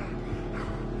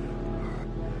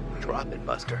 Drop it,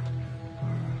 Buster.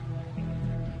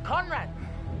 Conrad!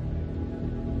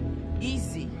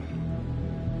 Easy.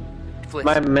 Flick.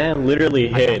 My man literally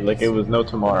hit like it was no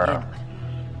tomorrow.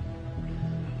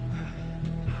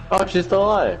 Oh, she's still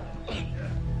alive.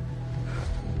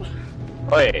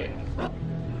 Wait.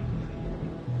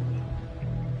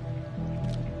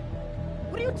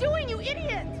 What are you doing, you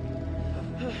idiot?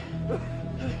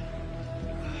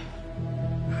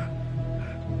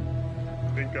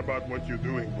 Think about what you're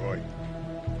doing, boy.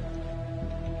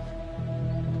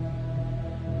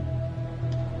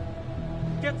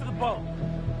 Get to the boat.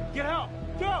 Get out.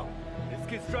 Go. This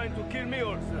kid's trying to kill me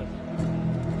also.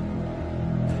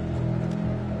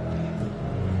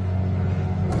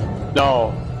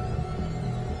 No.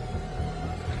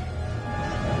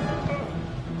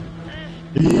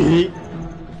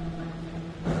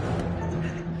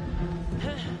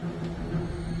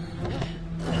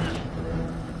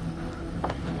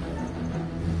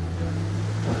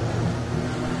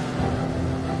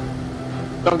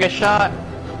 Don't get shot.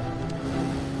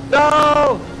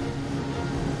 No!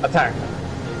 Attack.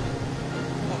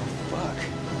 Oh, fuck.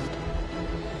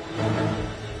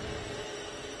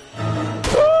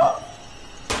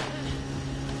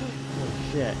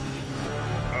 Shit.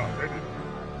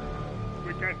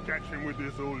 We can't catch him with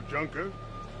this old junker.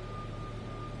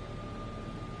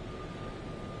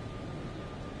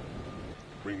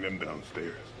 Bring them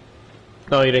downstairs.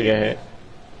 No, you didn't get hit.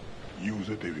 Use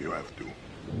it if you have to.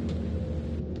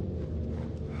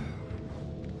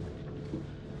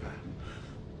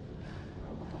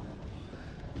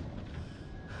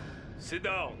 Sit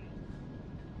down.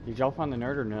 Did y'all find the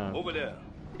nerd or no? Over there.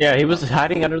 Yeah, he was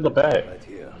hiding under the bed. Right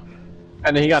here.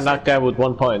 And then he got knocked out with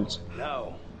 1 punch.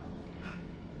 Now.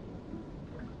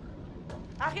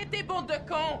 Arrêtez, bande de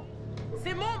cons!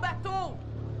 C'est mon bateau!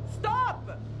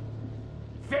 Stop!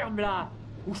 Ferme-la,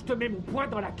 ou je te mets mon poing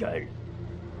dans la gueule.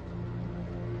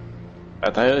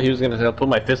 I thought he was gonna say, put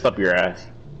my fist up your ass.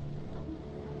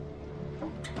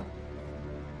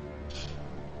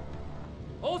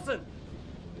 Olsen!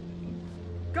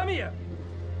 Come here!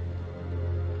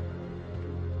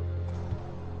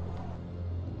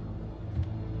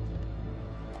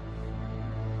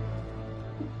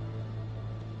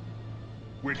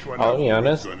 which one I'll of be you is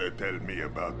honest. gonna tell me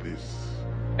about this?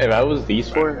 If I was these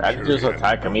four, I'd just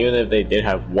attack them even if they did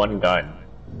have one gun.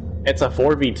 It's a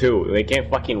 4v2. They can't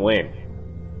fucking win.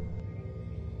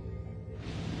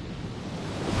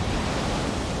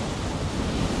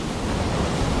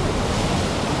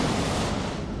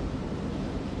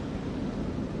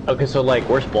 Okay, so like,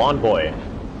 where's Blonde Boy?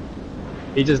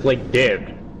 He just like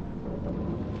dipped.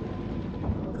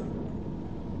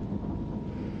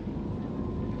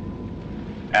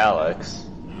 Alex.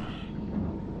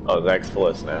 Oh, Zach's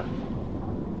Phyllis now.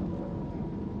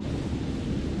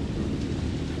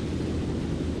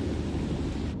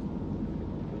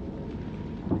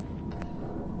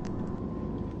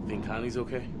 Think Connie's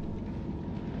okay?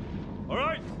 All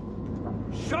right,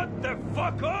 shut the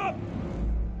fuck up!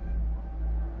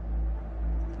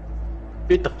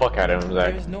 Beat the fuck out of him,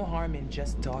 Zach. There's no harm in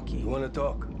just talking. You wanna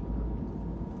talk?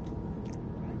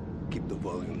 Keep the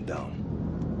volume down.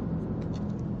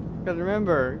 Because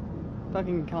remember,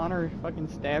 fucking Connor fucking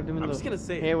stabbed him in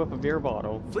the head with a beer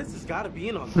bottle. Fliss has got to be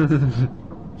in on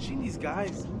this. She and these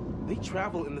guys, they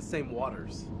travel in the same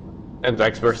waters. And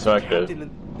Zach's perspective. Captain,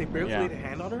 and they barely laid a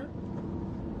hand on her?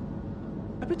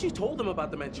 I bet you told them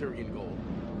about the Manchurian gold.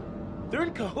 They're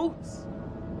in cahoots.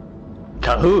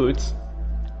 Cahoots?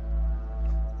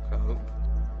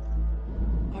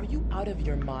 Are you out of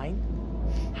your mind?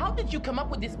 How did you come up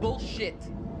with this bullshit?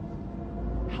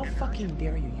 How fucking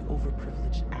dare you, you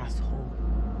overprivileged asshole.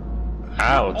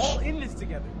 Ouch. We're all in this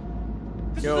together.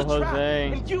 This Yo, is a trap,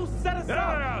 Jose. and you set us up.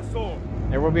 Asshole!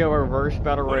 There will be a reverse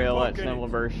battle royale at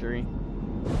Snivelversary.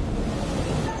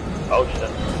 Oh shit.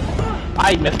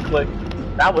 I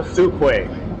misclicked. That was too quick.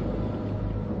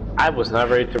 I was not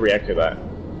ready to react to that.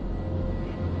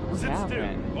 What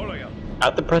happened? I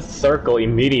had to press circle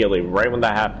immediately, right when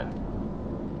that happened.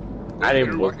 I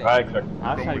didn't look. I was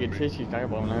trying to get tissue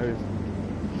eyeball nose.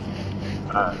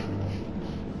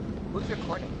 Who's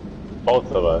recording?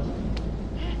 Both of us.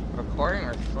 Recording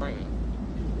or streaming?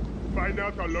 Find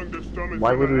out how long the storm is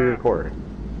Why would we gonna last. record?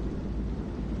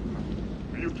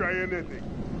 You try anything.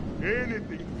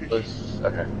 Anything fishy.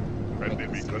 Okay. And there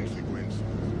be consequences.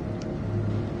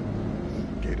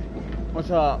 Get it.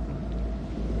 What's up?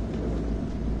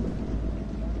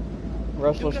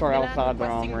 Wrestlers start Medan outside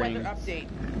their own requesting ring weather update.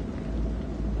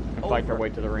 and fight their way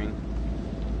to the ring.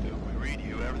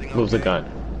 Moves the gun.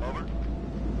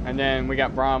 And then we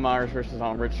got Brian Myers versus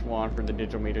Rich Swann for the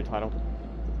digital media title.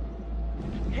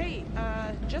 Hey,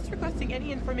 just requesting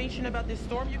any information about this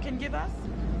storm you can give us?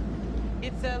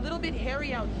 It's a little bit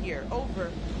hairy out here. Over.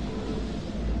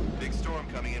 Big storm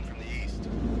coming in from the east.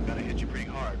 Gonna hit you pretty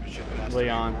hard, but should pass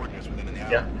Leon. within an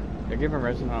hour. Yeah. They're giving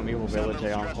Resident Evil Village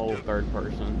a whole third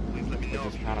person, which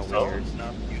is kind of weird.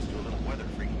 Not used to a little weather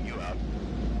freaking you out.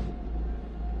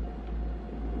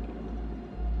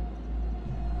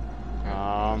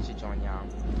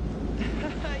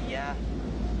 Yeah.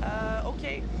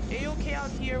 Okay. A-okay out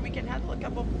here. We can handle a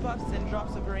couple puffs and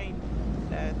drops of rain.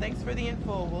 Thanks for the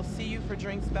info. We'll see you for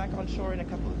drinks back on shore in a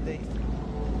couple of days.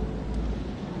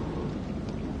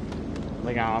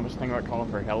 Like, I was thinking about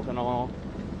calling for help and all,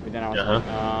 but then I was like,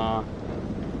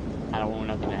 I don't want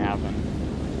nothing to happen.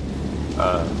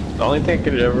 The only thing I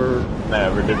could ever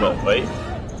did was wait.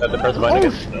 Had to press the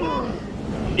button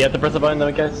again. You have to press the button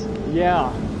though, guys?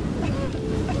 Yeah.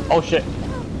 Oh shit.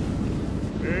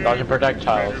 Dodge and protect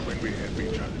child. When we help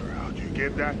each other out, you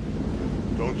get that?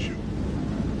 Don't you?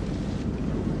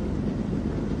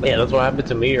 Yeah, that's what happened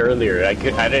to me earlier. I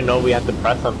didn't know we had to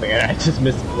press something and I just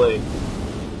misclicked.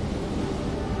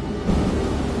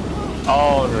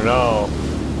 Oh no.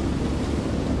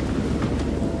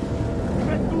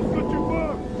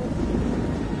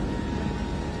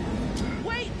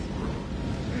 Wait!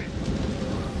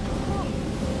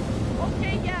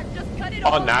 Okay, yeah, just cut it Oh,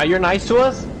 off. now you're nice to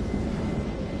us?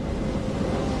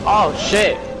 Oh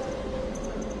shit.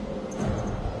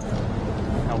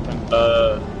 Helping.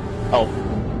 Help.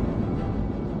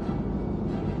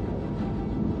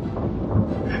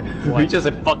 We just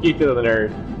said fuck you to the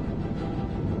nerd.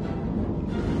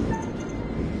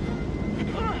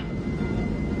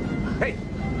 Hey!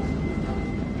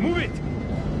 Move it!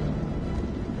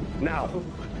 Now!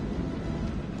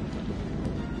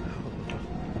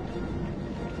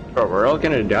 Bro, we're all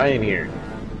gonna die in here.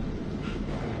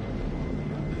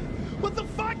 What the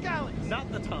fuck, Alex?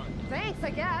 Not the time. Thanks, I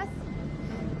guess.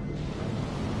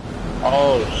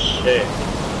 Oh shit.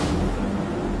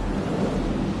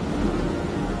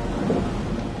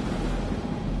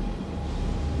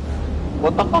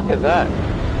 What the fuck is that?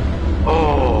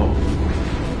 Oh.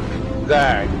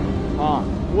 Zach.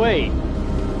 Wait.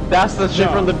 That's the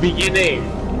ship from the beginning.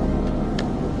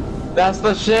 That's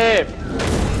the ship.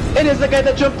 It is the guy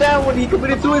that jumped down when he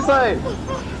committed suicide!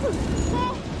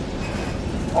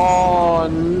 Oh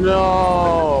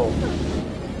no!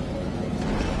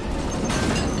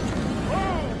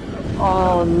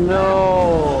 Oh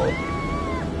no!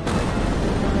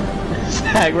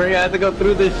 Zach, we're gonna have to go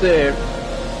through this shit.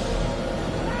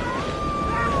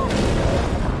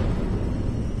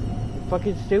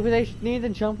 Fucking stupid, they need to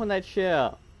jump on that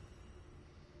ship.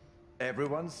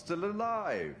 Everyone's still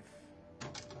alive.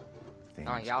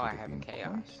 Oh, y'all are having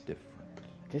chaos.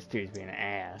 This dude's being an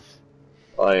ass.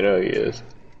 I know he is.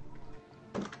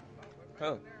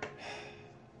 Oh.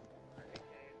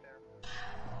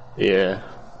 Yeah.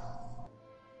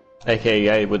 AKA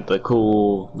guy with the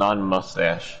cool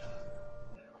non-mustache.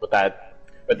 With that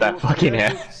fucking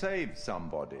hat. Saved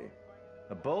somebody.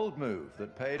 A bold move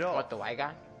that paid off. What, the white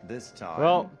guy? This time.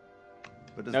 Well,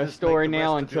 but does no this story make the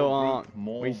now rest of your until group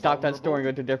more we stop that vulnerable? story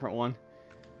and go to a different one.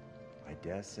 I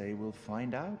dare say we'll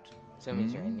find out. So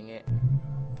means you're ending it.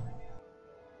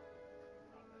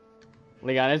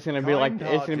 Leon, it's gonna be like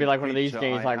one of these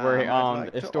days, like where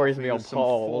the story's gonna be on pause.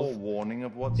 Forewarning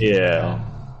of what's Yeah.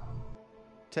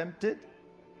 Tempted?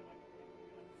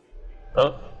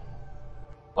 Oh.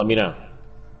 Let me know.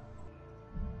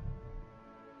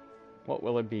 What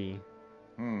will it be?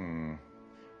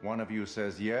 One of you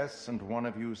says yes, and one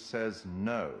of you says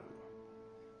no.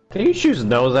 Can you choose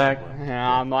no, Zach?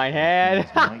 On my head.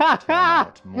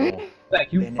 Zach,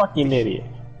 you fucking idiot.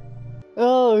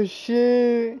 Oh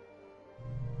shit.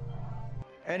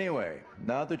 Anyway,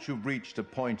 now that you've reached a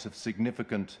point of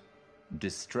significant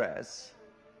distress,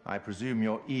 I presume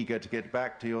you're eager to get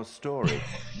back to your story.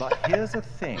 But here's the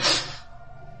thing.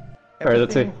 Alright,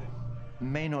 let's see. Everything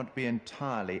may not be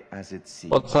entirely as it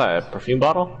seems. What's that? A perfume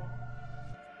bottle?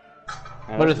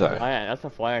 What is that? That's a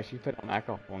flash. You put an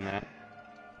alcohol on that.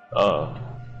 Oh.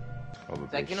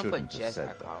 It's like you don't put just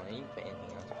alcohol in, you put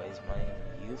anything else, but it's money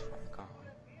you use for alcohol.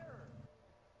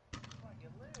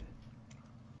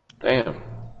 Damn.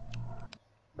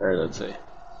 Alright, let's see.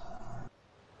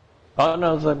 Oh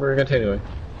no, it's like we're continuing.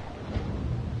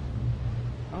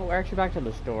 Oh, we're actually back to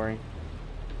the story.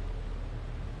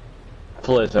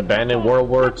 Fliss, abandoned World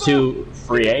War II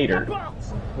creator.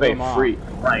 Wait, free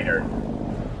writer.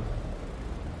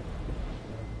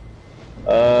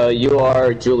 You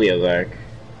are Julia, Zach.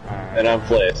 And I'm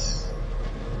Fliss.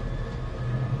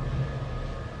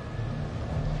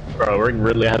 Bro, we're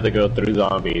really have to go through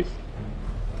zombies.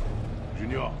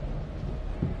 Junior,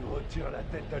 retire la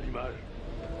tête d'animal.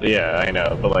 Yeah, I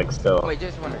know, but like still. Wait,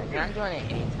 just wondering, can I join at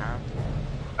any time?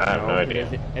 I have no idea.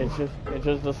 It's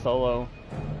just a solo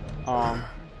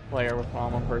player with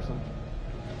one person.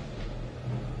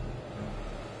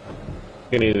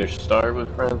 You can either start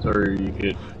with friends or you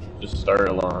could just start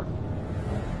alone.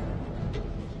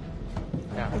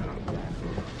 Yeah.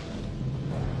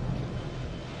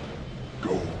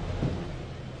 Go.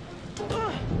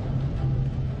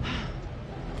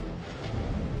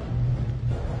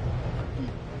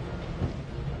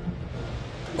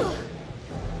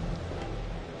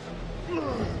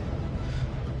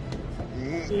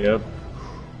 Yep.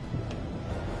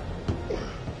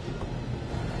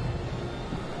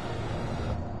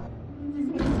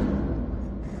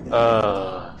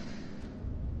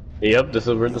 Yep, this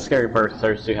is where the scary part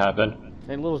starts to happen.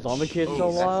 And little zombie kids still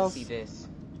alive? See this.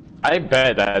 I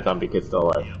bet that zombie kid's still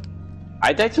alive.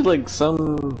 I texted like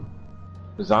some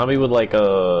zombie with like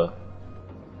a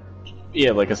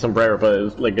like a sombrero, but it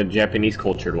was like a Japanese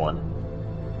cultured one.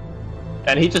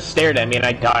 And he just stared at me and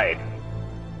I died.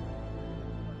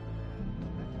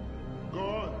 Go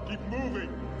on, keep moving.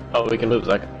 Oh, we can move,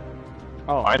 Zach.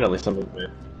 Oh. Finally some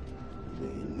movement.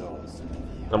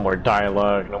 No more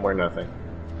dialogue, no more nothing.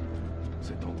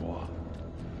 Cet endroit,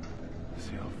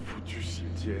 c'est un foutu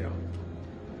cimetière.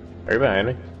 Are you behind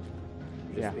me?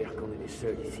 Yeah.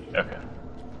 Okay.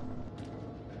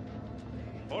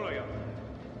 Oh, là,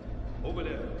 over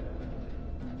there.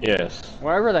 Yes.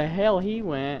 Wherever the hell he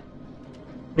went.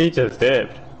 He just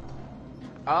dipped.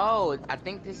 Oh, I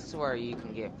think this is where you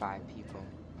can get 5 people.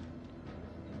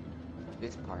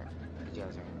 This part, the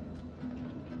jail zone.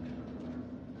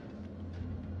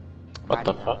 What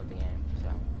the fuck? The game, so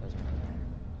doesn't really matter.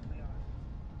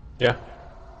 Yeah.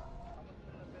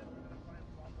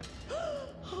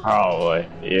 Probably,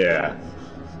 yeah.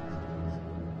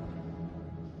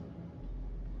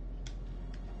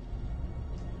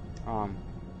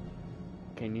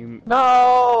 Can you...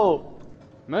 No!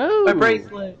 Move! My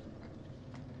bracelet!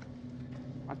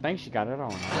 I think she got it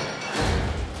on.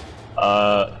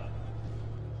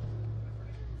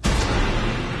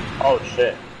 Oh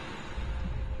shit.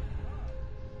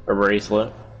 A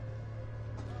bracelet.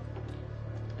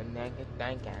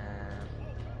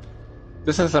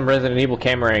 This is some Resident Evil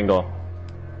camera angle.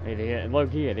 It is.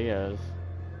 Low-key it is.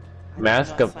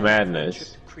 Mask of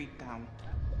Madness.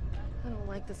 I don't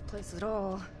like this place at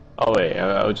all. Oh wait,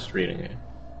 I was just reading it.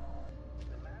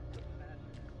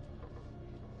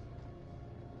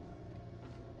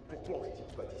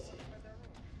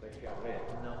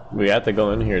 We have to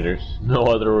go in here. There's no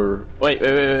other. Wait.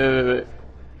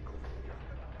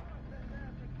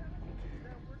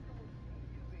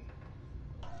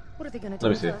 What are they gonna do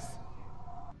with us?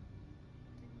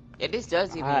 Yeah, this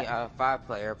does give me a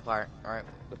 5-player part, right?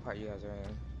 The part you guys are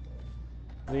in.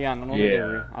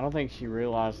 Leon, I don't think she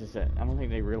realizes that. I don't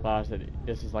think they realize that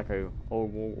this is like a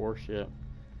old World War ship.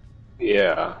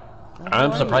 Yeah,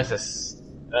 I'm surprised this.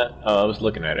 I was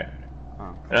looking at it,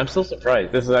 and I'm still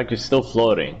surprised this is actually still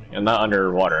floating and not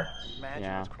underwater.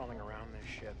 Imagine what's crawling around this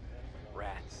ship.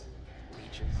 Rats,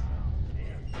 leeches.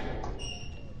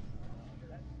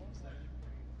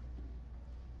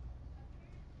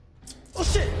 Oh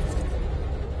shit!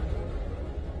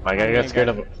 My guy got scared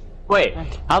of it. Wait,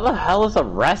 how the hell is a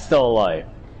rat still alive?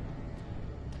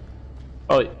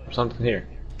 Oh, something here.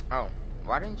 Oh,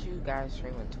 why didn't you guys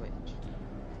stream on Twitch?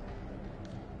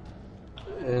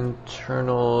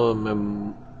 Internal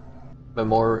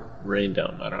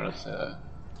memorandum. I don't know. So,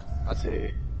 let's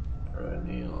see.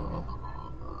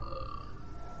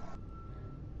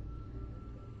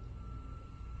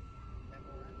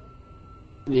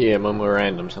 Yeah,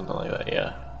 memorandum, something like that.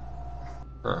 Yeah.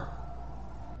 Huh.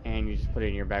 And you just put it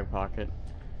in your back pocket.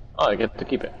 Oh, I get to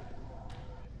keep it.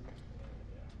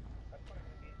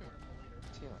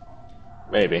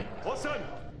 Maybe.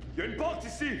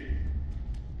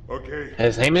 Okay.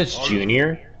 His name is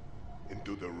Junior.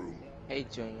 Into the room. Hey,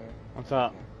 Junior. What's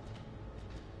up?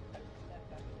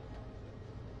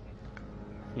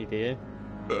 He did?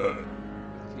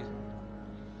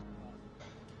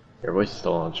 Your voice is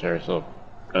still on chair, so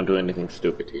don't do anything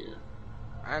stupid to you.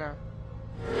 I know.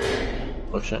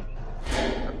 Oh shit.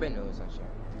 I've been doing some shit.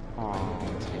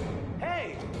 Aww.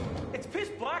 Hey! It's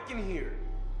pitch black in here!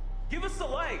 Give us a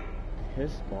light!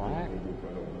 Pitch black?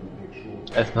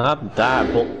 It's not that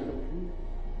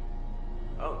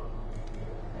Oh.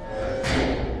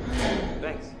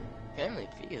 Thanks. Family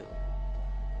Feud.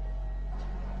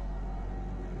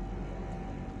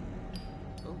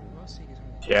 Oh, I'll see you.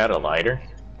 You had a lighter?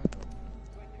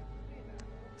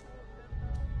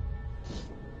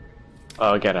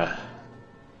 Oh, I got a.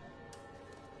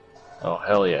 Oh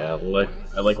hell yeah!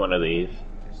 I like one of these.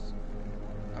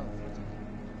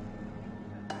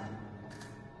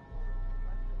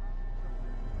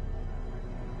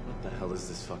 What the hell is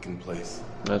this fucking place?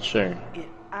 Not sure. It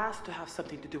has to have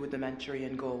something to do with the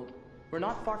Manchurian gold. We're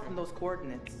not far from those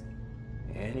coordinates.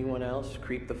 Anyone else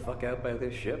creep the fuck out by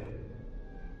this ship?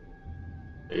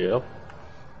 Yep.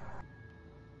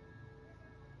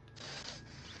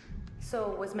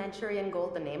 So, was Manchurian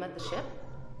gold the name of the ship?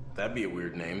 That'd be a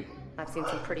weird name. I've seen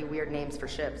some pretty weird names for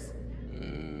ships.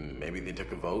 Maybe they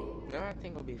took a vote? No, I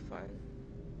think it'll be fun.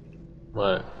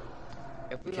 What?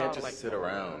 If We we can't all, just like, sit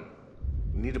around.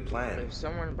 We need a plan. If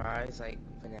someone buys like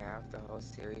FNAF, the whole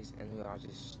series, and we all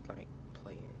just like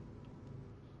play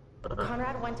it.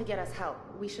 Conrad went to get us help.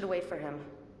 We should wait for him.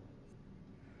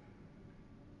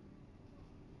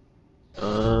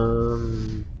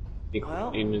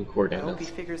 Well, in I coordinates. hope he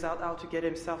figures out how to get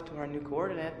himself to our new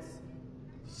coordinates.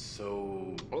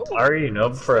 So... I already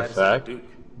know for a fact,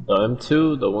 them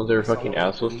two, the ones that are fucking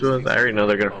assholes to us, I already know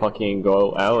they're gonna fucking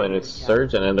go out and it's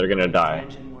surge and then they're gonna die.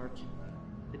 Engine work.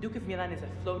 The Duke of Medan is a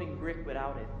floating brick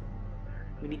without it.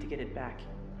 We need to get it back.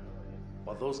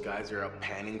 While those guys are out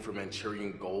panning for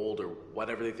Manchurian gold or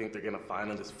whatever they think they're gonna find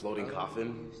on this floating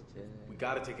coffin, we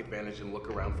gotta take advantage and look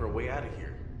around for a way out of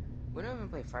here. We don't even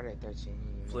play Friday the 13th.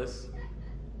 Fliss,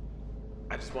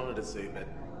 I just wanted to say that,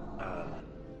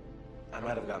 I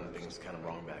might have gotten things kind of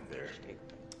wrong back there.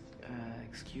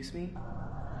 Excuse me?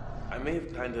 I may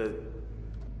have kind of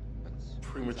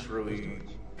prematurely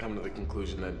come to the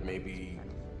conclusion that maybe,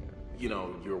 you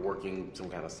know, you're working some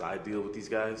kind of side deal with these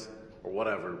guys, or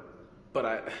whatever. But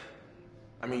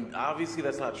I mean, obviously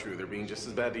that's not true. They're being just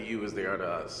as bad to you as they are to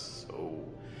us, so,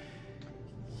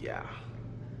 yeah.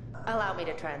 Allow me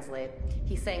to translate.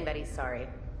 He's saying that he's sorry.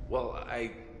 Well,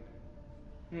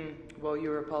 Well,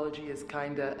 your apology is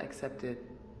kinda accepted.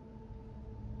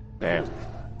 Damn.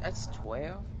 That's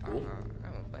 12? Cool. I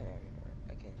haven't played that anymore.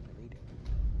 I can't read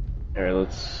it. Alright,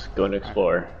 let's go and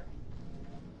explore.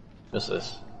 What's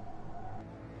this?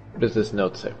 What does this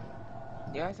note say?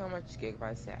 You guys know how much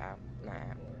gigabytes the app, not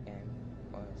app, game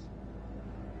was?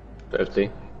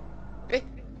 50?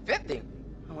 50?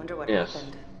 I wonder what Yes.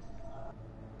 happened.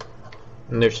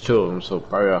 And there's two of them, so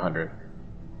probably 100.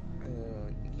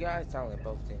 You guys tell it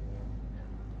both, didn't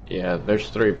you? Yeah,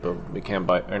 there's 3, but we can't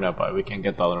buy, or not buy, we can't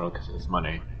get the other one because it's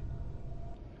money.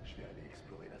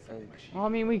 Well, I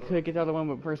mean, we could get the other one,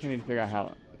 but first we need to figure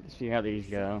out see how these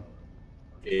go.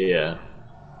 Yeah.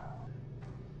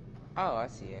 Oh, I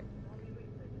see it.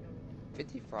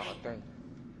 50 for all 3.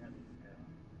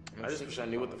 I just wish I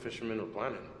knew what the fishermen were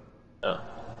planning. Oh.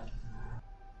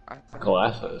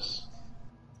 Glasses.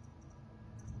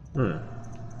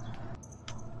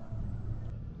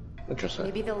 Interesting.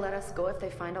 Maybe they'll let us go if they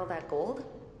find all that gold?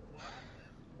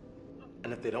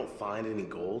 And if they don't find any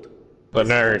gold, the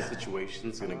this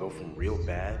situation's gonna go from real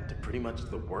bad to pretty much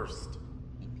the worst.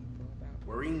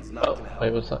 Worrying's not gonna help.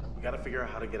 Wait, what's that? We gotta figure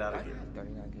out how to get out of here.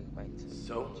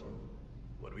 So,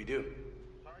 what do we do?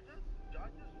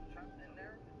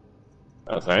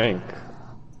 I think.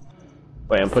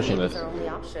 Wait, I'm pushing this. Our only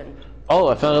option. Oh,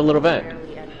 I found a little vent.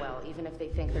 Rarely end well, even if they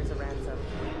think there's a ransom.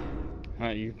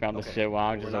 You found the shit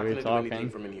while I was We're just not over gonna here do anything talking.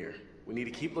 from in here. We need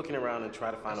to keep looking around and try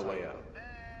to find a way out.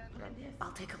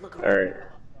 I'll take a look All right.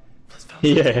 Let's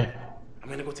Yeah. I'm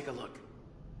gonna go take a look.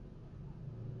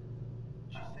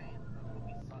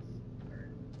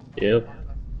 Yep.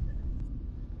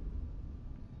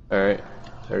 Alright.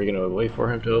 So are we gonna wait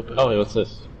for him to open? Oh, what's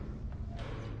this?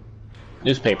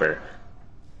 Newspaper.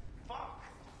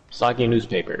 Soggy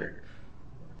newspaper.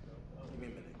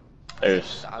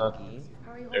 There's nothing.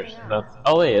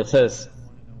 Oh wait, it says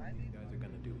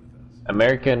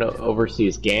American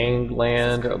Overseas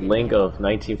Gangland, link of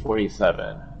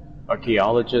 1947.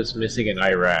 Archaeologists missing in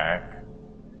Iraq.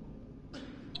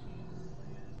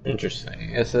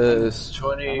 Interesting. It says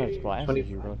 20. How much glasses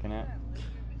you were looking at?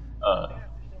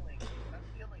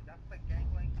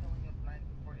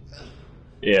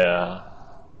 Yeah.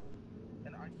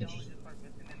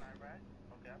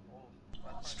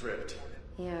 Stripped.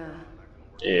 Yeah.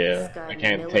 Yeah. I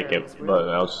can't take it, but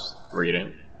I'll just read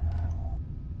it.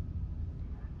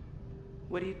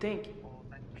 What do you think?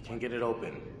 I can't get it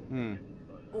open.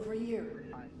 Over here.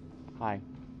 Hi.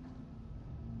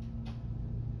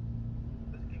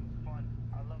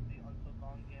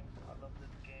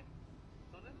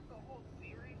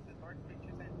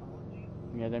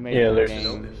 Yeah, they made there's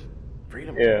games.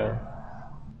 Freedom. Yeah.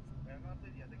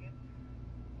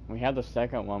 We had the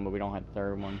second one, but we don't have the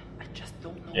third one. I just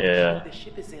don't know Yeah. what the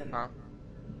ship is in.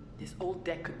 This old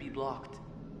deck could be blocked.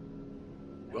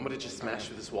 You want me to just smash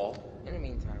through this wall? In the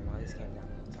meantime, while this game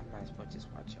downloads, I might as well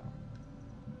just watch y'all.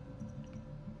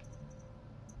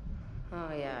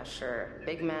 Oh yeah, sure.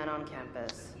 Big man on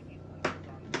campus.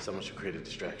 Someone should create a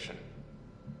distraction.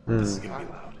 This is gonna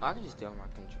be loud. I can just do it on my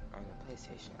on the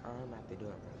PlayStation. I don't have to do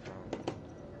it on my phone.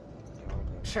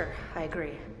 Sure, I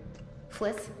agree.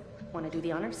 Fliss, want to do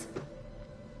the honors?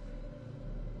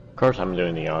 Of course I'm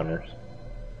doing the honors.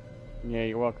 Yeah,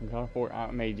 you're welcome, Connor.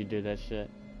 I made you do that shit.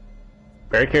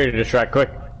 Very careful to distract quick.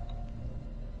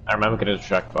 I remember gonna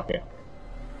distract, fuck it.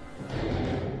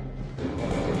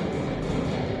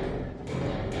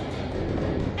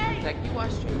 Hey! You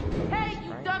watch Hey,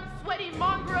 you dumb, sweaty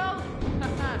mongrel!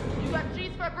 You got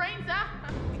cheese for brains, huh?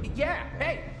 Yeah,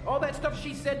 hey, all that stuff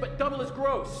she said, but double as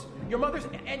gross. Your mother's,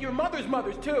 and your mother's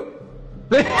too.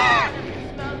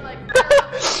 Smells like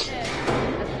eggs.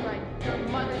 That's right, your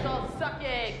mother's all suck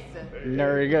eggs.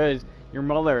 There he goes. Your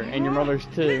mother, and your mother's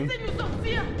too. Listen, you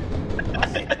Sophia!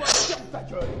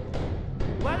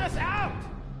 Let us out!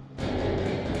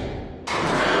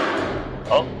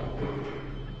 Oh.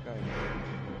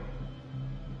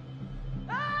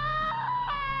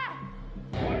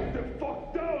 Pipe the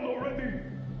fuck down already!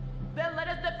 Then let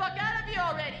us the fuck out of here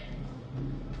already!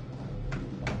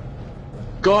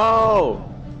 Go!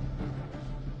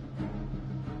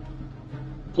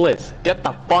 Blitz, get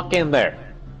the fuck in there.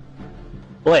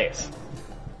 Blitz.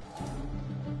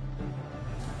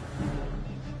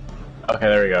 Okay,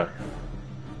 there we go.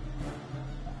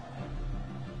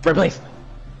 Replace.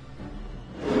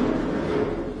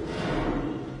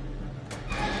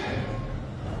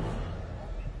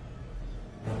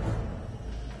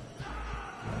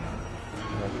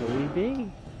 What will we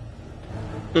be?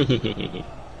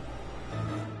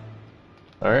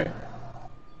 Alright.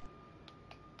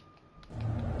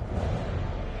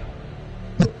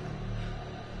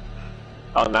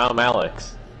 Oh, now I'm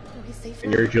Alex.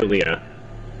 And you're Julia.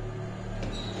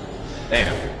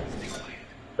 Damn.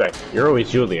 Right, you're always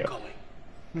Julia.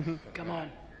 Come on.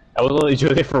 I was only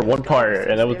Julia for one part,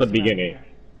 and that was the beginning.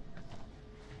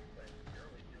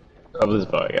 Of this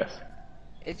boat, I guess.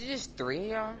 Is it just 3 of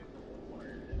y'all?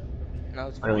 No,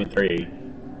 it's 4. I mean 3.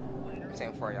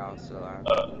 Same 4 y'all still alive.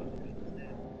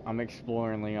 I'm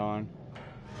exploring Leon.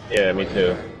 Yeah, me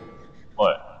too.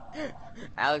 What?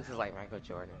 Alex is like Michael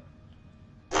Jordan.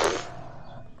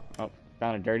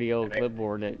 Found a dirty old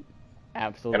clipboard that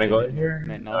absolutely Can I go in here?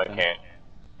 meant No, I nothing. can't.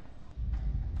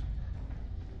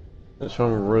 This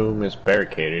one room is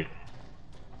barricaded.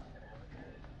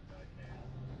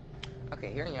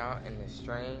 Okay, hearing y'all in the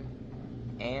stream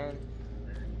and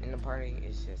in the party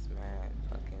is just mad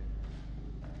fucking.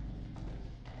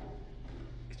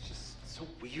 It's just so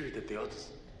weird that they all just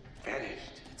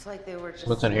vanished. It's like they were just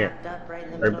What's in here? snapped up right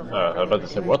in the middle of I was about to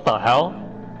say, what the hell?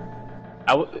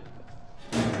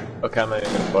 Okay, I'm not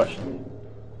even gonna question.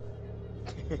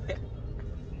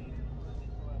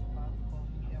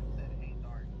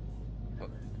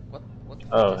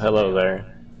 Oh, hello there.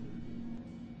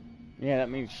 Yeah,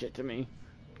 that means shit to me.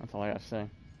 That's all I gotta say.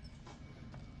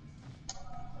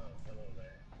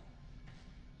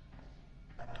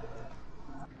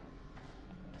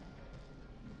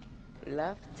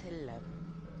 Love to love.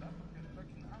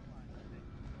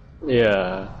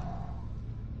 Yeah.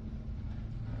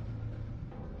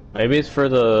 Maybe it's for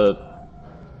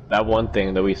that one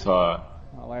thing that we saw.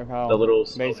 I like how the little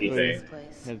smoky basically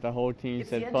thing. the whole team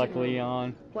said fuck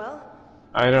Leon. Well,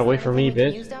 I know, wait for me, anything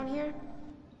we can bitch. use down here?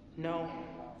 No,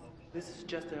 this is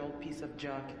just an old piece of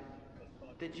junk.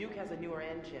 The Duke has a newer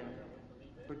engine.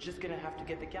 We're just gonna have to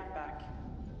get the cat back.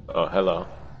 Oh, hello.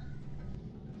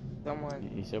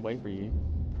 Someone. He said wait for you.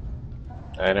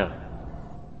 I know.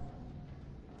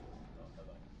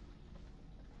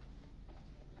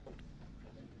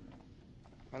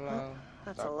 Hello.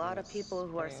 That's a lot of people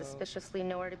who are suspiciously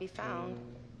nowhere to be found.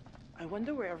 I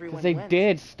wonder where everyone Cause they went.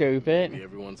 did, stupid. Maybe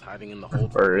everyone's hiding in the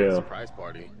hold For for the real. surprise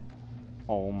party.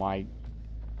 Oh my,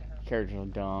 characters are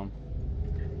dumb.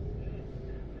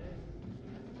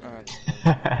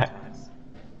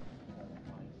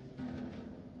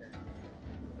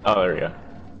 Oh, there we go.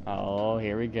 Oh,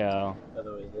 here we go.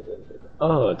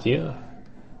 Oh, it's you.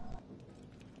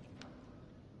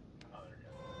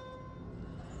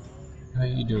 How are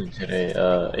you doing today,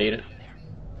 Ada?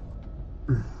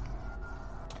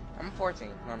 I'm 14.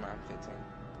 No, I'm 15.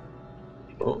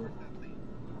 Oh.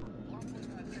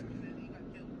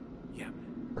 Yeah.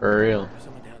 For real. There's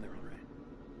someone down there, all right.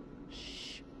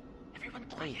 Shh. Everyone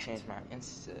Let me change my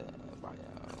Insta bio.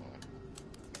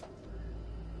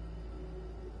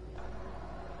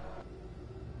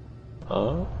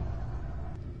 Huh?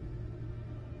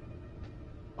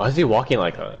 Why is he walking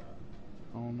like that?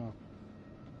 Oh no.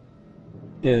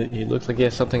 Yeah, he looks like he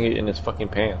has something in his fucking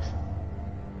pants.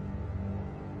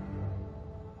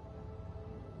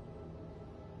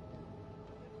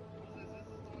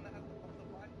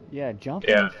 Yeah, jump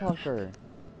Yeah. in, fucker.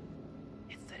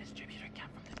 It's the distributor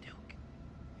cap from the Duke.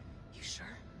 You sure?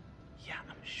 Yeah,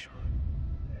 I'm sure.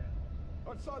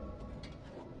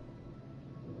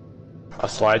 A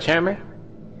sledgehammer?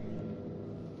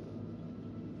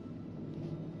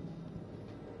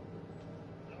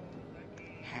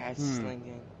 Hat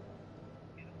slinging.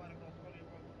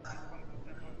 I'm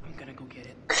gonna go get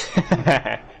it.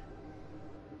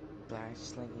 Flash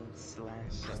slinging. Slash.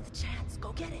 How's the chance?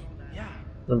 Go get it. Yeah.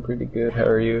 I'm pretty good. How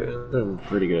are you? I'm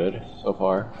pretty good so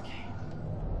far. Okay.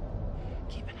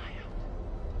 Keep an eye out.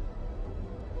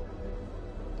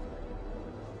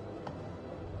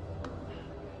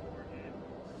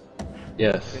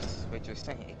 Yes. This is what you're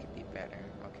saying. It could be better.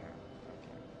 Okay.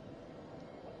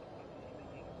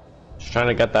 Just trying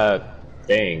to get that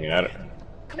thing.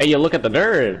 Hey, you look at the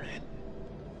nerd.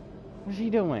 What's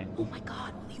he doing? Oh my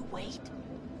god, will you wait?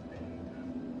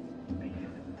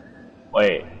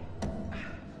 Wait.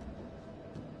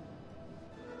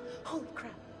 Holy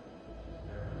crap.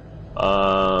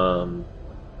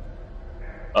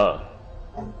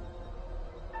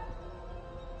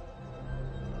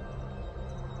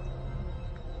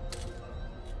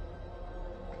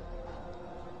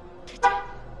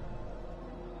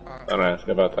 Don't ask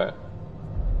about that.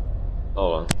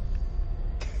 Hold on.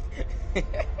 The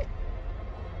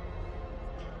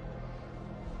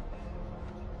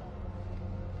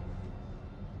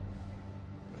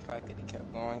fact that he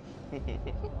kept going.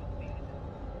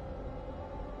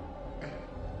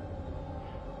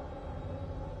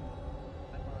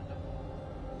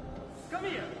 Come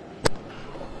here.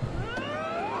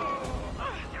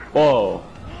 Whoa.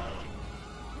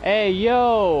 Hey,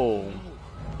 yo.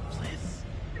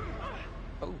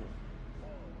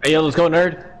 Hey, yo, let's go,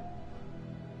 nerd.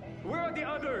 Where are the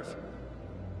others?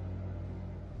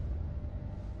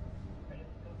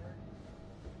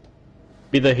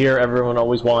 Be the hero everyone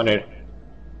always wanted.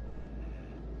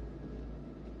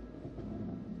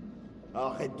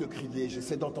 Arrête de crier,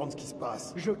 j'essaie d'entendre ce qui se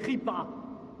passe. Je crie pas.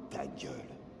 Ta gueule.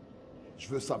 Je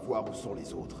veux savoir où sont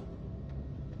les autres.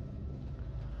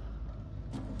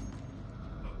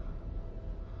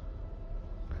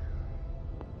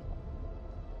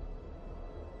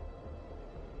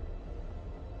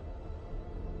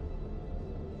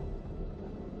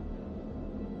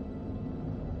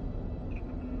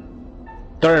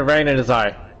 Throw it right in his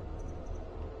eye.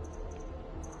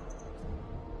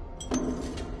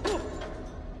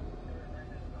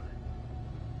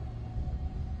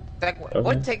 Like,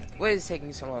 what is taking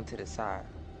you so long to decide?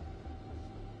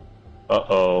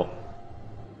 Uh-oh.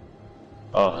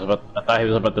 Oh, I thought he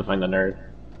was about to find the nerd.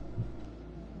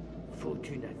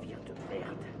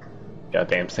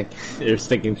 Goddamn, you're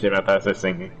stinking shit. I thought I was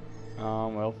thinking.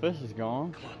 Well, Fish is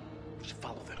gone. Come on, we should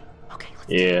follow them. Okay, let's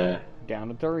Yeah. Down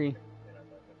to 3.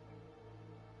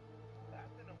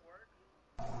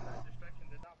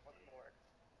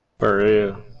 For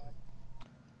real.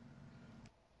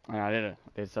 Yeah, I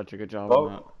did such a good job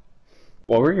on that.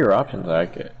 What were your options, I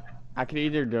could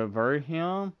either divert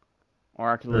him,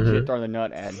 or I could legit throw the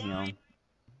nut at him.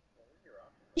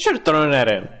 You should have thrown it at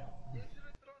him.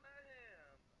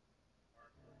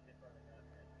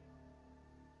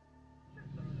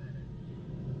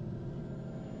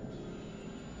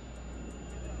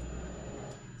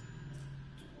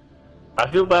 I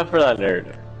feel bad for that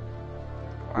nerd.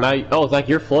 Now, it's like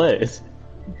your fliz.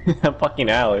 I'm fucking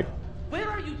Alex. Where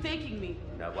are you taking me?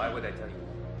 Now, why would I tell you?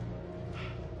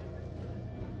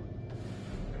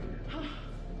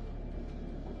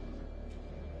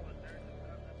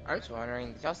 I was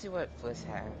wondering, did y'all see what Fliss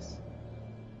has?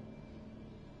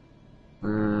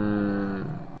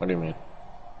 What do you mean?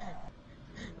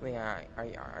 Leon, are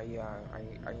you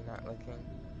not looking?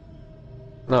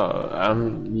 No,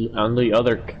 I'm the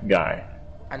other guy.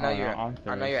 I know you're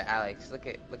Alex. Look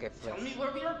at Fliss. Tell me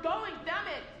where we are going, damn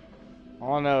it!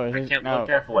 All I know is I can't look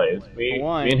at Fliz. Me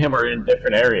and him are in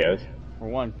different areas. For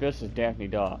one, Fish is Daphne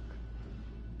Duck.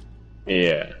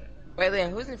 Yeah. Wait,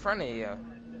 Leon, who's in front of you?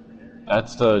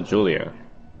 That's Julia.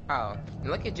 Oh,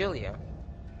 look at Julia.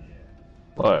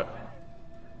 What?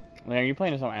 Leon, are you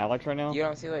playing as on Alex right now? You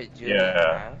don't see what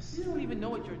Julia has? You don't even know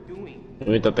what you're doing.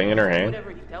 You need the thing in her hand?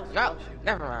 Whatever he tells you. No,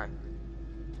 never mind.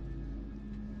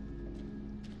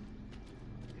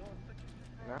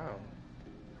 No.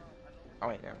 Oh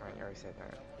wait, never mind. You already said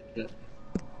that. Yeah.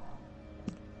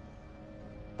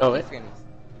 Oh wait. Finished.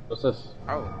 What's this?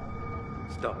 Oh.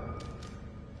 Stop.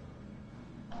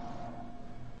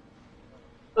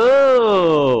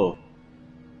 Oh!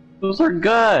 Those are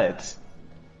guts!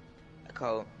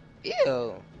 Cool.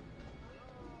 Ew.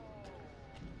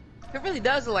 It really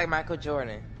does look like Michael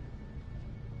Jordan.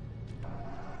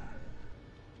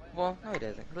 Well, no he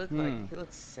doesn't. He looks like, he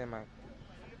looks semi.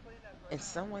 In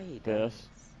some way he does.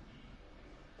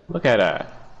 Look at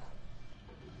that.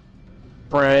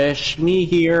 Fresh me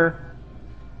here.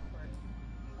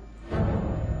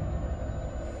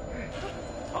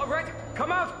 Alright,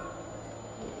 come out!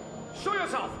 Show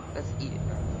yourself! Let's eat it.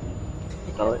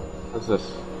 Alright, what's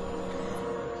this?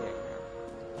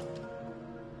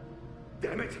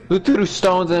 Damn it! Who threw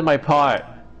stones in my pot?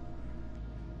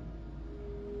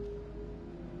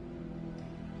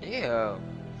 Ew.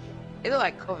 It looked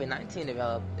like COVID-19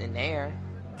 developed in there.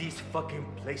 This fucking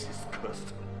place is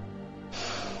cursed.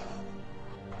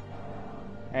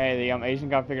 Hey, the Asian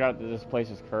guy figured out that this place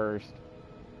is cursed.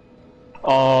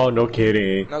 Oh, no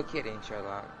kidding. No kidding,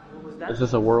 Sherlock. This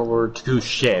is a World War II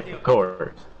ship, of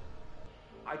course.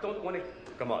 I don't want to.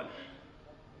 Come on.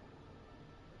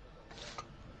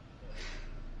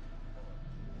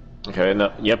 Okay,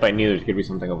 no, yep, I knew there's gonna be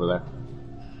something over there.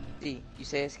 See, you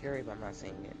say it's scary, but I'm not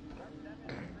saying it.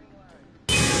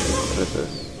 What is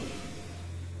this?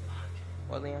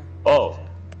 What, Leon? Oh.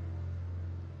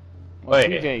 Well, Wait.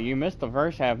 TJ, you missed the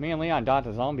first half. Me and Leon dot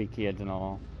the zombie kids and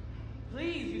all.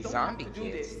 Please, you don't Zombie have to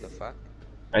do kids, this. the fuck?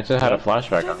 I just had a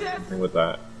flashback on something with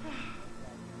that.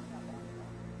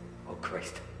 Oh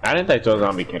Christ. I didn't die to a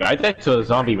zombie kid, I died to a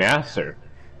zombie master.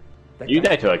 You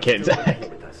died to a kid, Zach.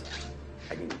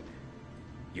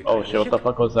 Oh shit, what the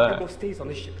fuck was that? Stays on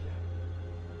the ship.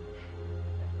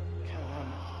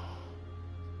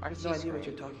 I have no idea what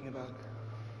you're talking about.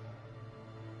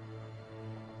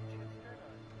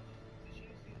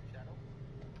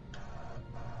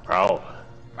 Oh.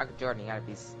 Michael Jordan, you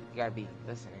gotta be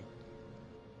listening.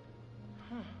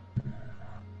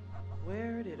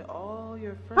 Where did all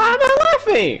your friends... How am I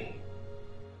laughing?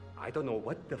 I don't know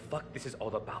what the fuck this is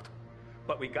all about,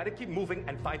 but we gotta keep moving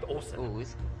and find Olsen. Ooh,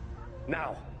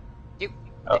 now. You.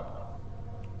 Oh.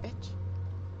 Bitch.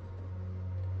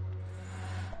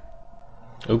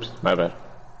 Oops, my bad.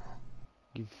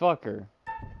 You fucker.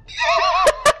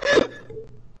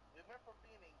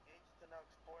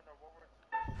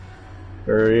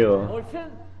 For real.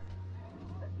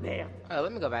 Oh,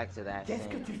 let me go back to that.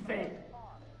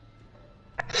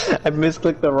 I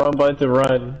misclicked the wrong button to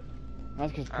run.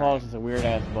 That's because pause is a weird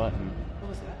ass button.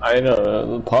 I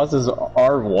know, pause is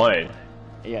R1.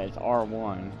 Yeah, it's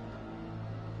R1.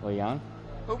 Leon?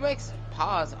 Who makes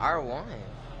pause R1?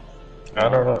 I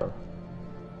don't know.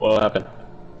 What happened?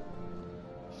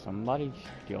 Somebody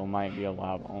still might be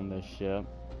alive on this ship.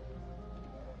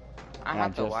 I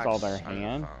just saw their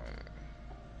hand.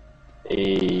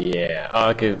 Yeah. Oh,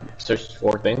 I could search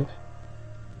for things.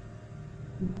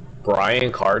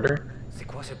 Brian Carter? C'est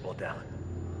quoi ce bordel?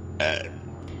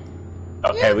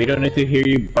 Okay, we don't need to hear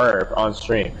you burp on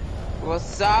stream. Well,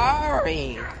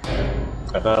 sorry.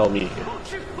 I thought I'll mute you.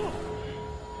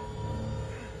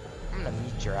 I'm gonna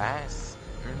mute your ass.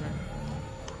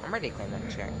 I'm ready to claim that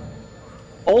check.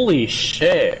 Holy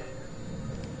shit!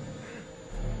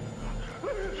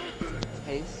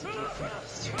 Hey,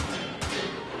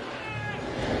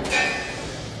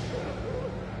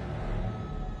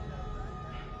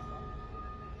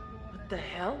 What the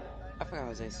hell? I forgot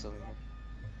Jose still here.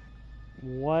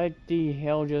 What the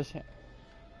hell just?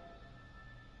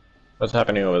 What's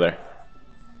happening over there?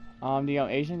 The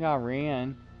Asian guy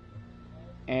ran,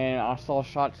 and I saw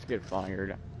shots get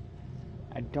fired.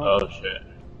 I don't. Oh shit!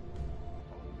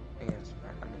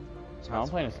 I'm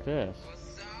playing as Fist.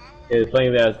 He's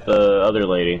playing as the other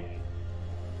lady.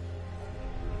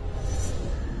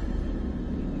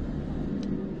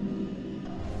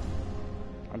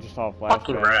 I just saw a flashback.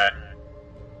 Fucking rat.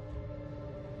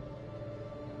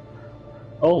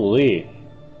 Holy.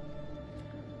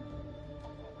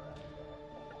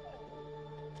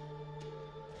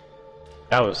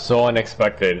 That was so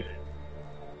unexpected.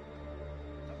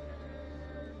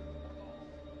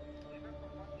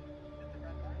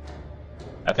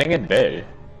 I think it did.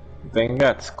 The thing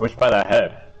got squished by the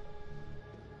head.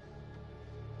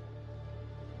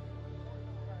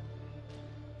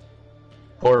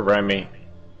 Poor Remy.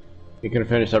 He couldn't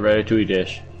finish that ratatouille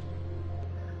dish.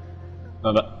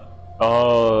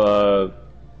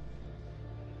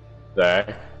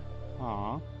 Zach.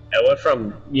 Aw. It went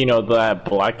from, you know, that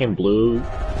black and blue,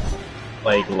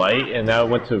 like, light, and now it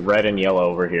went to red and yellow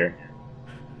over here.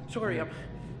 Sorry, I'm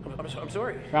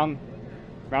sorry. Found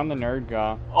the nerd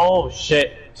guy. Oh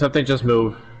shit! Something just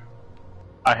moved.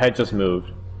 I had just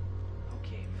moved.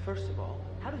 Okay, first of all,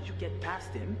 how did you get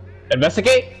past him?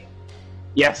 Investigate?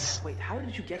 Yes. Wait, how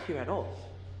did you get here at all?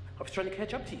 I was trying to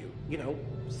catch up to you, you know.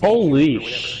 Holy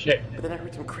shit. But then I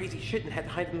heard some crazy shit and had to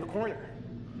hide in the corner.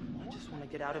 I just want to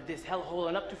get out of this hellhole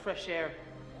and up to fresh air.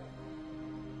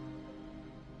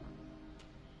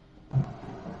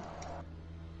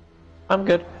 I'm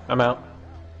good. I'm out.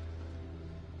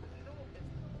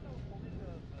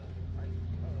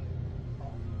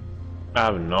 I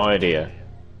have no idea.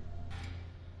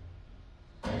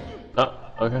 Oh,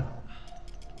 okay.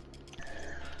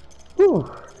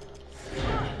 Whew.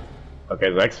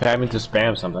 Okay, Zach's having to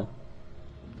spam something.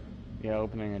 Yeah,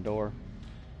 opening a door.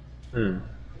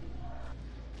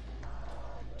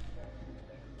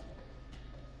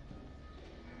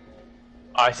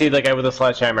 I see the guy with the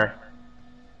sledgehammer.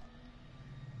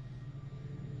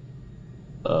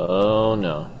 Oh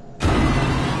no.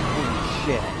 Oh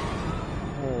shit.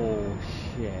 Oh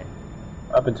shit.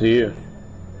 What happened to you?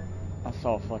 I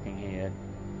saw a fucking head.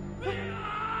 That's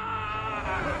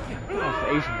the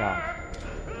Asian guy.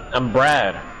 I'm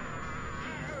Brad.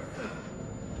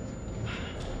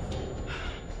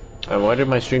 And why did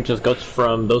my stream just go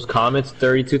from those comments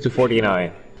 32 to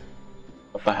 49?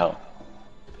 What the hell?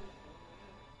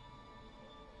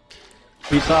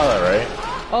 You saw that, right?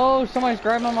 Oh, somebody's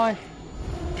grabbing my.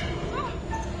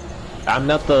 I'm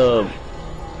not the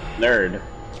nerd.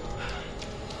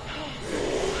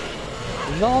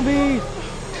 Zombies!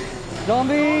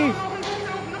 Zombies!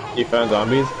 You found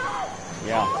zombies?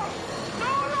 Yeah.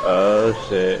 Oh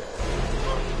shit.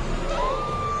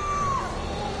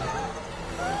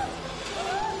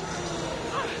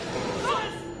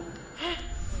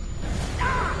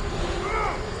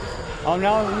 Oh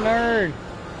no, it's a nerd!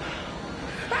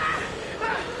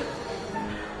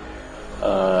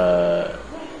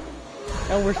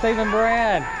 No, we're saving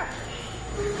Brad!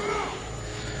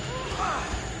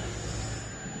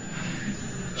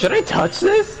 Should I touch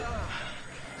this?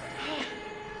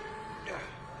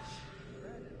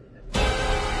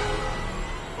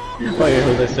 Wait,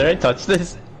 hold this. Should I touch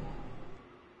this?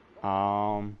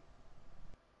 Oh,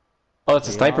 it's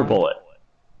a sniper bullet.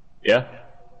 Yeah?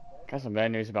 Got some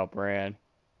bad news about Brad.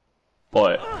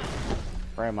 What?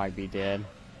 Brad might be dead.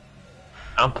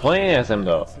 I'm playing as him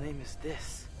though. Whose name is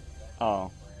this?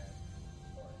 Oh.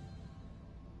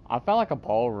 I found like a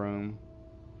ballroom.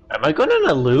 Am I going in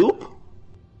a loop?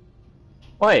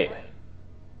 Wait.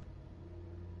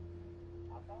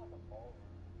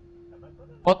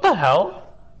 What the hell?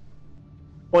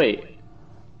 Wait.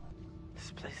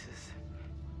 This place is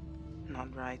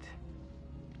not right.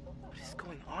 What is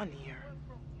going on here?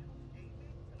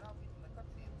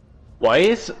 Why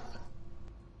is...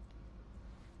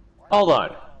 Hold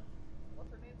on.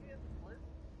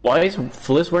 Why is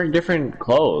Fliss wearing different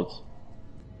clothes?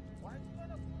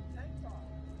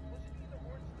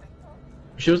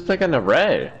 She was like in the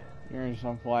red. You're in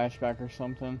some flashback or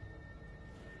something.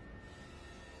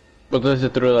 But is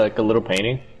it through like a little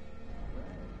painting?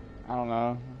 I don't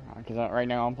know, cause right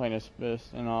now I'm playing as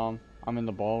Fist, and I'm in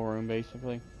the ballroom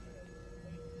basically.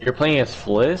 You're playing as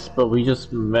Fliss, but we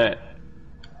just met.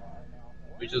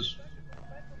 We just...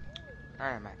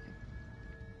 Alright, Mac.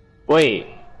 Wait,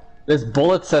 this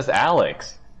bullet says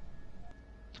Alex.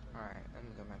 Alright, let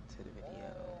me go back to the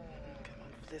video. Come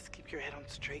on, Fliss, keep your head on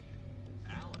straight.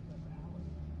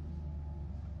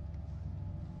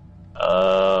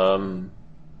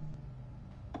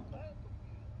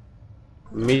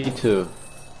 Me too.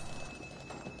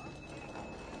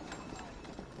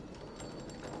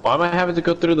 Why am I having to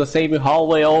go through the same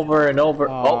hallway over and over?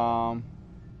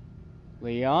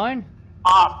 Leon?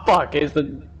 Ah, fuck! It's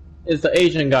the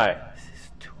Asian guy. This is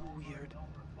too weird.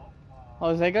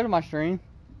 Oh, does that go to my stream?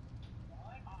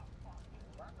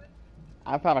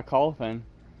 I found a coffin.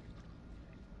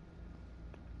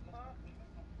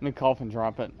 Let me cough and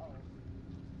drop it.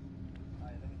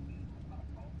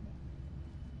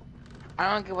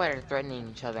 I don't get why they're threatening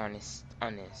each other on this.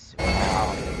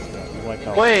 What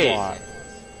the Wait. fuck?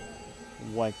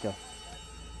 What the?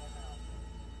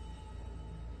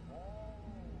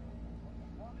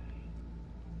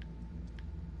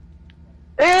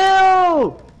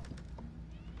 Ew!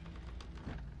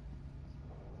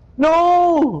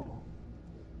 No!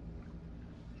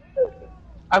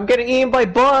 I'm getting eaten by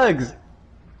bugs!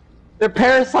 They're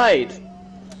parasites!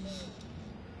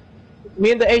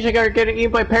 Me and the Asian guy are getting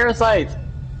eaten by parasites!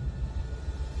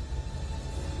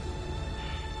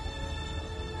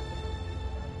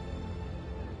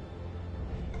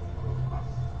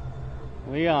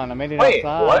 Leon, I made it Wait,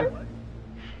 outside.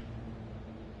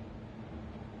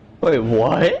 what? Wait,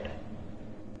 what?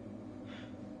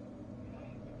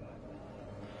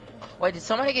 Wait, did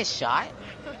somebody get shot?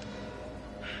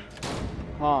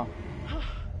 Huh.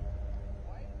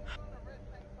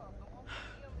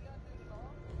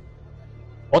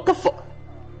 What the fuck?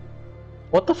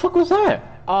 What the fuck was that?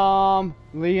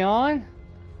 Leon?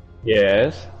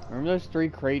 Yes. Remember those 3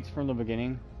 crates from the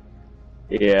beginning?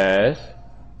 Yes.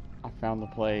 I found the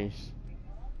place.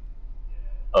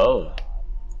 Oh.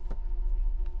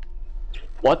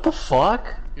 What the fuck?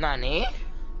 Nani?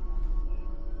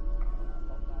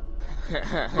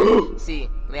 See,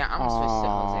 Leon, I'm gonna switch to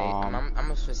Jose. I'm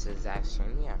gonna switch to Zach's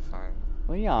stream. We have fun.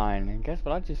 Leon, guess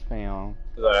what I just found?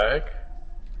 Zach?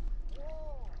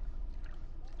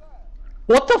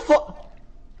 What the fuck?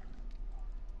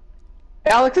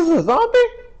 Alex is a zombie?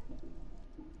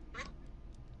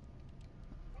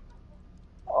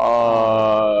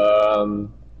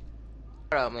 Hold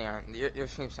up, Leon. Your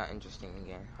stream's not interesting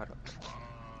again. Hold up.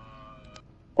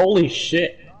 Holy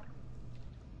shit.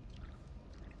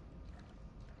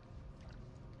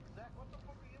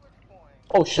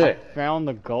 Oh shit. I found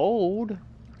the gold.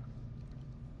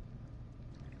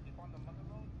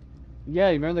 Yeah,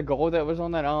 you remember the gold that was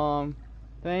on that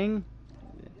thing?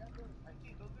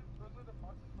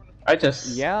 I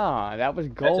just... Yeah, that was I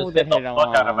just gold hit that the hit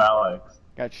fuck out of Alex.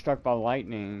 got struck by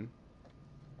lightning.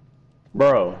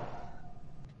 Bro.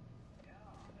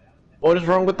 What is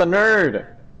wrong with the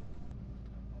nerd?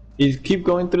 He's keep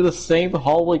going through the same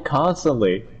hallway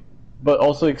constantly, but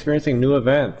also experiencing new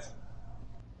events.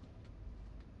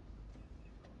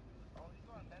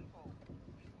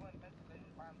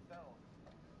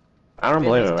 I don't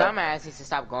blame him. This dumbass needs to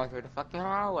stop going through the fucking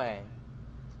hallway.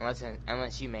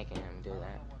 Unless you making him do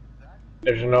that.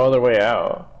 There's no other way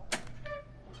out.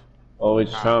 Oh, we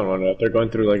just found one. They're going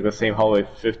through like the same hallway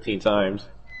 15 times.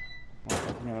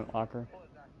 Locker.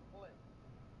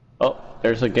 Oh,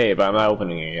 there's a gate, but I'm not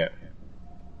opening it yet.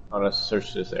 I want to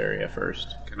search this area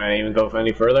first. Can I even go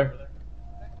any further?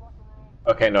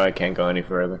 Okay, no, I can't go any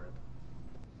further.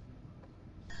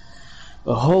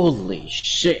 Holy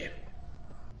shit.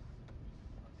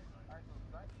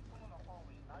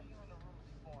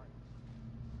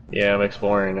 Yeah, I'm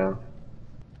exploring now.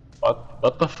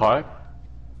 What the fuck?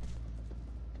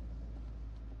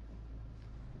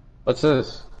 What's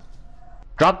this?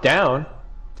 Drop down?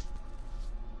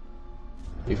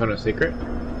 You found a secret?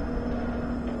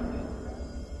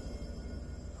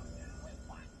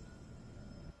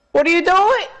 What are you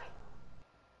doing?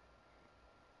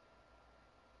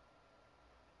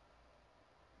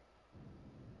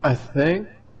 I think.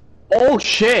 Oh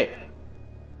shit!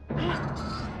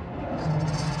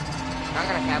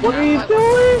 What are you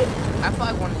doing? I feel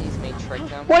like one of these may trick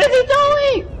them. What is he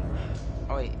doing?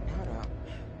 Oh wait, hold up.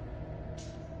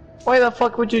 Why the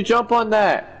fuck would you jump on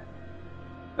that?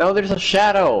 No, there's a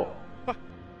shadow.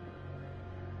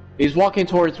 He's walking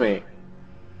towards me.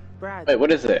 Brad. Wait,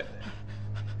 what is it?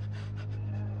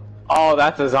 Oh,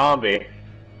 that's a zombie.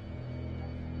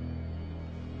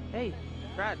 Hey,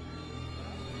 Brad.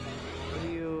 Are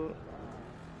you...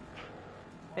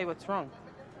 Hey, what's wrong?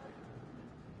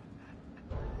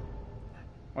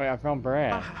 Wait, I found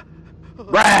Brad.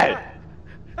 Brad!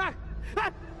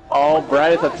 Oh,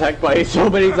 Brad is attacked by so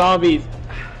many zombies.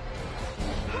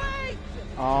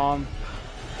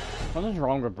 Something's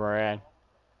wrong with Brad.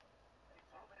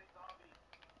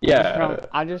 Yeah.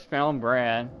 I just found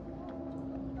Brad.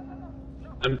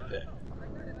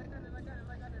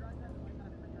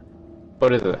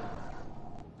 What is it?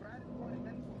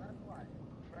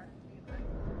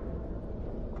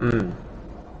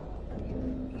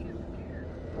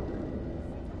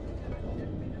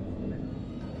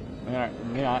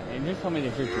 Yeah, it just told me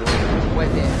to shoot you.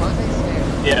 Wait, did Jose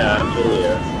say? Yeah,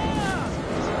 Julia.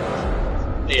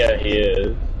 Yeah, he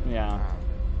is. Yeah.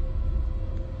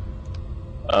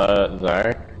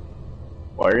 Zach?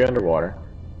 Why are you underwater?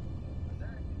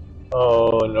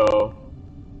 Oh no.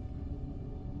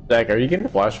 Zach, are you getting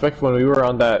flashbacks when we were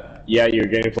on that? Yeah, you're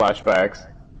getting flashbacks.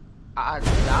 I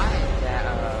died that,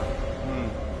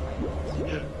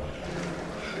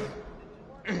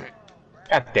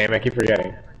 God damn, I keep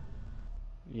forgetting.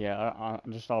 Yeah, I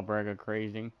just saw Brad go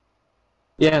crazy.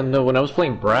 Yeah, no, when I was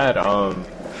playing Brad,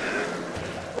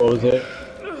 what was it?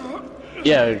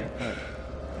 Yeah.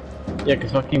 Yeah,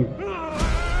 cause fucking...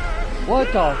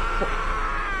 What the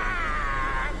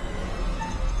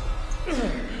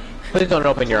Please don't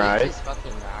open your eyes.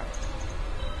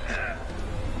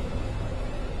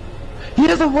 He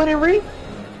has a wooden ring?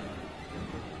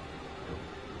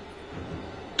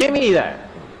 Give me that!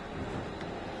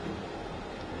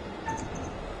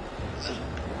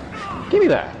 Give me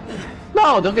that!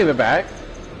 No, don't give it back!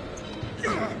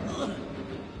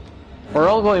 We're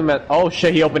all going mad. Oh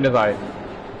shit, he opened his eye.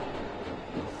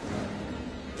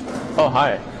 Oh,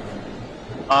 hi.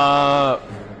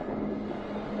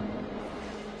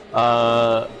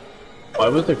 Why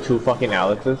was there two fucking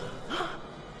Alexes?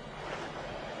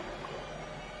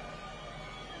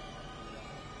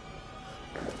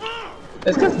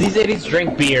 It's because these idiots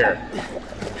drink beer.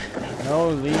 No,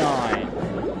 Leon.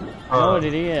 I know what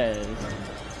it is.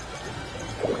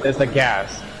 It's the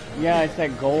gas. Yeah, it's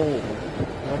that gold.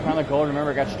 I found the gold.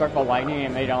 Remember, it got struck by lightning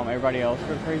and made everybody else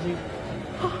go crazy.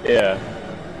 Yeah.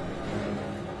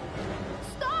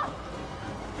 Stop!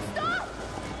 Stop!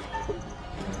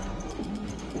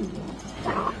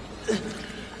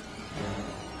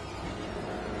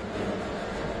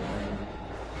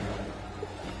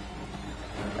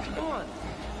 Come on.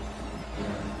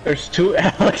 There's two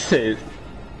Alexes.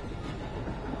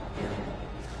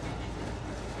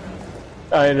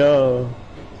 I know.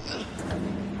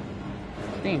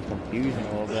 It's being confusing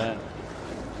a little bit.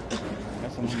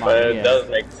 That's some But it does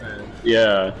make sense.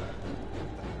 Yeah.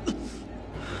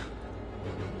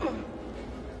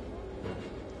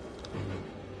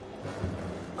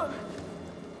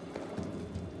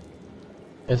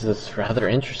 This is rather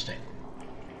interesting.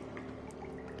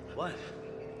 What?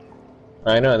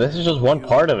 I know, this is just one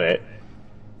part of it.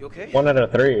 You okay? 1 out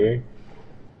of 3.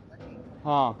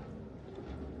 Huh.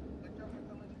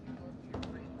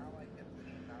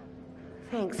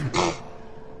 Thanks.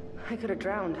 I could have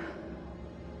drowned.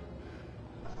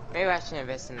 maybe I should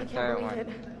invest in the I can't third believe one. it.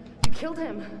 You killed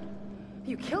him.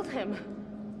 You killed him.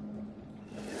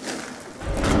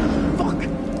 Fuck!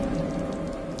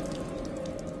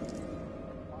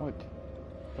 What?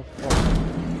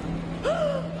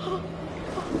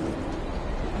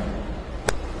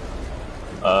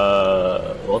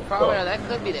 What Probably the? that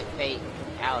could be the fake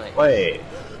Alex. Wait.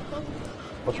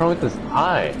 What's wrong with this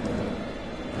eye?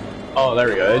 Oh, there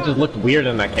we go. It just looked weird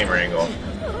in that camera angle.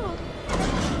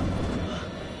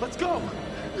 Let's go!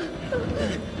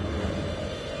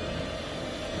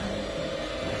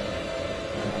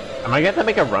 Am I going to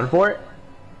make a run for it?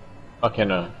 Okay,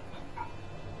 no.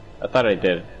 I thought I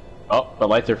did. Oh, the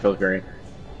lights are flickering.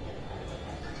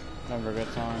 Never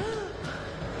gets on.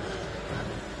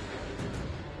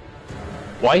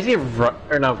 Why is he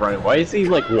or not running? Why is he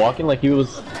like walking like he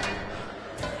was...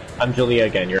 I'm Julia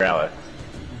again, you're Alice.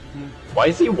 Why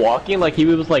is he walking like he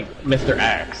was like Mr.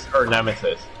 X or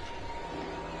Nemesis?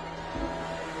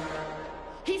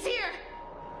 He's here!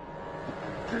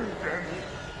 So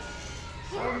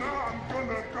now I'm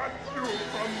gonna cut you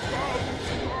from both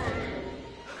sides.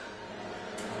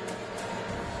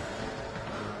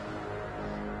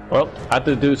 Well, I have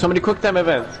to do so many quick time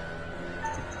events.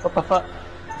 What the fuck?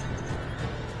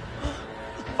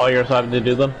 Oh, you're also having to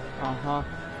do them? Uh-huh.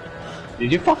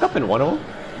 Did you fuck up in one of them?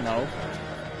 No.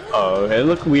 Oh, it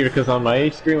looked weird because on my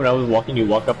screen when I was walking, you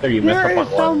walk up there, you messed up on one.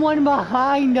 There is someone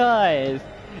behind us!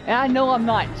 And I know I'm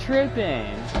not tripping.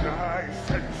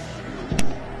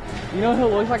 You know who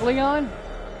it looks like, Leon?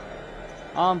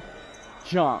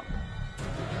 Jump.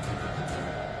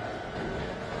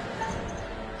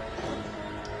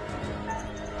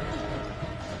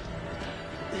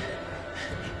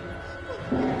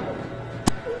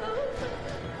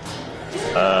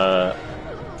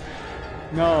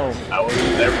 No. I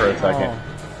wasn't there for a second. Oh.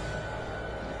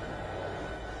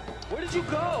 Where did you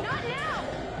go? Not now!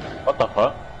 What the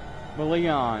fuck? But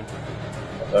Leon.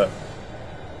 What's up?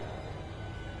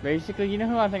 Basically, you know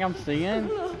who I think I'm seeing?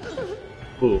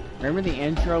 Who? Remember the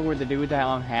intro where the dude with that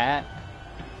long hat?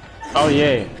 Oh,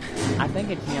 yeah. I think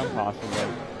it's him, possibly.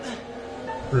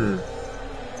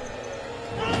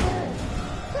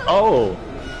 Oh!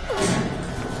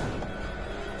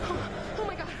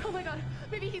 Oh my god,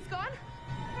 maybe he's gone?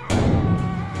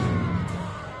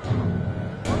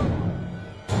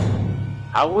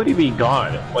 How would he be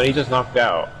gone when he just knocked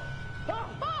out?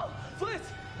 Oh, Fliss!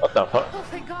 What the fuck? Oh,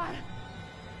 thank god.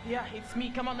 Yeah, it's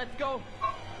me. Come on, let's go.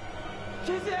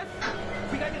 Jesus!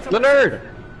 We gotta get some. The nerd!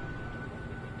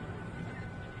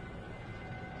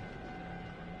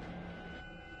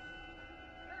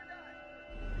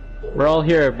 We're all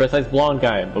here besides blonde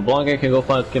guy, but blonde guy can go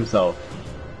fuck himself.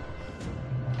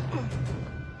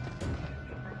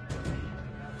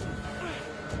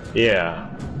 Yeah.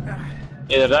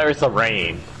 Either that or it's the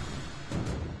rain.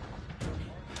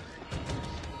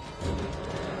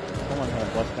 Someone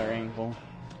had bust their ankle.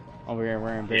 Over here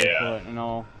wearing barefoot and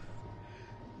all.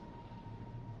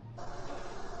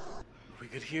 We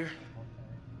good here?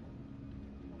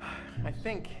 I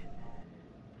think...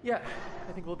 Yeah,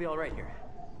 I think we'll be alright here.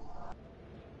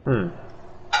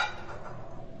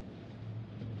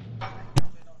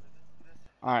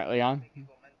 Alright, Leon.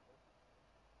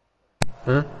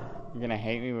 Huh? You're gonna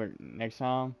hate me next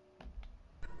time?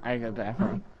 I gotta go to the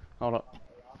bathroom. Hold up.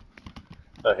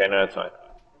 Okay, no, it's fine.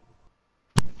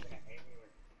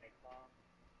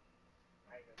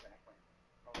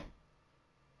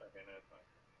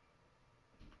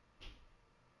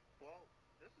 Well,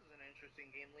 this is an interesting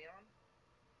game, Leon.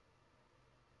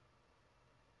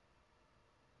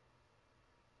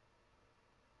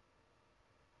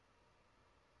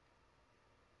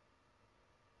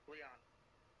 Leon.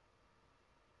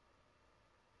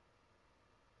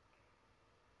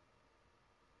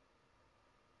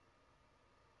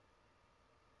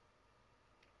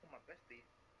 Oh, my bestie.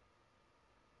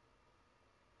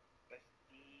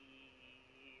 Bestie.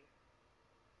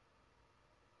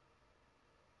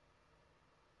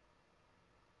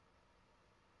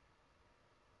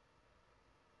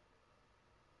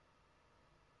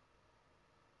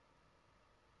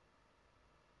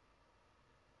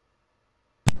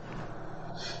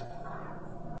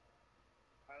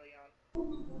 Hi, Leon.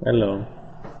 Hello.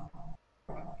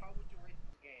 How would you rate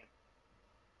this game?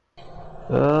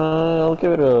 I'll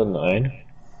give it a 9.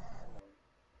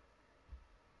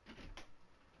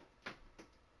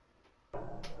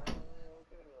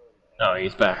 Oh,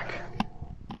 he's back.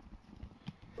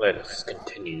 Let us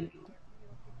continue.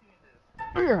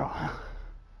 Yeah.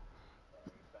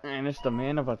 And it's the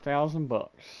man of $1,000.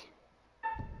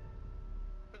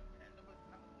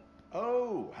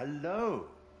 Oh, hello.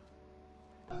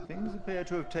 Things appear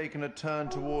to have taken a turn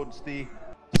towards the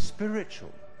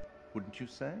spiritual, wouldn't you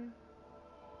say?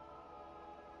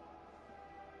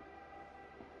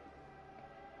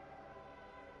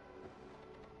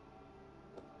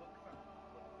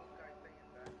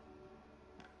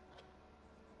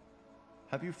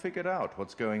 Have you figured out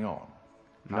what's going on?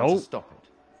 How to stop it?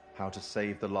 How to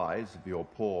save the lives of your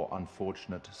poor,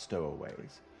 unfortunate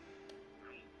stowaways?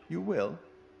 You will,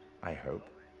 I hope.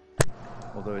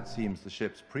 Although it seems the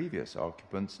ship's previous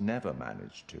occupants never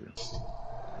managed to.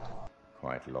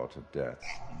 Quite a lot of deaths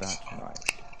that night.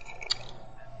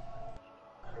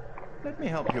 Let me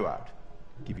help you out.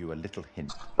 Give you a little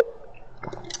hint.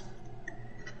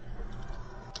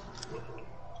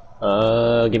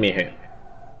 Give me a hint.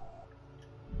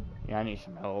 Yeah, I need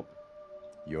some help.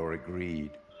 You're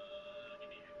agreed.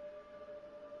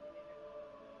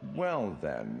 Well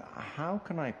then, how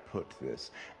can I put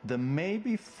this? There may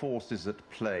be forces at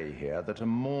play here that are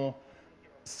more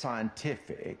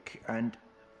scientific, and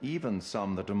even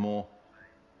some that are more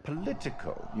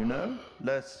political, you know?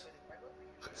 Less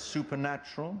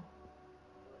supernatural.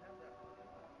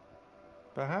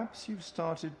 Perhaps you've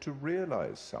started to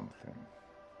realize something.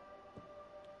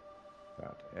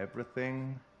 That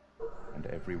everything and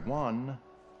everyone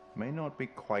may not be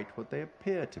quite what they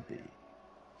appear to be.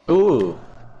 Ooh.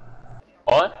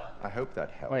 What? I hope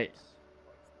that helps. Wait.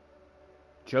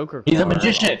 Joker He's a card.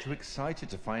 magician. I'm too excited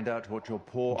to find out what your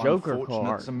poor Joker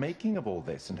unfortunates card. are making of all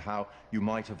this and how you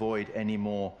might avoid any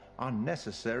more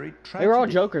unnecessary tragedy. They were all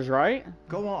Jokers, right?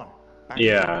 Go on. Back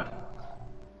Yeah. to it.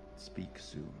 Speak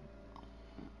soon.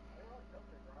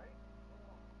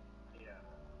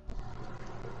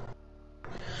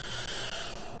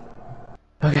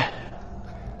 Okay.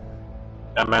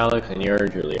 I'm Alex and you're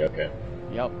Julie, okay.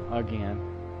 Yep, again.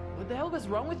 What the hell was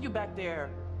wrong with you back there?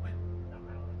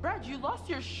 Brad, you lost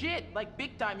your shit, like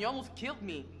big time. You almost killed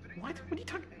me. What? What are you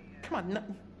talking? Come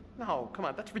on, no, come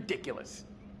on, that's ridiculous.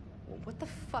 What the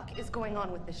fuck is going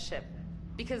on with this ship?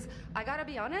 Because I gotta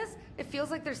be honest, it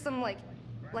feels like there's some like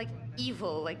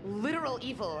evil, like literal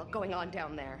evil going on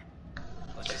down there.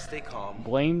 Let's just stay calm.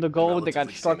 Blame the gold that got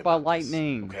struck by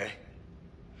lightning. Okay.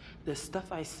 The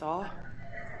stuff I saw,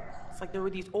 it's like there were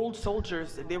these old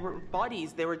soldiers. They were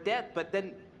bodies. They were dead, but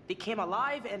then they came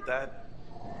alive and... That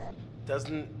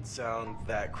doesn't sound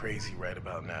that crazy right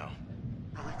about now.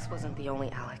 Alex wasn't the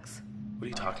only Alex. What are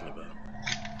you talking about?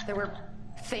 There were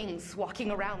things walking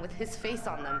around with his face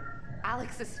on them.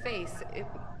 Alex's face.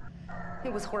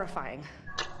 It was horrifying.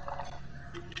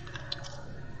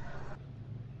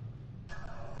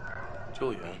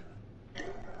 Julia,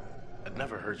 I'd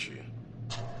never hurt you.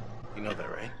 You know that,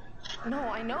 right? No,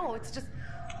 I know. It's just...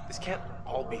 This can't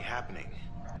all be happening.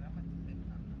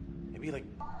 Maybe, like,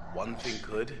 one thing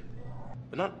could,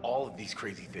 but not all of these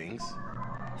crazy things.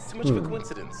 It's too much of a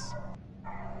coincidence.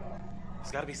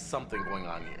 There's gotta be something going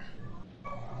on here.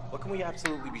 What can we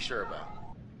absolutely be sure about?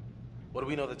 What do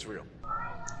we know that's real?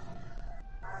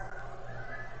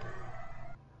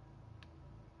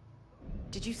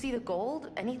 Did you see the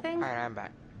gold? Anything? Alright, I'm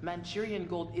back. Manchurian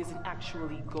gold isn't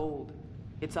actually gold.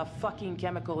 It's a fucking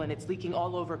chemical and it's leaking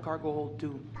all over cargo hold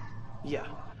too. Yeah,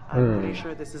 I'm pretty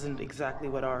sure this isn't exactly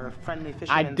what our friendly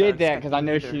fishermen I did that because I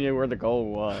know she knew where the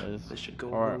gold was. This should go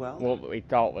or well. what we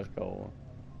thought was gold.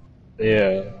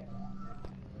 Yeah.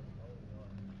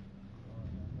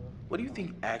 What do you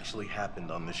think actually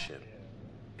happened on this ship?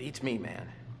 Beats me, man.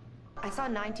 I saw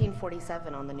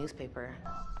 1947 on the newspaper.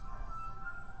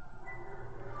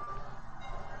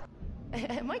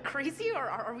 Am I crazy, or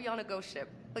are we on a ghost ship?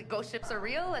 Like, ghost ships are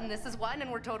real, and this is one, and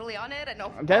we're totally on it, and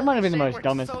no... That might have been the most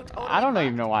dumbest... So totally I don't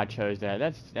even know why I chose that.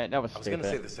 That was stupid. I was gonna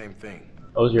say the same thing.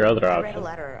 What was your other I read a option?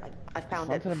 letter. I found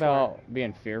Something it about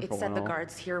being fearful. It said and the all.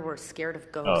 guards here were scared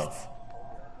of ghosts.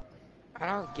 I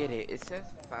don't get it. It says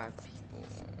 5 people.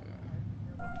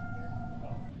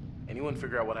 Anyone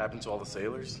figure out what happened to all the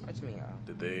sailors? What's me?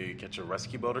 Did they catch a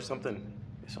rescue boat or something?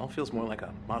 This all feels more like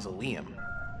a mausoleum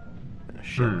than a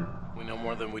ship. We know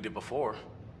more than we did before.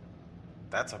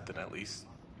 That's something at least.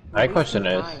 My question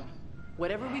is,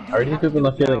 Whatever we do, are these people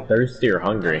not feeling thirsty or We're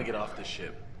gonna hungry? get off this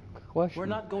ship. Question. We're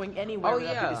not going anywhere Oh,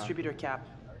 without yeah. the distributor cap.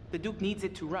 The Duke needs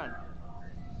it to run.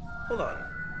 Hold on.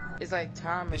 It's like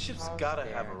time The is ship's paused gotta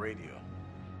there. have a radio.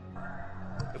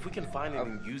 If we can find it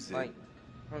and use it, Like,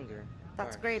 hunger.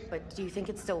 That's thirst, great, but do you think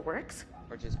it still works?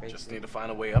 Or just basically... just need to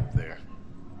find a way up there.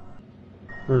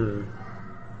 Kind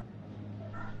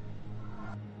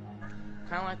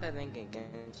of like that thing in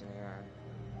Genshin.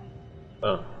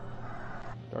 Oh.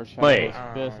 Wait.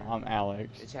 This, I'm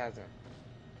Alex. It hasn't.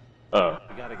 Oh.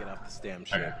 We gotta get off this damn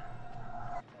ship.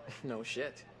 No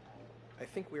shit. I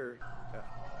think we're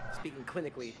speaking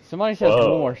clinically. Somebody says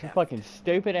Whoa. more. Some fucking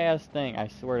stupid ass thing. I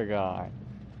swear to God.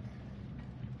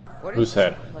 What Who is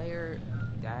said? player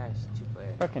dash 2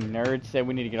 player? Fucking nerd said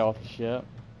we need to get off the ship.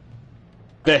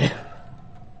 Nerd.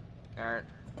 No,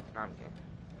 I'm kidding.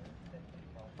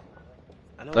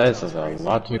 I know This it is sounds a crazy,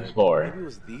 lot to but explore. Maybe it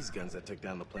was these guns that took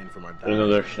down the plane from our Even though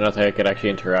dive. there's nothing I could actually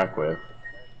interact with.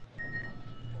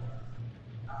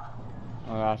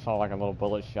 Oh, I saw like a little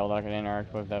bullet shell that I could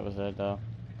interact with. That was it, though.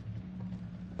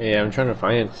 Yeah, I'm trying to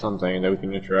find something that we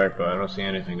can interact with. I don't see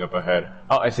anything up ahead.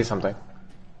 Oh, I see something.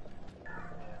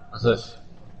 What's this?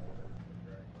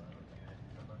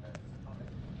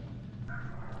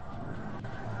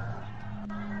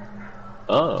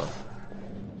 Oh.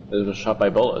 This was shot by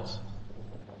bullets.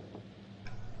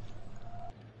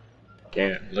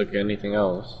 Can't look at anything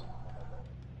else.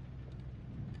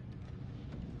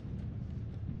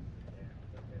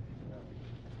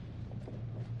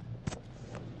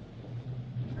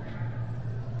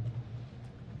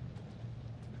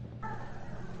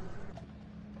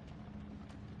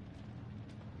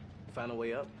 Find a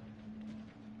way up?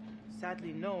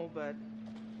 Sadly, no, but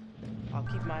I'll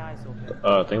keep my eyes open.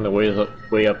 I think the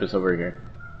way up is over here.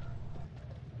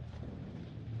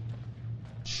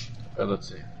 Let's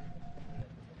see.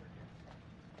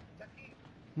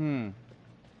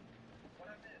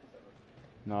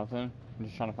 Nothing? I'm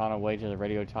just trying to find a way to the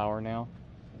radio tower now.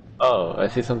 Oh, I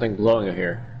see something glowing over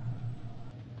here.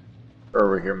 Or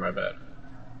over here, my bad.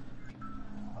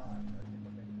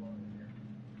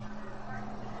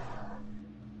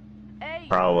 Hey!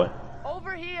 Probably.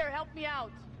 Over here, help me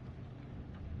out!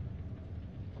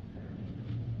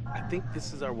 I think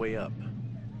this is our way up.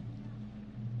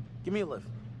 Give me a lift.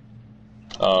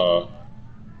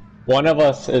 One of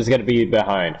us is gonna be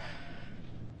behind.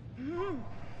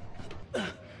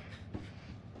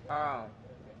 Oh.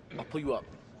 I'll pull you up.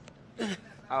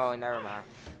 Oh, never mind.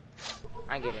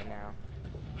 I get it now.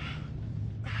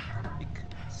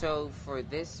 So, for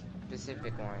this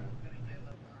specific one,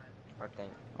 I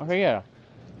think. Okay, yeah.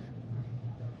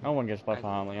 No one gets left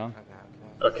behind, Leon.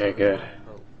 Okay, good.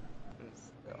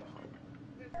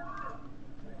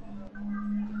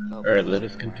 Alright, let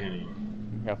us continue.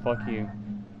 Yeah, fuck you.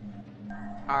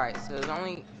 Alright, so it's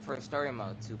only for story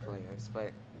mode 2 players,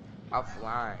 but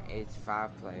offline it's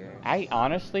 5 players. I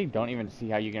honestly don't even see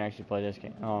how you can actually play this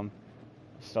game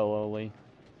solely.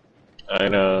 I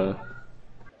know.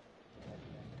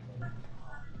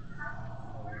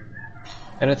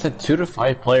 And it said 2 to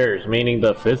 5 players, meaning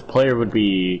the 5th player would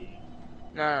be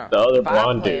No. the other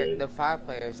blonde dude. The 5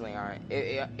 players, Leon.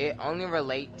 It only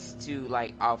relates to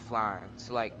like offline.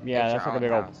 So like Yeah, at that's your like a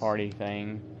big own old house. party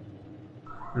thing.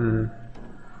 Hmm.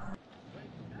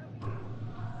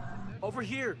 Over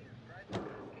here.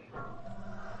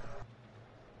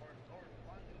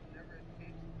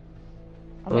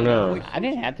 Oh no. I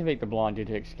didn't activate the blonde dude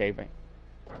to escape it.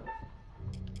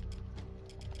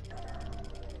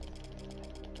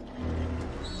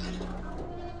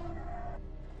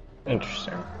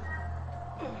 Interesting.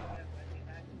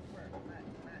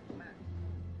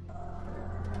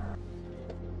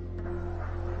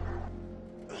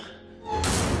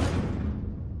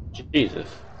 Jesus.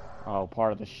 Oh,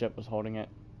 part of the ship was holding it.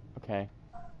 Okay.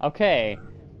 Okay.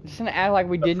 Just gonna act like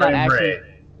we did not actually.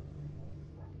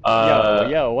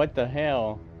 Yo, what the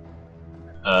hell?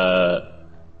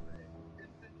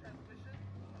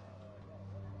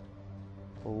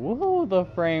 Whoa, the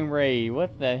frame rate.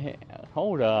 What the hell?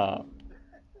 Hold up.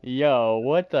 Yo,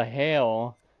 what the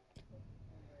hell?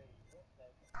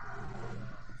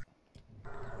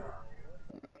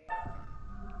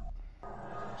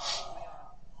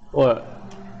 What?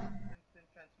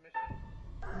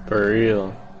 For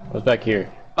real. What's back here?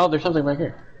 Oh, there's something back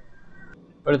here.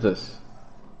 What is this?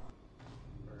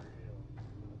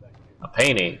 A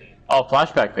painting. Oh,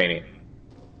 flashback painting.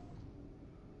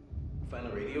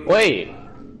 Wait!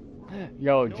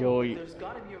 Yo, Julia.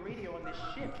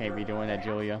 Can't be doing that,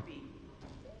 Julia.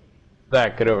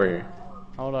 Zach, get over here.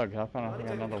 Hold on, I found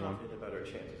another one.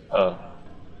 Oh.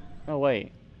 Oh,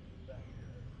 wait.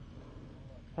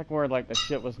 It's like where like the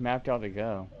ship was mapped out to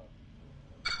go.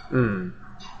 Hmm.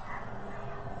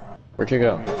 Where'd you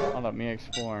go? Hold up, me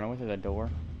exploring. I went to that door.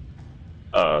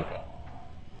 Oh, okay.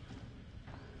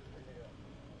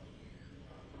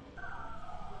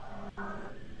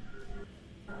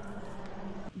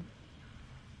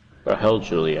 The hell,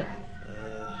 Julia?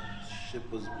 Ship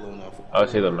was blown off. I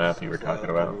see the map you were talking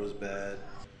about. Was bad.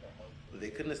 They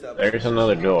couldn't establish. There's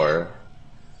another door.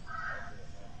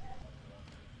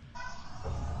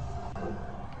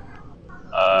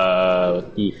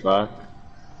 What the fuck?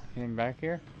 Anything back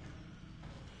here?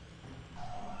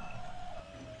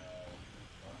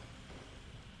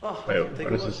 Wait, what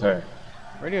does it say?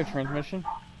 Radio transmission.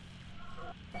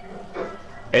 It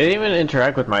didn't even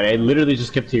interact with mine. I literally just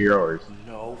skipped to yours.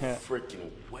 No freaking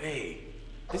way.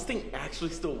 This thing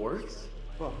actually still works?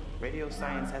 Well, radio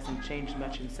science hasn't changed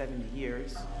much in 70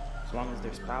 years, as long as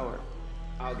there's power.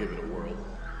 I'll give it a whirl.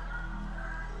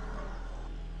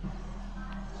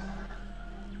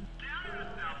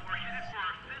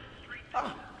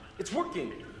 Ah, it's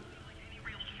working.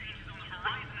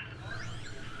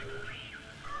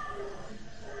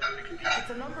 It's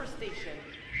a number station.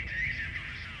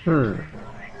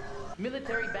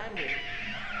 Military bandit.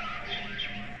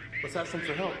 Let's ask them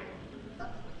for help.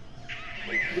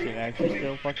 It actually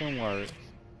still fucking works.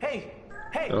 Hey!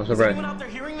 Hey! No Is surprise. anyone out there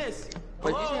hearing this?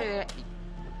 Wait, Hello? you say,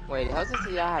 wait, how's it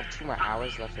say y'all have 2 more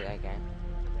hours left of that game?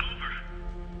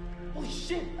 Holy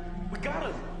shit! We got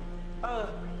him!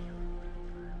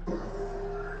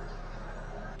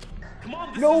 Come on,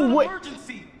 this is an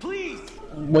emergency! Please!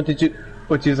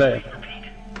 What'd you say?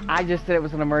 I just said it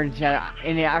was an emergency,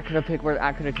 and yeah, I could have picked where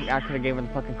I could have given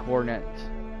the fucking coordinates.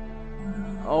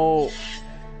 Oh.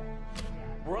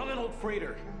 We're on an old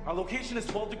freighter. Our location is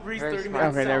 12 degrees, Very 30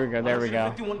 smart. minutes Okay, there we south, go, there we go.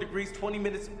 151 degrees, 20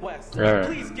 minutes west. Alright.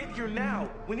 Please get here now.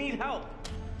 We need help.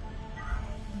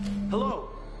 Hello?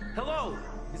 Hello?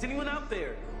 Is anyone out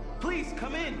there? Please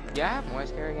come in. Yeah, I have more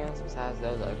scary games besides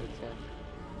those other 2.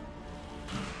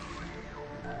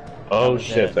 Oh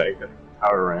shit, that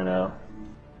power ran out.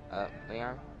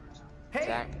 Leon? Hey!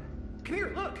 Zach? Come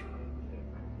here, look!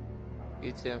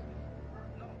 You too.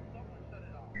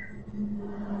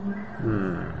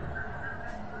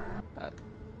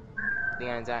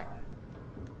 Leon and Zach?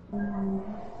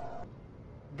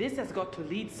 This has got to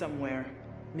lead somewhere.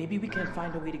 Maybe we can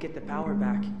find a way to get the power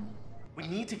back. We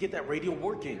need to get that radio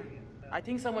working. I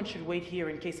think someone should wait here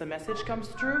in case a message comes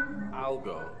through. I'll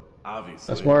go,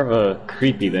 obviously. That's more of a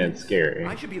creepy than scary.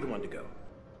 I should be the one to go.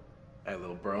 Hey,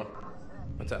 little bro.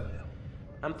 What's up?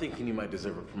 I'm thinking you might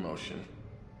deserve a promotion.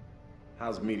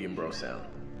 How's medium bro sound?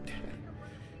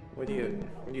 What are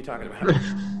you talking about?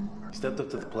 Stepped up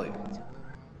to the plate.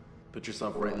 Put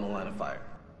yourself right in the line of fire.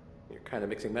 You're kind of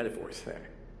mixing metaphors there.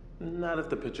 Not if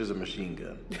the picture's a machine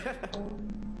gun.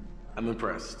 I'm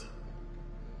impressed.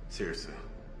 Seriously.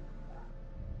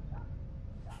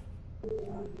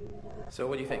 So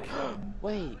what do you think?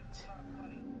 Wait.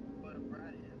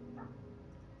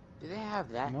 Do they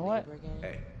have that neighbor game?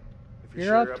 Hey, if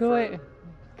You're up to it?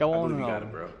 Go on you home. got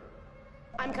it, bro.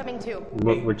 I'm coming too.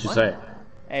 What'd you say?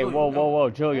 Hey, whoa,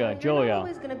 Julia, You're not Julia.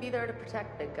 always gonna be there to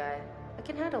protect big guy. I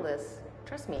can handle this.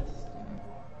 Trust me.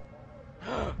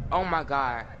 Oh my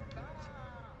god.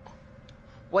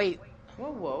 Wait.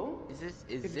 Whoa.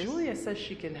 If Julia says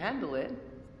she can handle it,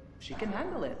 she can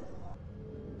handle it.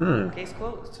 Case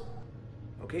closed.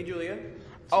 Okay, Julia.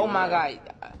 Oh my god.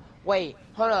 Wait,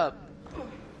 hold up.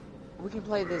 We can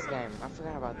play this game. I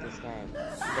forgot about this game.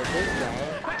 But this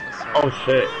game is so Oh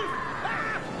shit.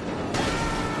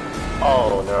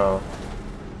 Oh no.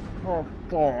 Oh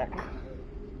fuck.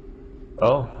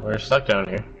 Oh, we're stuck down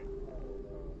here.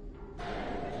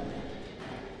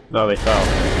 No, they fell.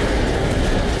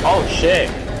 Oh shit!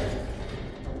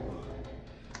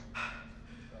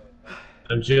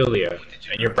 I'm Julia,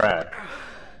 and you're Brad.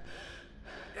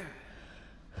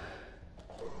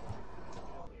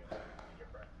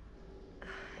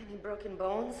 Any broken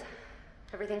bones?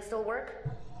 Everything still work?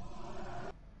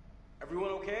 Everyone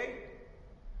okay?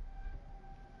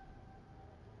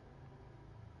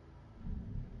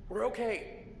 We're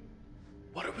okay.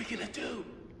 What are we gonna do?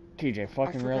 TJ, I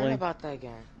fucking forgot really? about that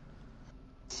game.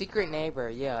 Secret Neighbor,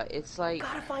 yeah, it's like...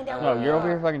 Gotta find out. No, you're over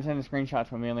here fucking sending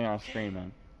screenshots when me and Leon are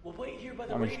screaming. We'll wait here by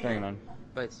the I'm radio. screaming.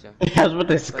 But still. That's what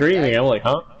they're screaming. I'm like,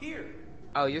 huh? Here.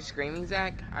 Oh, you're screaming,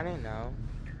 Zach? I didn't know.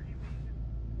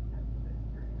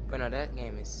 But no, that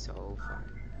game is so fun.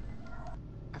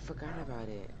 I forgot about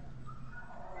it.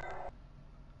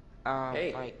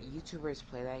 Hey. Like, YouTubers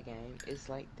play that game. It's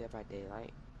like Dead by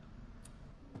Daylight.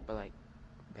 But, like,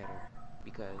 better.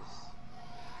 Because...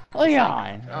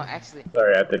 Leon! Oh, actually...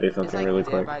 Sorry, I have to do it's something like really Dead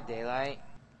quick. by Daylight.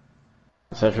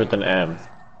 It starts with an M.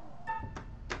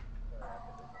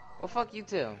 Well, fuck you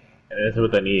too. And it's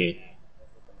with an E.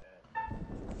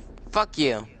 Fuck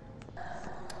you.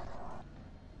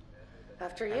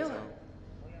 After you.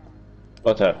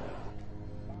 What's up?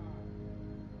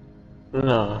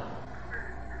 No.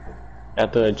 I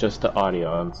have to adjust the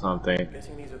audio on something.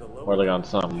 Or like on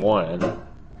someone.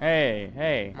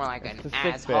 Hey. More like it's an the sick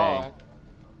asshole. bay.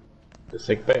 The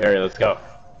sick bay? Alright, let's go.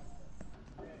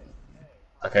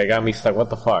 Okay, got me stuck. What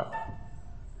the fuck?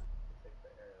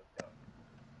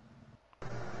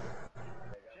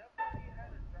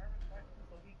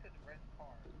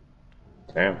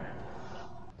 Damn.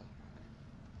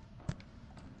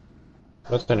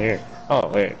 What's in here? Oh,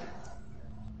 wait.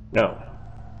 No.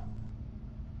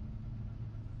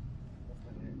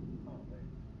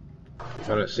 You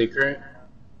found a secret?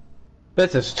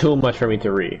 This is too much for me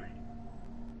to read.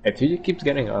 If he keeps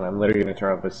getting on, I'm literally gonna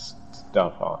turn off this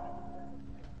stuff off.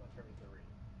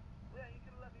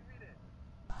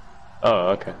 Oh,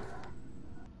 okay.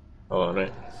 Hold on,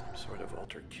 wait. Some sort of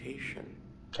altercation.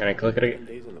 Can I click it again?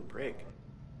 Days on the break.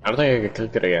 I don't think I can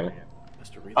click it again.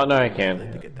 Oh no, I can.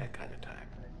 To get that kind of time.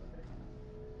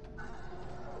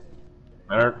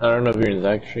 I don't know if you're in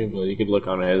Zach's stream, but you could look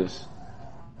on his.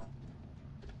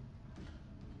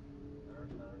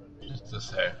 Just to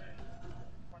say.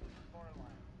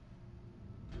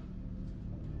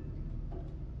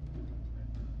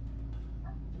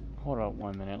 Hold up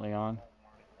 1 minute, Leon.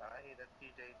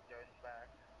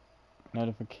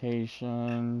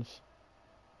 Notifications.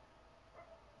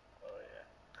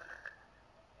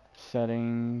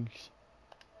 Settings.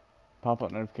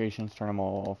 Pop-up notifications, turn them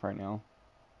all off right now.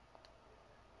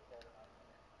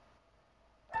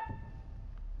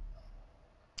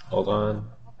 Hold on.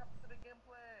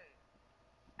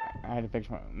 I had to fix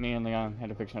me and Leon had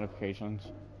to fix notifications.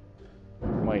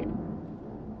 Wait.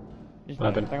 Just wait.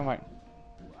 Nothing. I think I might.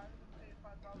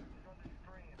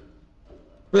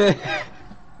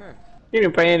 You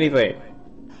didn't pay anything.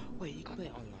 Wait, you can play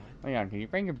Leon, can you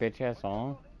bring your bitch ass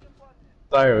on?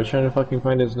 Sorry, I was trying to fucking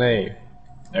find his name.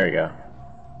 There we go.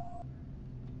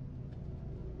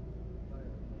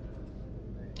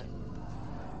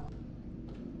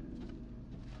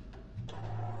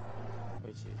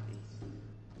 Which is these?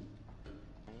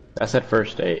 That's at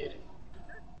first aid.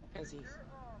 What's these?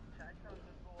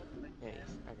 Yeah,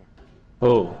 these. Okay.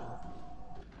 Oh.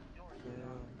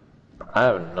 I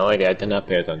have no idea. I did not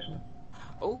pay attention.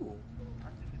 Oh.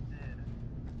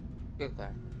 Good guy.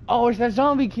 Oh, it's that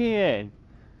zombie kid!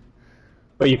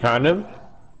 But you found him?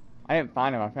 I didn't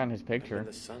find him, I found his picture.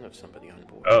 The son of somebody on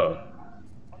board. Oh.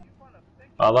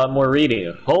 A lot more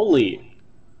reading. Holy!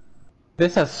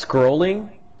 This has scrolling?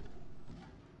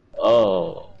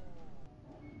 Oh.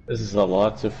 This is a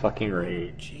lot to fucking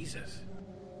read. Jesus.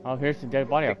 Oh, here's the dead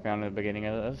body I found in the beginning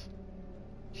of this.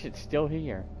 Shit's still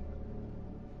here.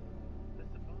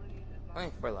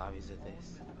 Only 4 lobbies of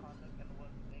this.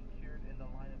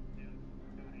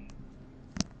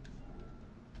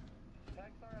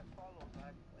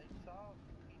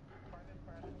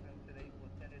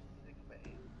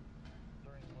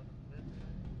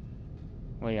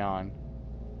 Leon.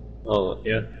 Oh,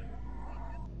 yeah.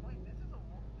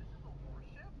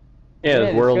 Yeah, this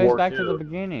it's World goes War back II. to the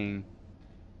beginning.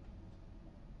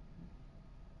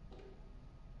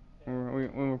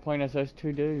 When we were playing as those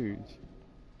two dudes.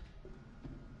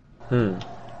 Hurry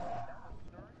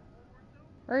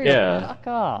the fuck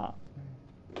up.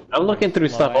 I'm looking through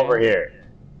stuff over here.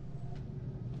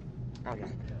 Okay.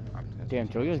 Damn,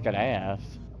 Julia's got ass.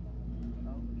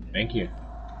 Thank you.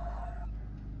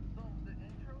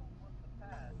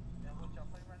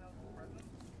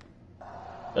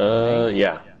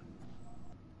 Yeah.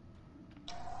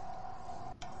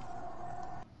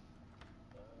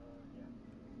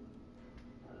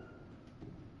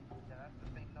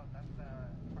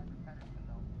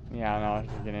 Yeah, I know, I was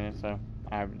just getting it, so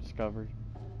I haven't discovered.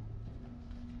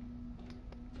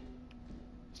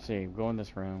 Let's see, go in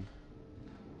this room.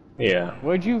 Yeah.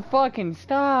 Would you fucking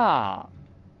stop?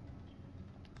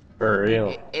 For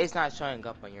real. It's not showing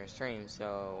up on your stream,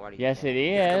 so what do you Yes, think? it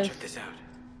is. Check this out.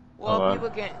 Well, people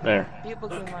can there. People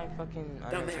can like fucking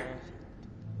down understand.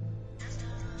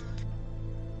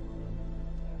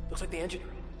 Looks like the engine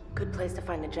room. Good place to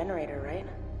find a generator, right?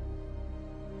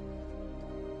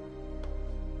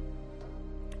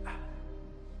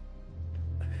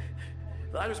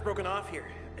 The ladder's broken off here.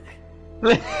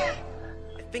 I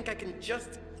think I can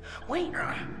just... Wait!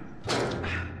 Are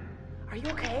you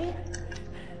okay?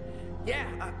 Yeah.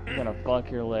 I'm gonna fuck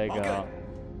your leg up.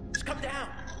 Just come down.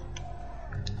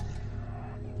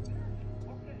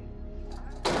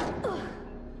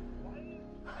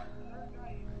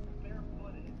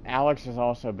 Alex is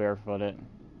also barefooted.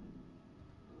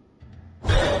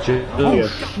 Julia.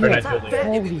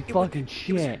 Holy fucking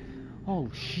shit. Oh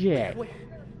shit.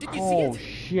 Did you see Oh it?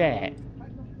 shit.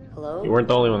 Hello? You weren't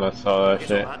the only one that saw that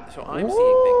shit. So I'm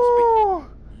seeing things,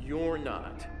 but you're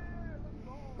not.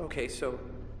 Okay, so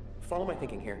follow my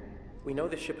thinking here. We know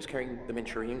this ship was carrying the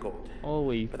Manchurian gold.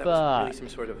 Holy but that was really fuck. some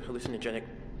sort of hallucinogenic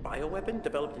bioweapon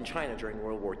developed in China during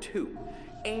World War II.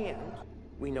 And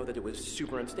we know that it was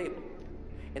super unstable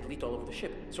and leaked all over the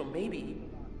ship. So maybe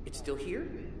it's still here?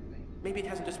 Maybe it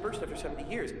hasn't dispersed after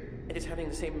 70 years and it's having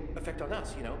the same effect on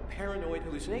us, you know? Paranoid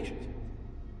hallucinations.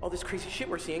 All this crazy shit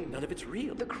we're seeing, none of it's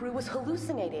real. The crew was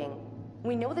hallucinating.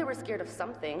 We know they were scared of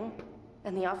something.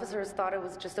 And the officers thought it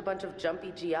was just a bunch of jumpy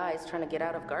GIs trying to get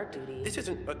out of guard duty. This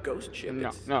isn't a ghost ship, No,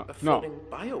 it's no, a floating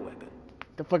bioweapon.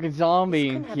 The fucking zombie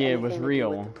Couldn't have kid was anything to do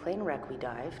real. with the plane wreck we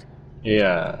dived.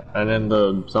 Yeah, and then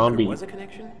the zombie There was a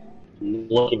connection?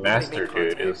 looking master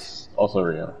dude is also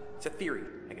real. It's a theory,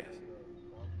 I guess.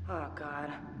 Oh,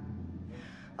 God.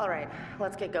 All right,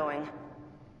 let's get going.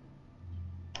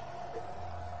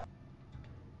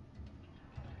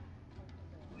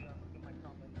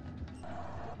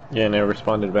 Yeah, and it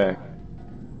responded back.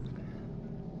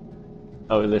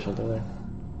 Oh, there's something there.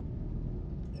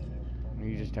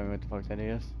 You just tell me what the fuck that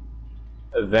is.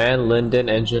 Van Linden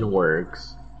Engine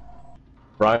Works.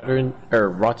 Rotterdam,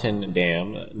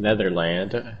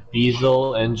 Netherlands.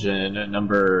 Diesel engine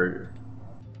number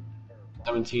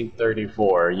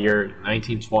 1734, year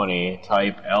 1920,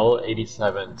 type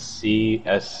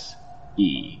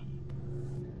L87CSE.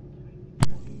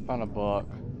 Found a book.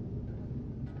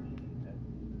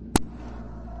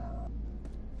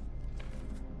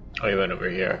 Oh, you went over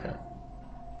here, okay.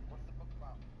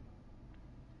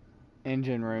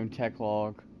 Engine room tech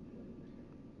log.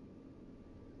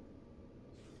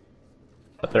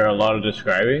 But there are a lot of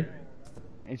describing?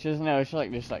 It's just no. It's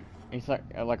like it's like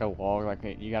a log. Like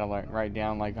you gotta like write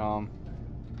down like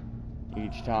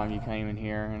each time you came in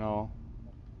here and all.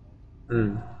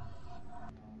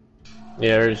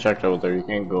 Yeah, I already checked over there. You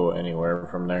can't go anywhere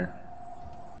from there.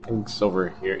 I think it's over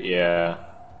here. Yeah.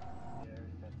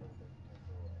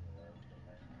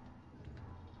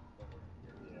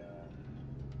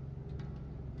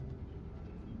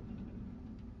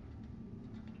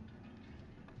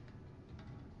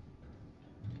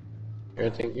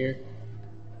 Anything here?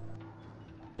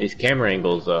 These camera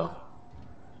angles, though.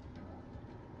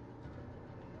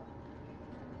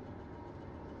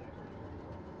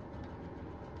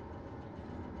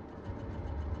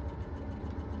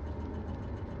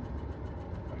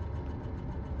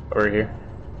 Over here.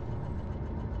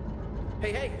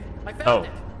 Hey, I found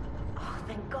it! Oh,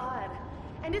 thank God.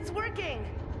 And it's working!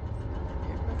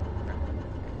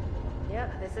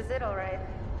 Yep, this is it, all right.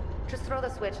 Just throw the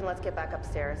switch and let's get back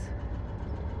upstairs.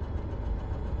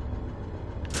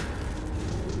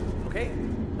 Okay,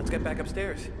 let's get back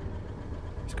upstairs.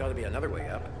 There's gotta be another way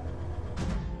up.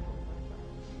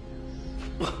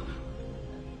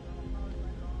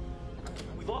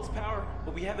 We lost power,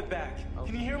 but we have it back.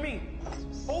 Can you hear me?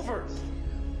 Over!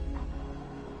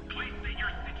 Please state your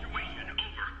situation.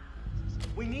 Over.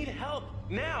 We need help,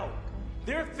 now!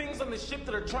 There are things on the ship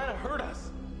that are trying to hurt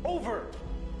us. Over!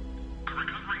 A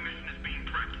recovery mission is being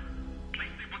prepped.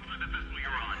 Please say what side of the vessel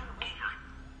you're on. Over.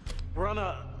 We're on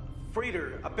a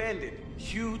freighter, abandoned,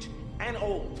 huge, and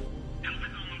old. Help is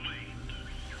on the way.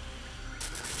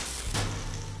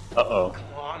 Uh-oh.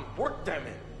 Come on, work them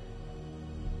in.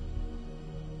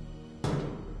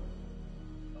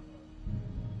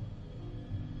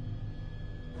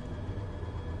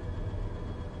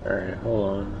 Alright, hold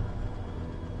on.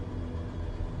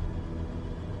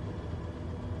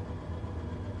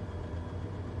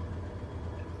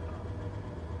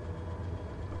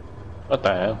 What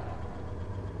the hell?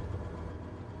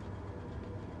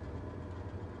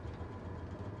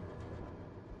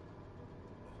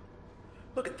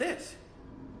 Look at this.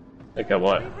 Look at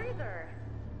what?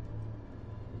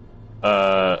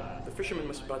 The fisherman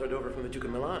must have brought it over from the Duke of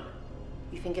Milan.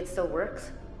 You think it still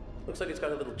works? Looks like it's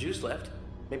got a little juice left.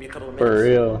 Maybe a couple of minutes. For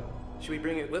real. Should we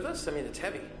bring it with us? I mean, it's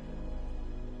heavy.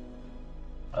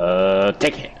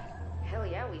 Take it. Hell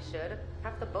yeah, we should.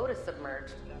 Half the boat is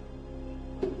submerged.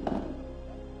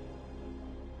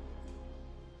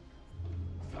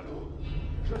 Salaud,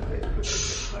 je sais ce que tu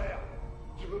veux faire.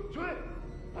 Tu veux me tuer?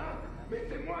 Hein? Mais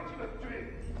c'est moi qui vais te tuer.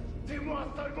 Dis-moi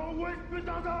seulement où est ce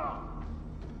putain d'or?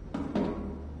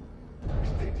 Je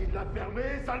t'ai dit de la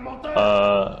fermer, sale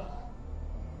menteur!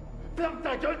 Ferme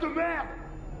ta gueule de merde!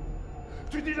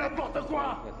 Tu dis n'importe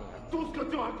quoi! Tout ce que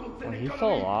tu racontes, c'est des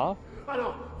conneries!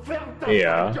 Alors, ferme ta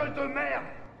gueule de merde!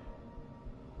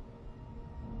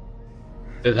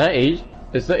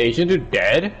 Is the Asian dude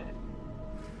dead?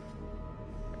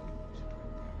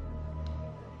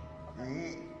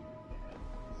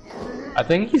 I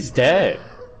think he's dead.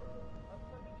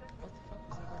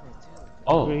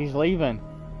 Oh. He's leaving.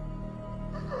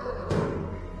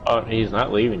 Oh, he's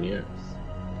not leaving yet.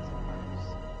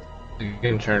 You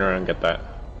can turn around and get that.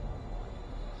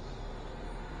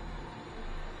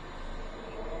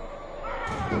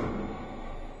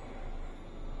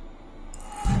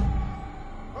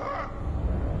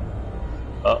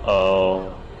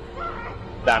 Uh-oh.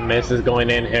 That miss is going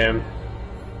in him.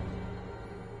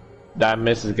 That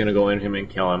miss is gonna go in him and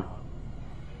kill him.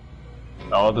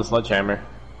 Oh, the sledgehammer.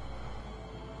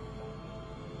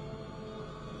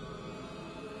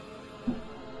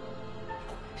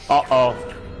 Uh-oh.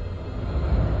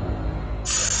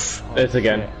 It's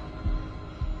again.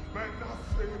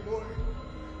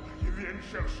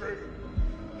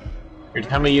 You're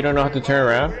telling me you don't know how to turn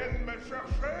around?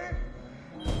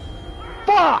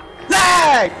 Fuck!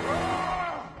 Zach!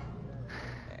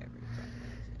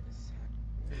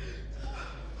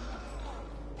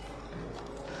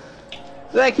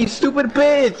 Zach, you stupid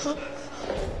bitch!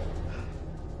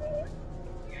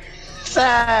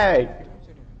 Zach!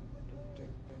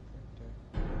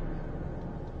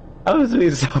 I was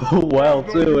doing so well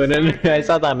too, and then I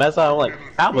saw that mess up, I'm like,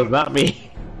 that was not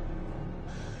me.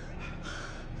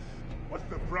 What's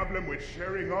the problem with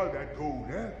sharing all that gold,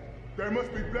 eh? There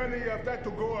must be plenty of that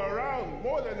to go around,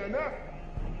 more than enough.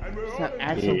 And we're all in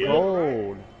add some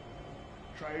gold.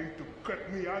 Trying to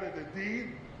cut me out of the deal?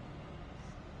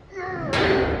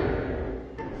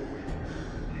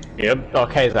 Yep,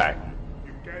 okay, Zach.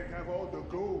 You can't have all the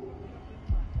gold.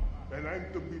 And I'm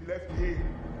to be left here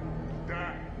to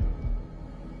die.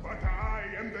 But I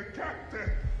am the captain.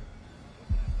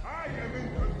 I am in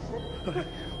control.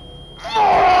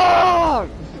 Oh!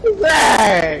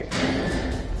 Zach!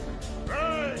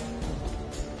 Hey!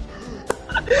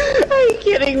 Are you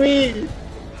kidding me?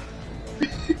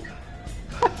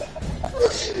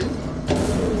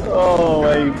 Oh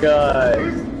my my god.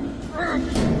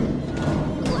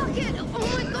 Lock it! Oh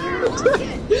my god, lock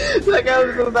it! That guy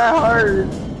was so that hard.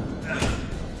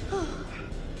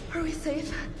 Are we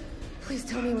safe? Please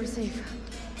tell me we're safe.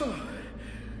 Oh.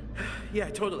 Yeah,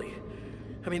 totally.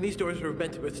 I mean, these doors were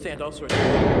meant to withstand all sorts of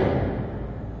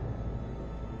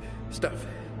stuff.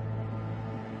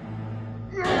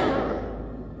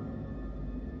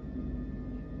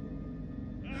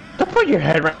 Don't put your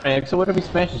head right next to what if he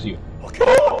smashes you. Okay.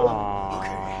 Oh.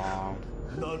 Okay.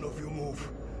 None of you move.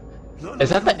 Is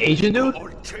that the Asian dude? All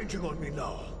changing on me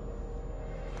now.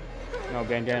 No,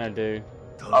 bandana dude.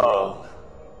 Oh.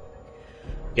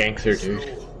 Gangster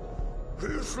dude.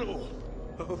 Real slow.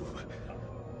 Oh.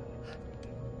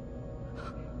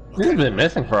 He's been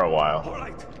missing for a while.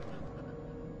 Alright.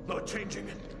 Not changing.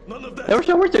 None of that. There was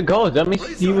nowhere to go. That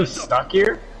means he was stuck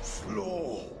here?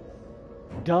 Slow.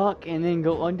 Duck and then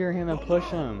go under him and push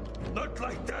him. Not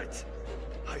like that.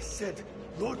 I said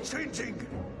no changing.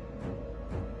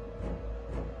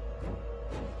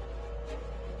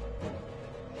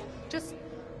 Just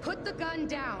put the gun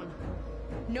down.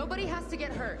 Nobody has to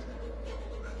get hurt.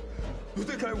 You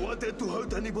think I wanted to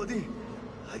hurt anybody?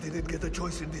 I didn't get a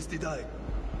choice in this, did I?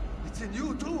 It's in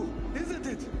you too, isn't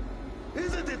it?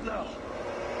 Isn't it now?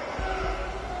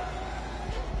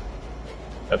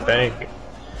 I think.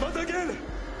 Not again!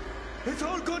 It's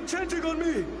all gone changing on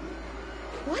me!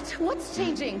 What? What's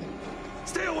changing?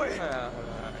 Stay away!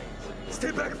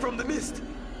 Stay back from the mist!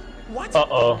 What?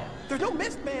 Uh-oh. There's no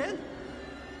mist, man!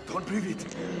 Don't breathe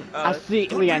it! I see,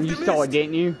 Leon, you saw it,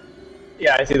 didn't you?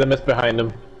 Yeah, I see the mist behind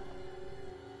him.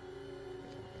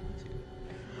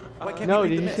 No,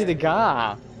 did you see the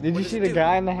guy? Did you see the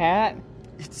guy in the hat?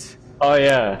 It's... Oh,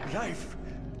 yeah. life!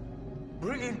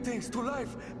 Bringing things to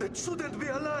life that shouldn't be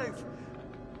alive!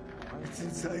 It's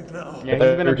inside now. Yeah,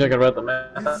 We're talking about the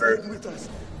map. Inside with us,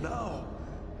 now!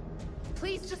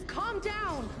 Please, just calm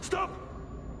down! Stop!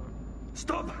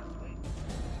 Stop!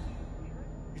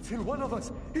 It's in one of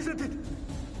us, isn't it?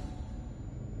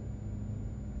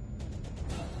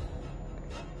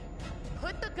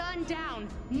 Put the gun down,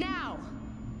 now!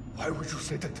 Why would you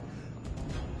say that?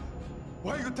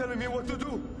 Why are you telling me what to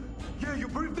do? Yeah, you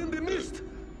breathed in the mist!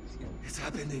 It's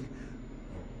happening.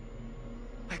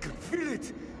 I can feel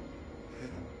it!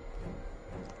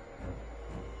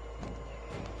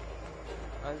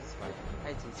 Oh, this is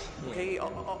fine. Okay,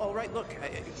 all right, look,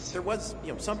 there was,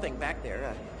 something back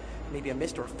there. Maybe a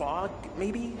mist or fog,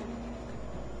 maybe?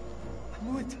 I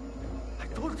knew it. I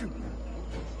told you.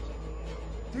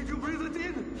 Did you breathe it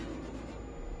in?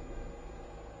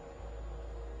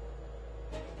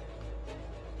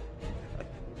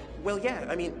 Well, yeah,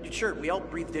 I mean, sure, we all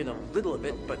breathed in a little of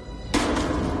it, but...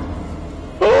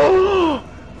 Oh!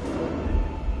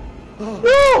 No!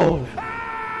 No!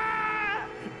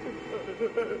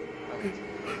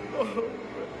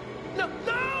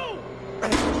 No!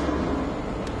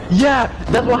 Yeah,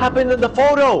 that's what happened in the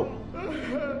photo!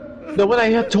 The one I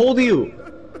had told you!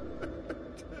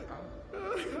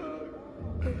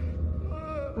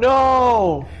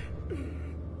 No!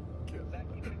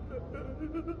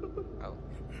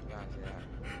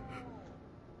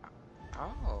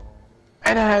 Oh.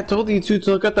 And I had told you to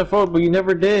look at the photo, but you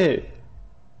never did.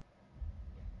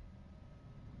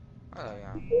 Oh,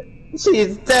 yeah.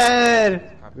 She's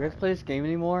dead! You guys play this game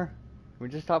anymore? We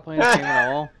just stopped playing this game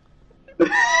at all?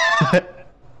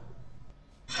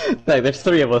 Like, there's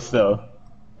 3 of us though.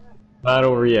 Not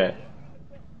over yet.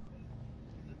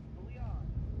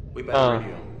 We better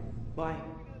radio. Why?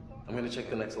 I'm gonna check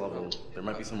the next level. There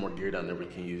might be some more gear down there we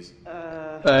can use.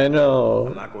 I know.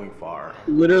 I'm not going far.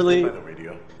 Literally, By the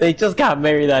radio. they just got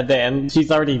married that day and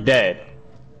she's already dead.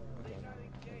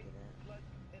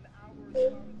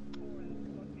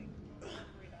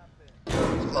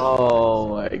 Oh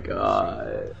my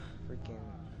god. Freaking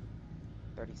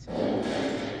 30 seconds.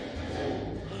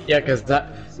 Yeah, cause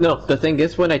that... No, the thing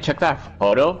is, when I check that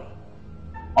photo...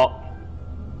 Oh...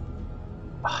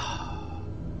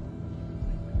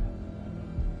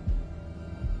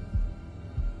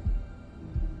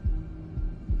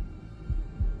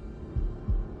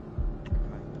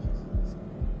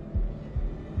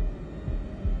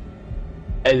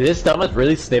 Is this dumbass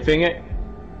really sniffing it?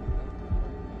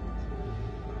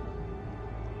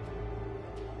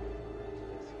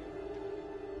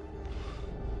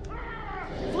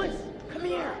 Bliss, come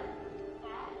here!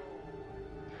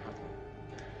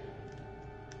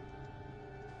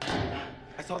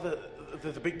 I saw the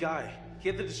big guy. He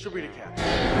had the distributor cap.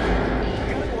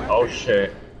 Oh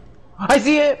shit. I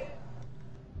see it!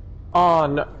 Oh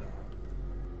no.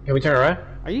 Can we turn around?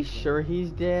 Are you sure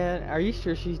he's dead? Are you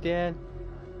sure she's dead?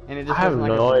 And it just I have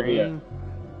wasn't like no a idea. dream?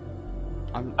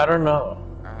 I don't know.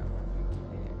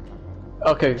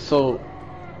 Okay, so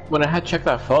when I had checked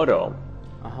that photo,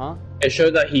 it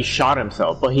showed that he shot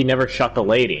himself, but he never shot the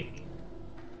lady.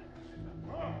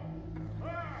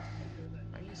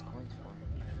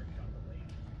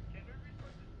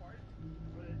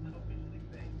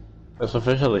 It's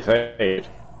officially saved.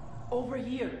 Over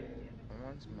here.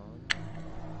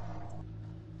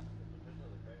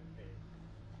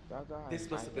 This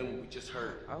must have been what we just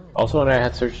heard. Also, when I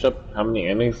had searched up how many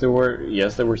endings there were,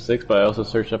 yes, there were 6, but I also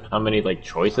searched up how many like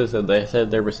choices, and they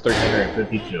said there was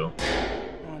 352.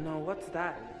 Oh no, what's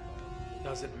that?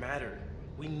 Doesn't matter.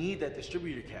 We need that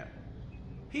distributor cap.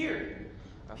 Here!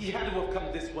 He had to have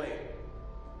come this way.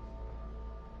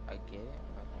 I get it.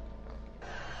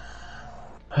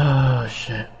 Oh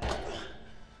shit.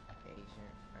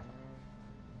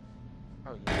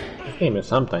 This game is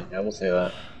something, I will say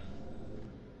that.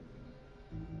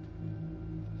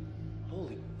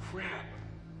 Holy crap.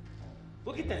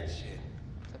 Look at that shit.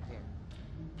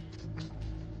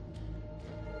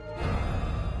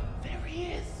 There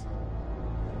he is.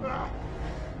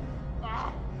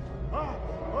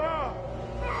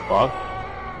 Fuck.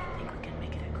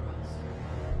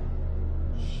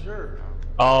 Sure.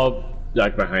 Oh,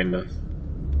 like behind us.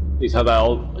 You saw that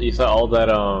all that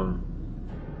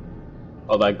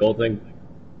all that gold thing?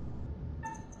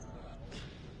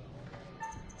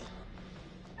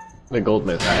 The gold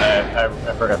mist. I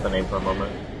forgot the name for a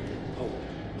moment. Oh,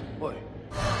 what?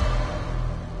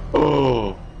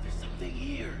 Oh. There's something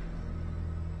here.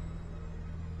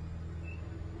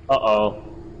 Uh-oh.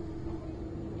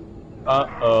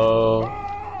 Uh-oh.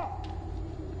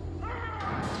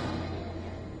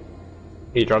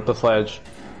 He dropped the sledge.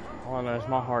 Oh, no,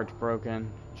 my heart's broken.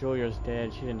 Julia's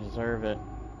dead. She didn't deserve it.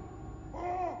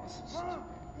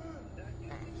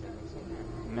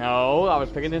 No, I was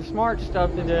picking the smart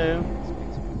stuff to do.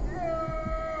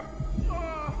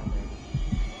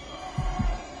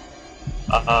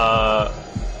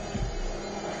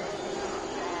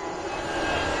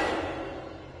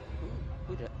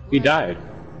 He died.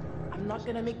 I'm not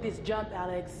gonna make this jump,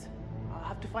 Alex. I'll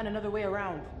have to find another way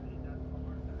around.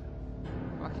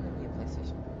 Why can't it be a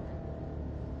PlayStation?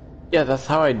 Yeah, that's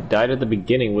how I died at the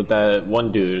beginning with that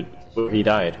one dude where he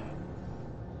died.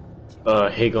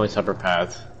 Hate going separate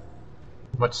paths.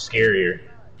 Much scarier.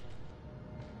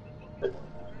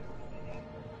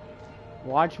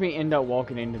 Watch me end up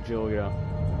walking into Julia.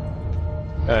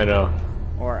 I know.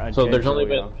 Or a so dead there's only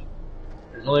Julia.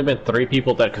 been 3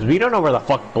 people dead because we don't know where the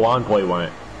fuck blonde boy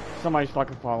went. Somebody's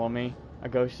fucking following me. A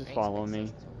ghost is following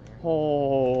me.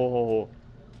 Oh,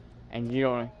 and you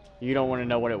don't want to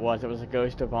know what it was. It was a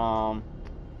ghost of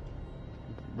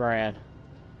Brad.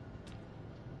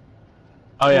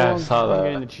 Oh yeah, I saw I'm that.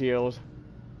 getting the chills.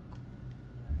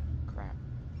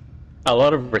 A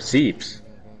lot of receipts.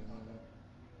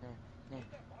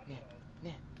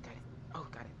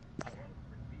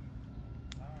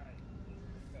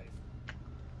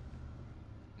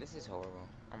 This is horrible.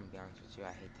 I'm gonna be honest with you. I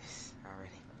hate this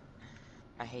already.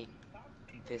 I hate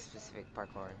this specific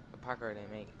parkour. The parkour they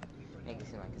make it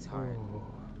seem like it's hard. Ooh.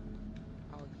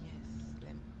 Oh yes,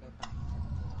 let me go back.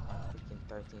 Freaking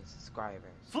 13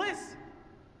 subscribers. Fliss!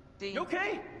 You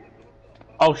okay?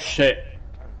 Oh shit.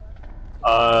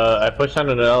 I pushed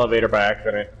onto the elevator by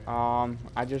accident.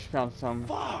 I just found some.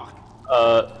 Zach?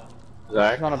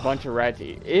 I found a bunch of rats.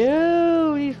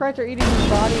 Ew, these rats are eating his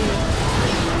body.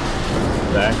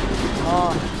 Zach?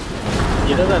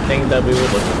 You know that thing that we were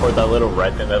looking for, that little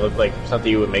red thing that looked like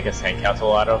something you would make a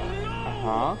sandcastle out of?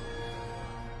 Uh-huh.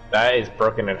 That is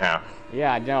broken in half.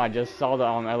 Yeah, I know. I just saw the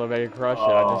elevator crush it.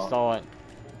 I just saw it.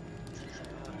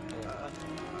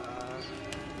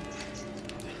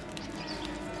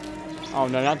 Oh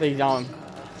no, not these Ew,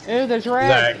 there's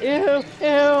rats. Zach. Ew,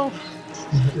 ew.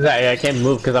 Zach, I can't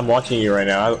move because I'm watching you right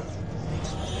now.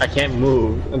 I can't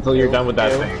move until you're done with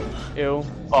that thing. Ew.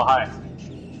 Oh, hi.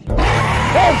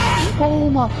 Oh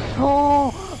my.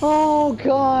 Oh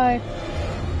god.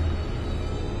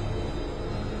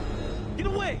 Get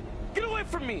away! Get away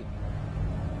from me!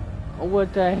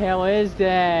 What the hell is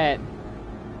that?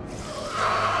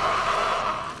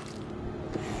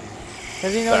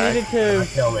 Cause he don't need it to.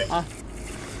 Kill me. What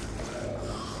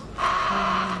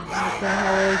the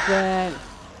hell is that?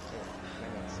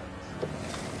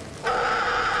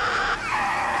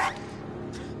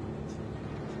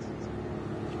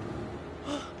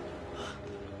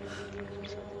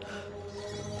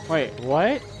 Wait,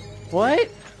 what? What?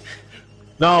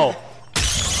 No.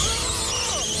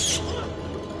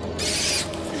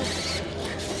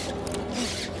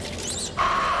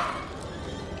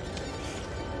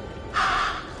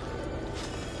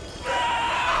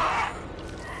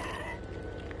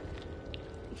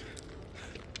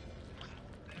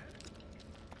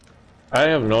 I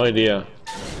have no idea.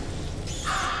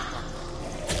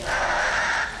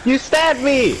 You stabbed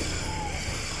me!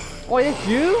 Wait, it's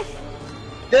you?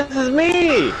 This is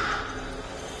me!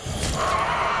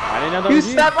 I didn't know that You was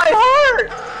you. stabbed my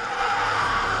heart!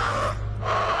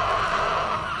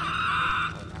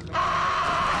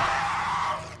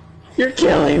 You're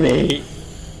killing me!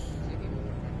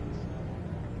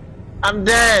 I'm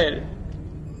dead!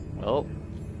 Well,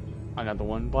 another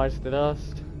one bites the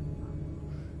dust.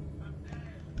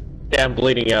 Yeah, I'm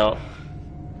bleeding out.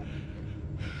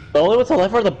 The only ones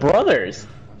left are the brothers!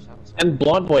 And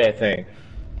Blonde Boy, I think.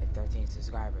 At 13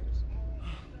 subscribers.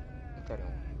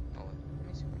 31. Oh, let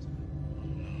me see what's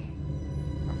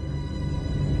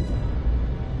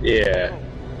Yeah.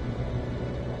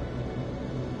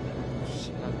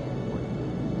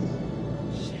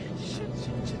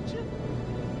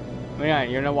 Man,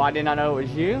 you know why I did not know it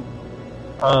was you?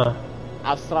 I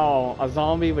saw a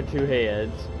zombie with 2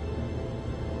 heads.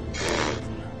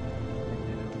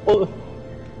 Oh.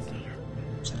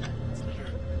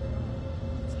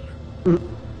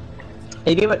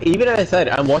 Even as I said,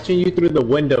 I'm watching you through the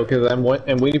window because I'm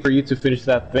waiting for you to finish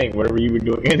that thing, whatever you were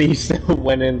doing, and you still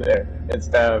went in there and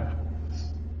stabbed.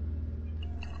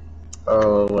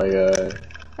 Oh my god.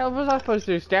 How was I supposed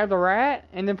to do? Stab the rat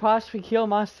and then possibly kill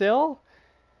myself?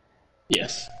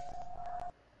 Yes.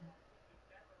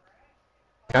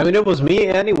 I mean, it was me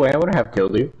anyway. I would have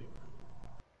killed you.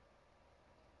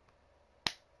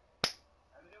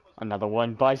 Another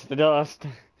one bites the dust.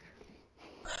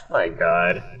 My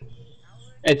god.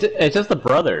 It's just the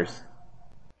brothers.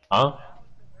 Huh?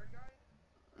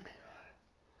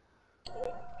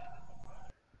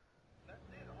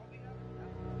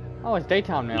 Oh, it's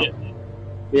daytime now.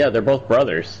 Yeah, they're both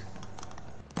brothers.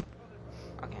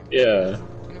 Yeah.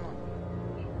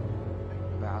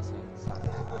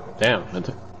 Damn, it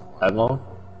took that long?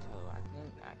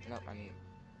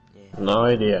 No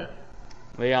idea.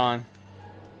 Leon.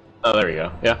 Oh, there we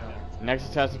go. Yeah. Next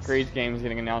Assassin's Creed game is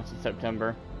getting announced in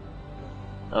September.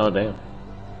 Oh, damn.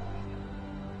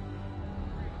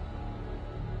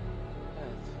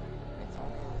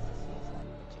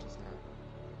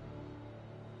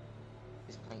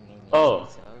 Oh.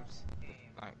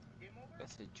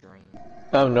 That's a dream.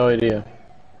 I have no idea.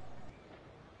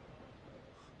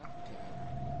 I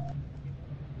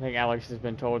think Alex has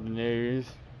been told the news.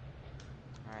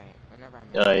 Alright, whenever I'm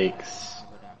Yikes. I'll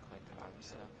go down and collect the bottom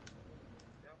stuff.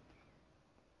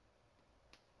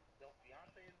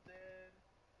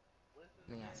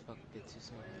 Yeah, I spoke a bit too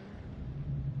soon.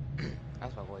 I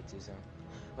spoke way too soon.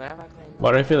 Whenever I claim.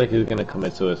 Why do I feel like he's gonna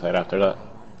commit suicide after that?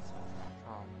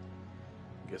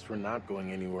 Guess we're not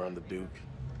going anywhere on the Duke.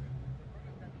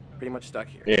 Pretty much stuck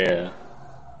here. Yeah.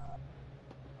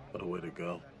 What a way to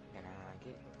go.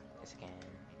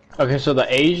 Okay, so the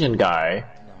Asian guy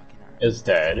is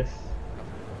dead.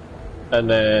 And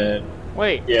then...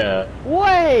 Wait. Yeah.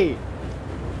 Wait!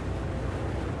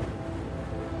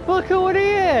 Look who it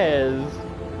is!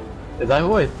 Is that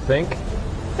who I think?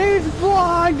 It's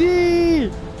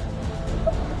Blondie!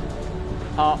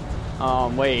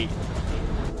 Wait.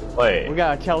 Wait. We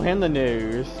gotta tell him the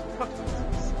news.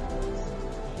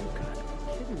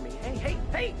 Kidding me?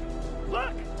 Hey!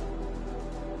 Look!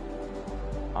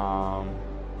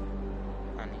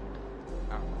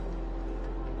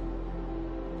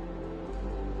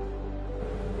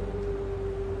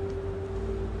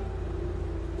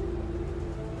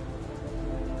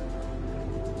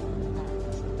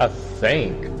 I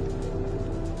think.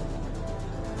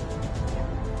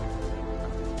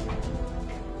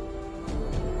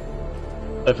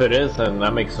 If it is, then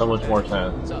that makes so much more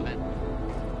sense. What's up, man?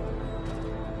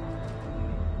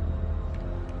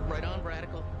 Right on,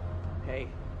 Radical. Hey.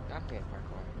 I'm good,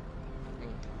 parkour.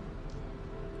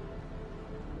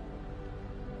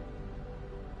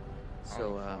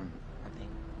 So, I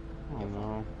don't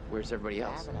know. where's everybody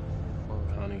else?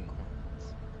 Honey.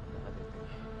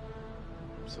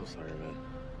 I'm so sorry, man.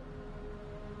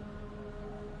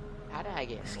 How did I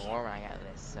get more when I got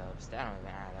less subs? That don't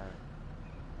even add up.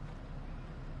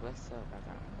 Less sub, I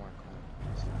got more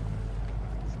coins.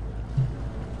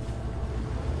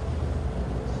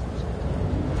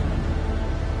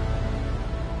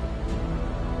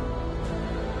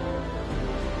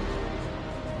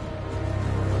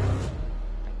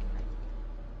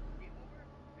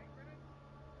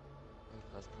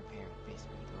 Let's prepare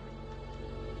basement door.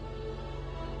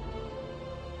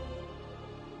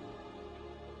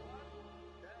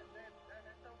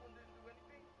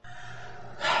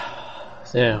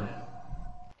 Damn.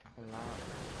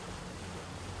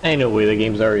 Ain't no way the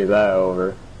game's already that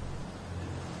over.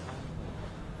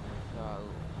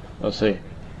 Let's see.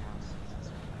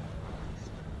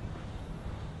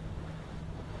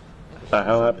 the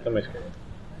hell happened to my screen?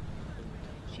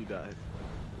 She died.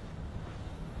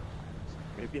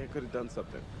 Maybe I could have done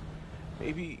something.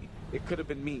 Maybe it could have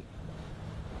been me.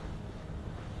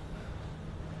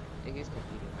 It gets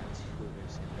competed by 2%.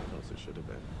 What else it should have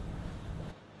been?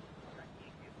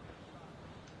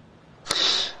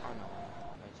 Oh no,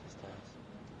 it just does.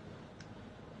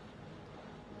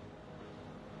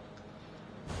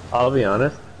 I'll be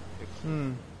honest.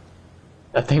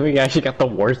 I think we actually got the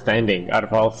worst ending out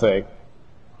of all 6.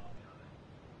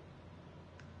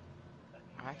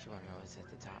 I actually want to know what's at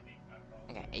the top.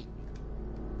 I got 8.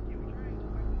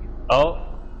 Oh.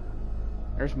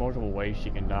 There's multiple ways she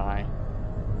can die.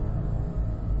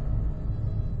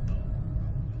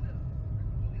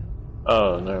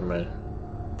 Oh, never mind.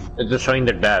 It's just showing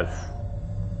their deaths.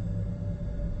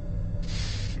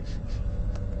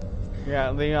 Yeah,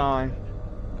 Leon.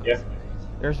 Yeah.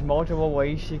 There's multiple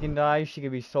ways she can die. She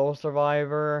could be sole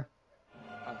survivor.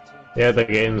 Yeah, the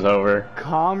game's over.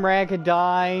 Comrade could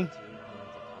die.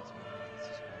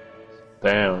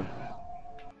 Damn.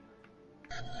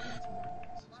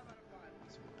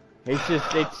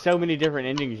 It's so many different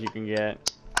endings you can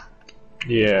get.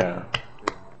 Yeah.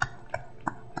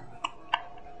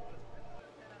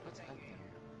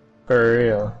 For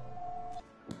real.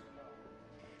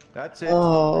 That's it.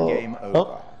 Oh. Game over.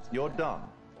 Oh. You're done.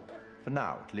 For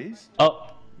now, at least. Oh.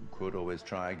 You could always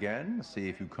try again, see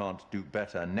if you can't do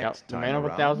better next time Man of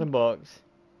around. $1,000.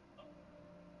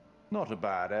 Not a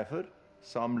bad effort.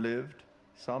 Some lived,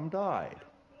 some died.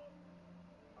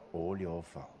 All your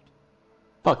fault.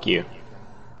 Fuck you.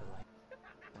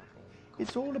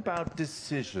 It's all about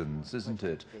decisions, isn't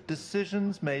it?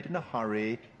 Decisions made in a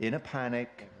hurry, in a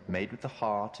panic, made with the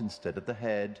heart instead of the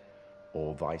head,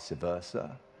 or vice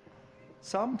versa.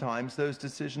 Sometimes those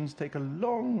decisions take a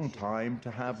long time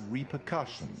to have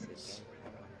repercussions.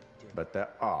 But there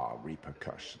are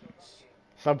repercussions.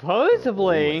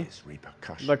 Supposedly,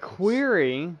 the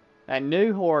Query, that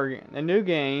new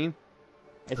game,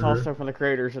 it's also from the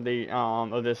creators of the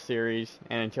of this series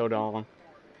and Until Dawn.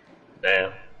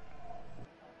 Damn.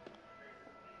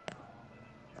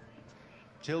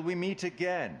 Till we meet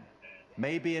again.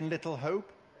 Maybe in Little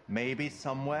Hope, maybe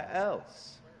somewhere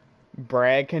else.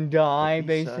 Brad can die,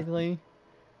 basically.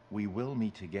 We will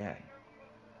meet again.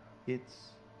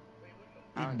 It's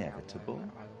inevitable.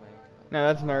 No,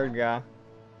 that's Nerd Guy.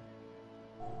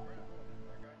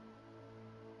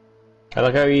 I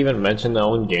like how he even mentioned the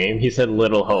own game. He said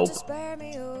Little Hope.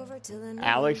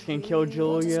 Alex can kill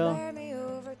Julia.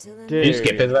 Did you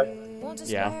skip it?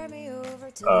 Yeah.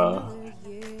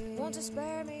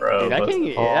 Bro, dude, that can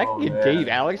get deep.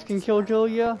 Alex can kill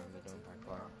Julia.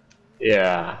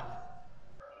 Yeah.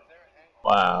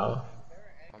 Wow.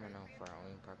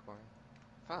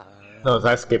 No,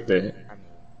 I skipped it.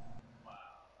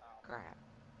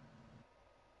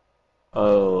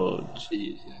 Oh,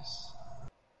 Jesus.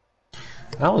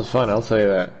 That was fun, I'll tell you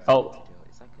that. Oh.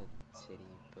 It's like a city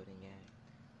building game.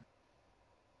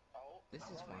 This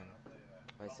is fun.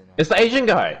 It's the Asian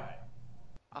guy.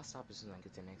 I'll stop as soon as I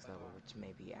get to the next level, which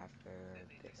may be after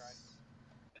this.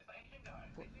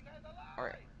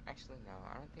 Or actually, no,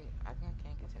 I think I can't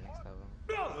get to the next level.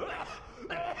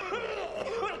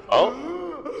 Oh?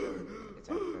 It's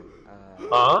after.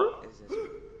 Huh? Is this window?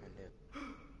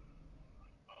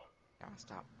 No,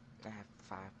 stop. I have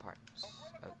 5 parts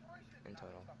in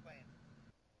total.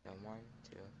 No, 1,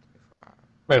 2, 3, 4.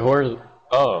 Wait, where's...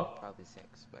 Oh. Probably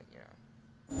 6, but you know.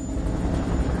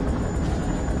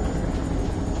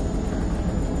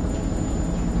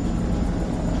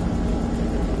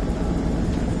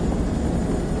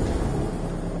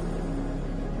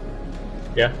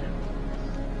 Yeah.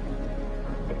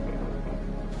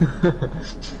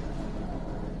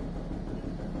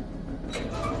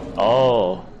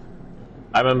 Oh.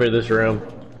 I remember this room.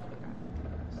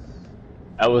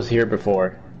 I was here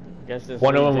before. Guess this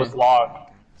one of them was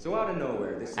locked. So out of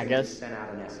nowhere, this I guess sent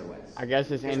out an SOS. I guess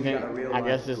this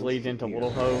leads into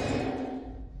Little Hope.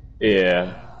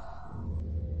 Yeah.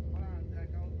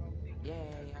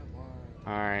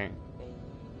 Alright.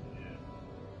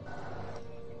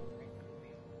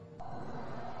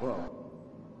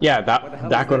 Yeah,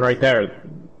 that one right there.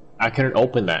 I couldn't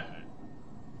open that.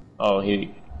 Oh, I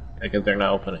guess they're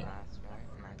not opening.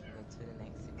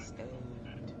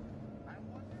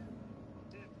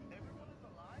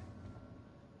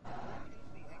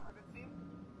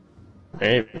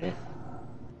 Maybe.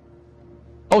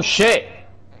 Oh shit!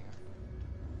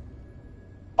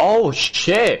 Oh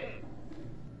shit!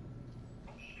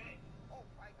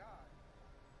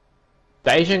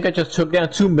 The Asian guy just took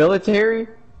down 2 military?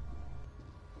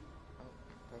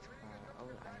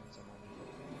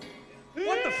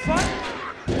 What the fuck?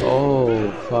 Oh.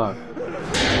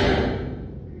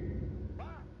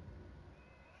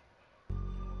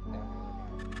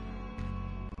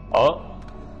 Oh.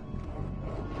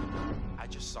 I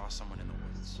just saw someone in the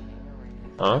woods.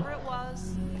 Huh? Whoever it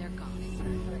was, they're gone.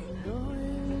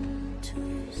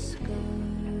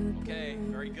 Okay,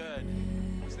 very good.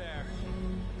 Who's there?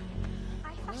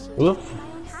 Oof.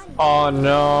 Oh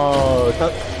no.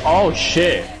 Oh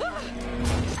shit.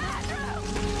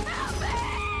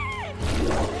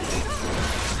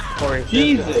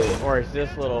 Jesus. Or is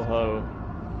this Little Hope?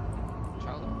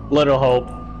 Little Hope.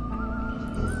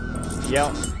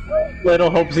 Yep. Little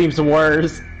Hope seems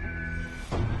worse.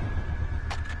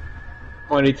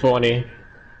 2020.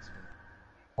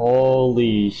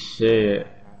 Holy shit.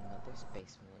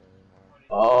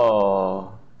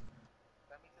 Oh.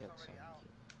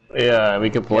 Yeah, we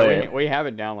can play it. We have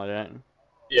it downloaded.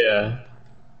 Yeah.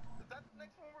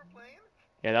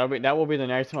 Yeah, that will be the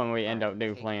next one we end up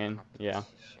playing. Yeah.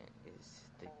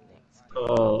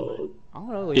 Oh. I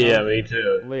don't know, Leon. Yeah, me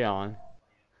too. Leon.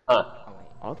 Huh.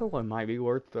 Other one might be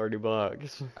worth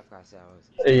 $30.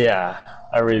 Yeah,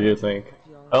 I really do think.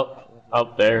 Oh,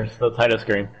 up there's the title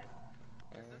screen.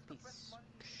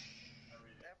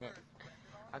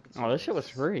 Oh, this shit was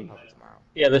free.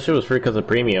 Yeah, this shit was free because of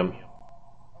premium.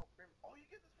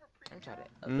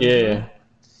 Mm-hmm. Yeah.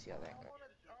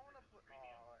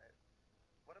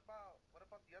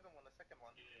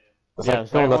 The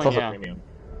second one, that's also premium.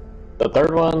 The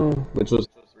third one, which was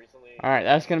Alright,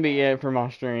 that's gonna be it for my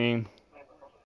stream.